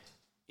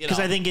 You because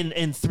know? I think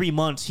in 3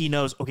 months he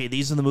knows, okay,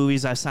 these are the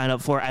movies I signed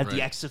up for. I have the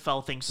Right.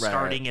 XFL thing Right,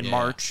 starting in yeah,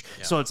 March,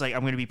 yeah. so it's like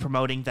I'm going to be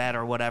promoting that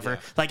or whatever. Yeah.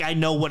 Like I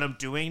know what I'm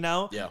doing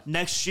now. Yeah.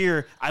 Next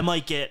year I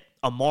might get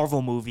a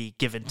Marvel movie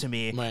given to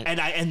me, Right.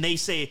 and they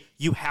say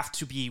you have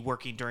to be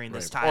working during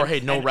this time, Or hey,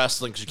 no And-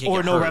 wrestling because you can't or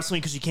get no hurt. wrestling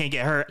because you can't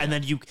get hurt, and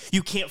then you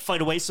can't fight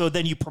away. So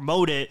then you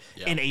promote it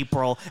Yeah. in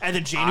April, and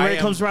then January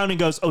comes around and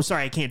goes, "Oh,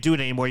 sorry, I can't do it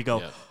anymore." You go,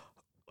 Yeah.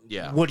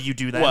 Yeah. "What do you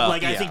do then?" Well,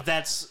 like I yeah. think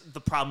that's the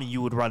problem you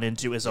would run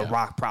into is a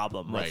Rock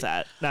problem with Right.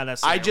 that. Not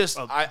necessarily.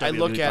 I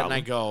look at it and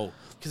I go,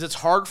 because it's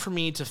hard for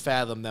me to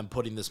fathom them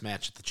putting this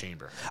match at the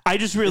Chamber. I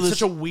just really It's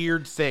such a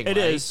weird thing. It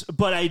right? is,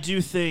 but I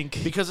do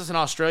think Because it's in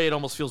Australia, it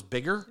almost feels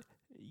bigger.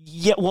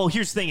 yeah. Well,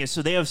 here's the thing: is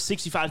so they have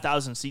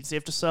 65,000 seats they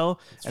have to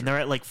sell, and they're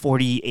at like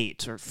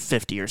 48 or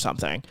 50 or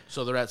something.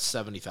 So they're at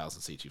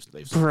 70,000 seats.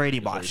 They've Pretty they've already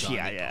much, done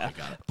yeah, it. yeah. Okay,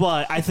 got it.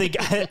 But I think,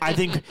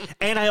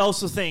 and I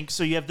also think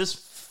so. You have this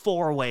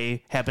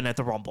 4-way happen at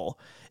the Rumble.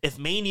 If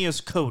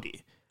Mania's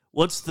Cody,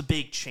 what's the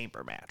big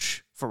chamber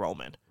match for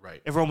Roman?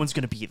 Right. If Roman's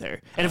going to be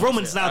there, and if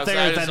Roman's not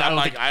there, then I'm I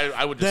like, don't think.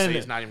 I would just say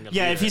he's not even going to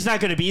Yeah, be if there. he's not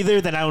going to be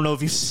there, then I don't know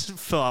if you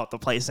fill out the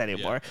place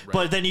anymore. right.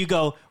 But then you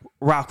go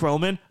Rock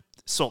Roman,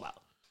 sold out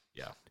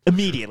Yeah.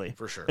 immediately.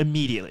 For sure.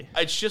 Immediately.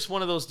 It's just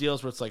one of those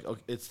deals where it's like,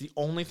 okay, it's the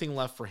only thing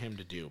left for him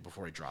to do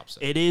before he drops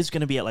it. It is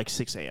going to be at like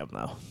 6 a.m.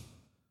 though,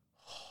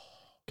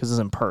 because it's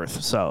in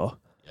Perth. So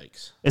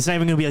Yikes. it's not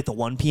even going to be like the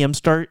 1 p.m.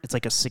 start. It's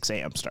like a 6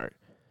 a.m. start.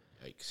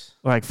 Yikes.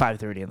 Or like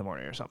 5:30 in the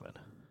morning or something.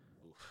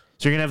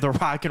 So you're gonna have the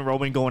Rock and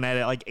Roman going at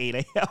it like 8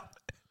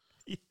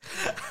 a.m.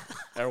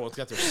 Everyone's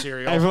got their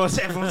cereal.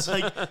 Everyone's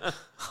like,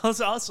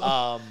 "That's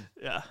awesome."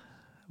 Yeah.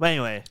 But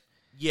anyway,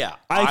 Yeah.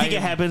 I think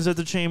it happens at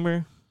the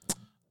Chamber.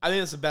 I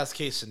think that's the best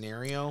case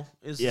scenario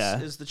is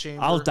the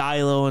Chamber. I'll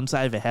die low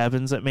inside if it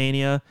happens at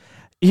Mania.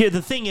 Here,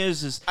 the thing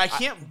is I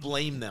can't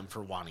blame them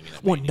for wanting it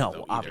at Well, Mania, no, though,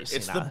 either. obviously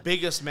It's the not.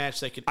 biggest match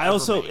they could I ever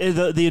also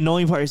make. the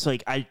annoying part is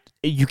like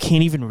you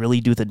can't even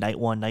really do the night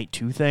 1, night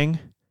 2 thing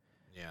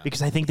Yeah.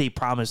 because I think they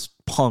promised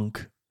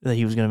Punk that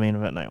he was gonna main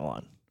event night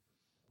 1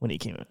 when he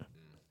came in.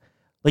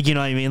 Like, you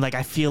know what I mean? Like,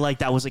 I feel like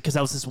that was because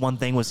that was this one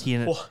thing was he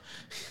in it. Well,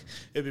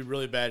 it'd be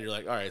really bad. You're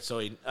like, all right, so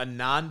a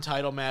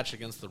non-title match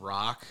against The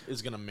Rock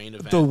is going to main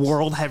event. The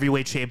World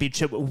Heavyweight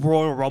Championship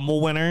Royal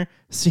Rumble winner,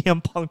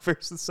 CM Punk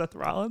versus Seth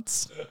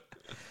Rollins.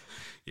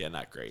 Yeah,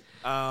 not great.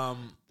 Do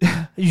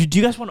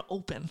you guys want to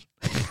open?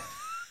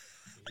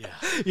 Yeah.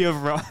 You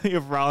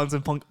have Rollins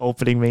and Punk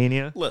opening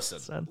Mania.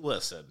 Listen.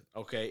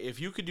 Okay, if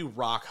you could do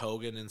Rock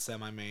Hogan in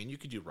semi-main, you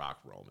could do Rock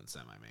Roman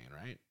semi-main,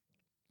 right?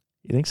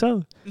 You think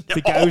so? The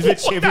guy who's been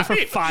champion for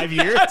 5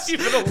 years? Not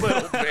even a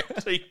little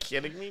bit. Are you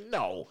kidding me?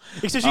 No.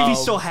 Especially if he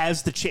still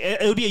has the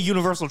it would be a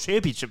Universal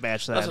Championship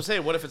match then. That's what I'm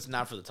saying. What if it's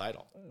not for the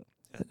title?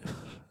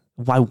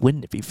 Why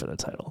wouldn't it be for the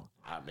title?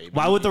 Maybe.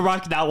 Why would The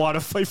Rock not want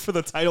to fight for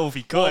the title if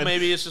he could? Well,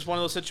 maybe it's just one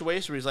of those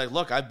situations where he's like,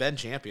 "Look, I've been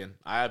champion.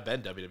 I've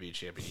been WWE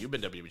champion. You've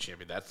been WWE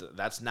champion.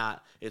 That's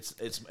not. It's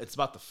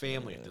about the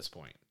family at this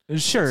point.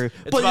 Sure.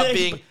 It's about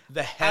being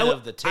the head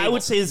of the table. I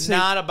would say the same,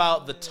 not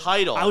about the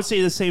title. I would say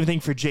the same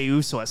thing for Jey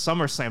Uso at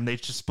SummerSlam. They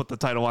just put the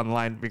title on the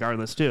line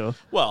regardless too.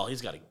 Well,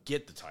 he's got to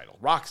get the title.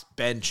 Rock's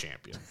been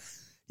champion.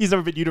 He's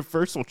never been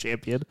Universal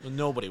Champion. Well,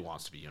 nobody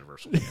wants to be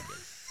Universal champion.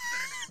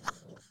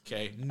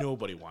 Okay,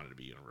 nobody wanted to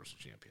be Universal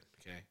champion.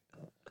 Okay,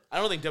 I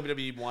don't think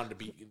WWE wanted to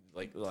be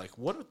like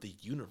what are the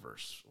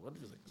universe? What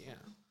is it? Yeah,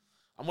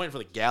 I'm waiting for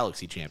the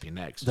Galaxy champion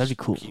next. That'd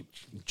be cool. Keep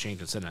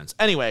changing synonyms.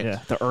 Anyway, Yeah,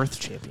 the Earth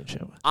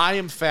Championship. I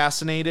am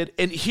fascinated,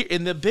 and here,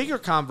 and the bigger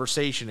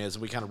conversation is,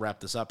 and we kind of wrap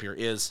this up here,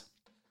 is,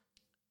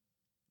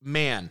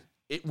 man,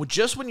 it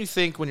just when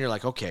you're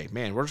like, okay,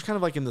 man, we're just kind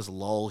of like in this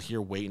lull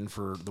here, waiting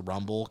for the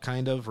Rumble,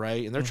 kind of,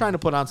 right? And they're trying to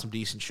put on some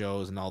decent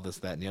shows and all this,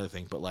 that, and the other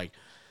thing, but like,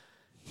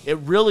 it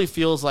really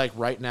feels like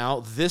right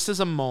now, this is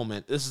a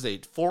moment, this is a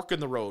fork in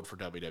the road for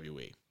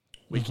WWE.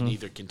 We can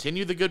either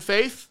continue the good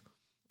faith,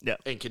 Yeah.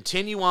 and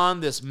continue on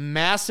this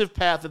massive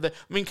path of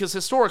because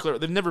historically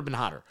they've never been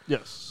hotter.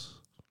 Yes.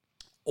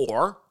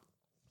 Or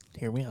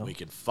Here we are. we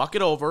can fuck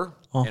it over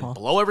and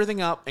blow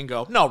everything up and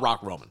go, no,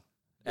 Rock Roman.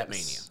 at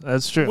Mania.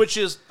 That's true. Which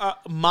is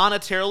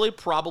monetarily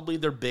probably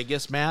their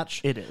biggest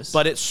match. It is.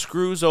 But it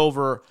screws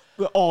over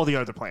all the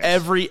other plans.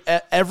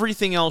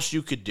 everything else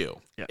you could do.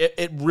 Yeah.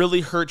 It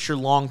really hurts your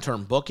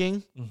long-term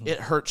booking. It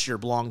hurts your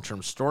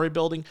long-term story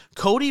building.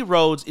 Cody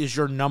Rhodes is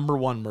your number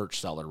one merch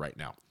seller right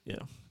now. Yeah.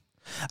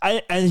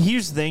 And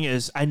here's the thing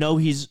is, I know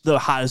he's the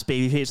hottest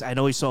babyface. I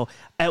know he's so.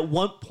 At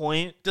one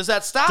point, does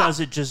that stop?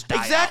 Does it just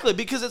die exactly? out?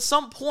 Because at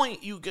some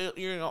point you go,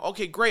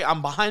 okay, great,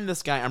 I'm behind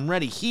this guy. I'm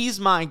ready. He's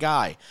my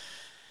guy.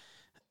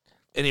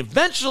 And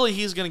eventually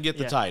he's going to get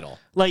the title.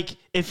 Like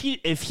if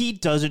he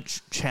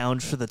doesn't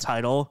challenge for the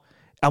title,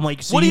 I'm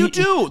like, so what do you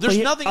do? There's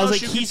nothing else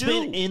you can do. He's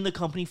been in the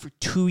company for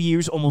 2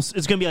 years, almost.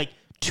 It's going to be like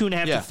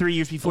 2.5 to 3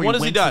 years before. What he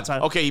has he wins done? the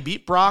title. Okay, he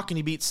beat Brock and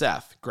he beat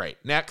Seth. Great.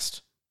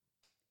 Next.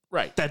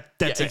 Right. That's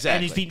it. exactly.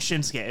 And he's beat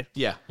Shinsuke.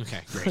 Yeah. Okay.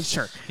 Great.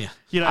 Sure. Yeah.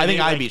 You know, I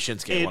think I like, beat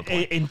Shinsuke at one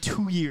point. in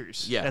 2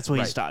 years. Yeah, That's what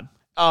he's right.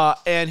 done.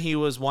 And he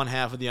was one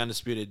half of the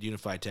undisputed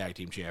unified tag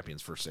team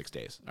champions for 6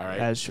 days. All right.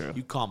 That's true.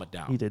 You calm it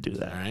down. He did do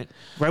that. All right.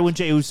 Right when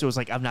Jey Uso was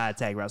like, I'm not a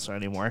tag wrestler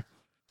anymore.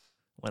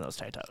 Win those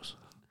tag titles.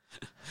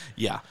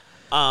 Yeah.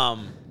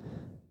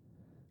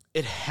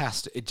 It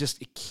has to.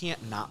 It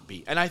can't not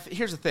be. And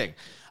here's the thing.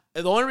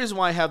 The only reason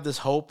why I have this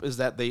hope is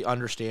that they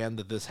understand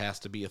that this has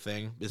to be a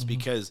thing is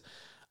because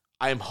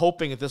I am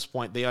hoping at this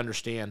point they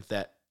understand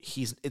that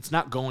it's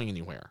not going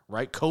anywhere,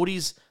 right?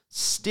 Cody's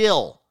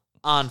still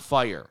on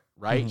fire,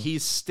 right?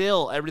 He's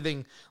still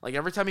everything. Like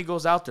every time he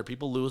goes out there,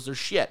 people lose their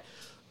shit.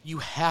 You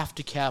have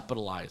to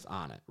capitalize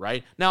on it,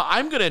 right? Now,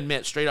 I'm going to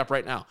admit straight up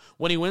right now,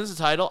 when he wins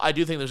the title, I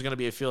do think there's going to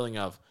be a feeling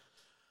of,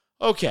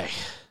 okay,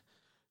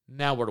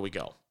 now where do we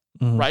go?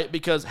 Right?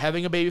 Because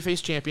having a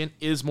babyface champion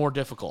is more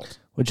difficult.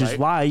 Which is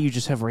why you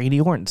just have Randy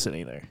Orton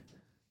sitting there.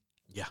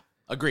 Yeah.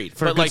 Agreed.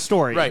 For a good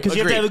story. Right. Because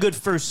you have to have a good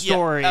first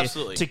story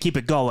absolutely. to keep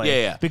it going.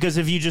 Yeah. Because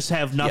if you just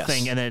have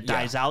nothing and then it Yeah.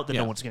 dies out, then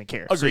Yeah. no one's going to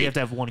care. Agreed. So you have to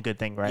have one good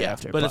thing right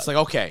after. But it's like,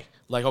 okay,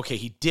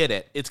 he did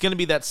it. It's going to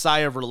be that sigh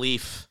of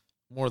relief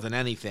more than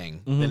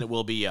anything than it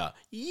will be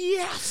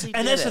yes, he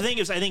and did that's it. the thing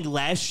is, I think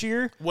last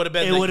year Would have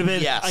been it would have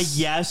been yes. a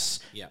yes,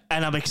 Yeah.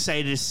 and I'm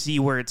excited to see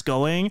where it's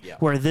going. Yeah.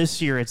 Where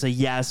this year it's a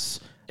yes,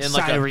 And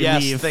sigh of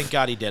yes, relief, thank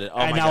God he did it. Oh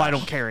and my now gosh. I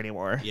don't care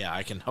anymore. Yeah,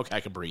 I can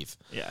breathe.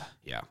 Yeah.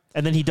 Yeah.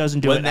 And then he doesn't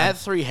do When it. that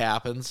 3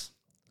 happens,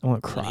 I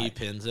want to when he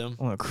cry. pins him,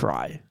 I want to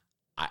cry.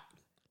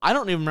 I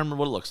don't even remember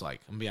what it looks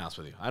like. I'm gonna be honest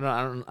with you. I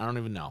don't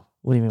even know.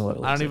 What do you mean? What? It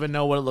looks I don't like? even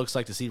know what it looks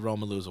like to see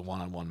Roman lose a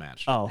one-on-one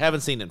match. Oh.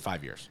 Haven't seen it in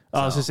 5 years. Oh,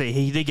 I was So- gonna say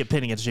he did get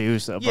pinned against Jey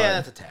Uso. yeah, but,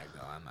 that's a tag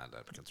though. I'm not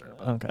that concerned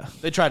about it. okay.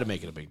 They try to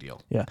make it a big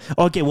deal. Yeah.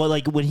 Okay. Well,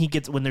 like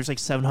when there's like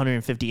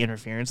 750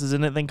 interferences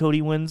in it, then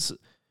Cody wins.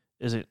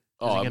 Is it?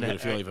 Oh, I'm gonna going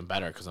to feel even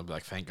better because I'm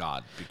like, thank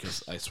God.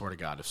 Because I swear to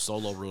God, if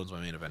Solo ruins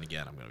my main event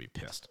again, I'm going to be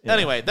pissed. Yeah.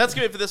 Anyway, that's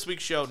good for this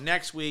week's show.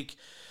 Next week,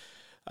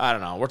 I don't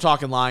know. We're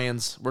talking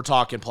Lions. We're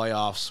talking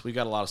playoffs. We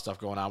got a lot of stuff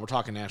going on. We're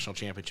talking national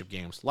championship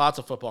games. Lots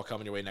of football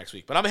coming your way next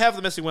week. But on behalf of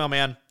the Missing Whale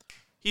Man,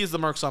 he's the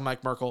Mercs on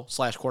Mike Merkel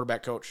 /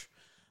 quarterback coach.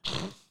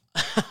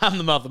 I'm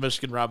the mouth of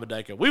Michigan, Robin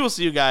Dyke. We will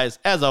see you guys,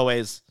 as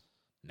always,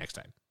 next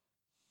time.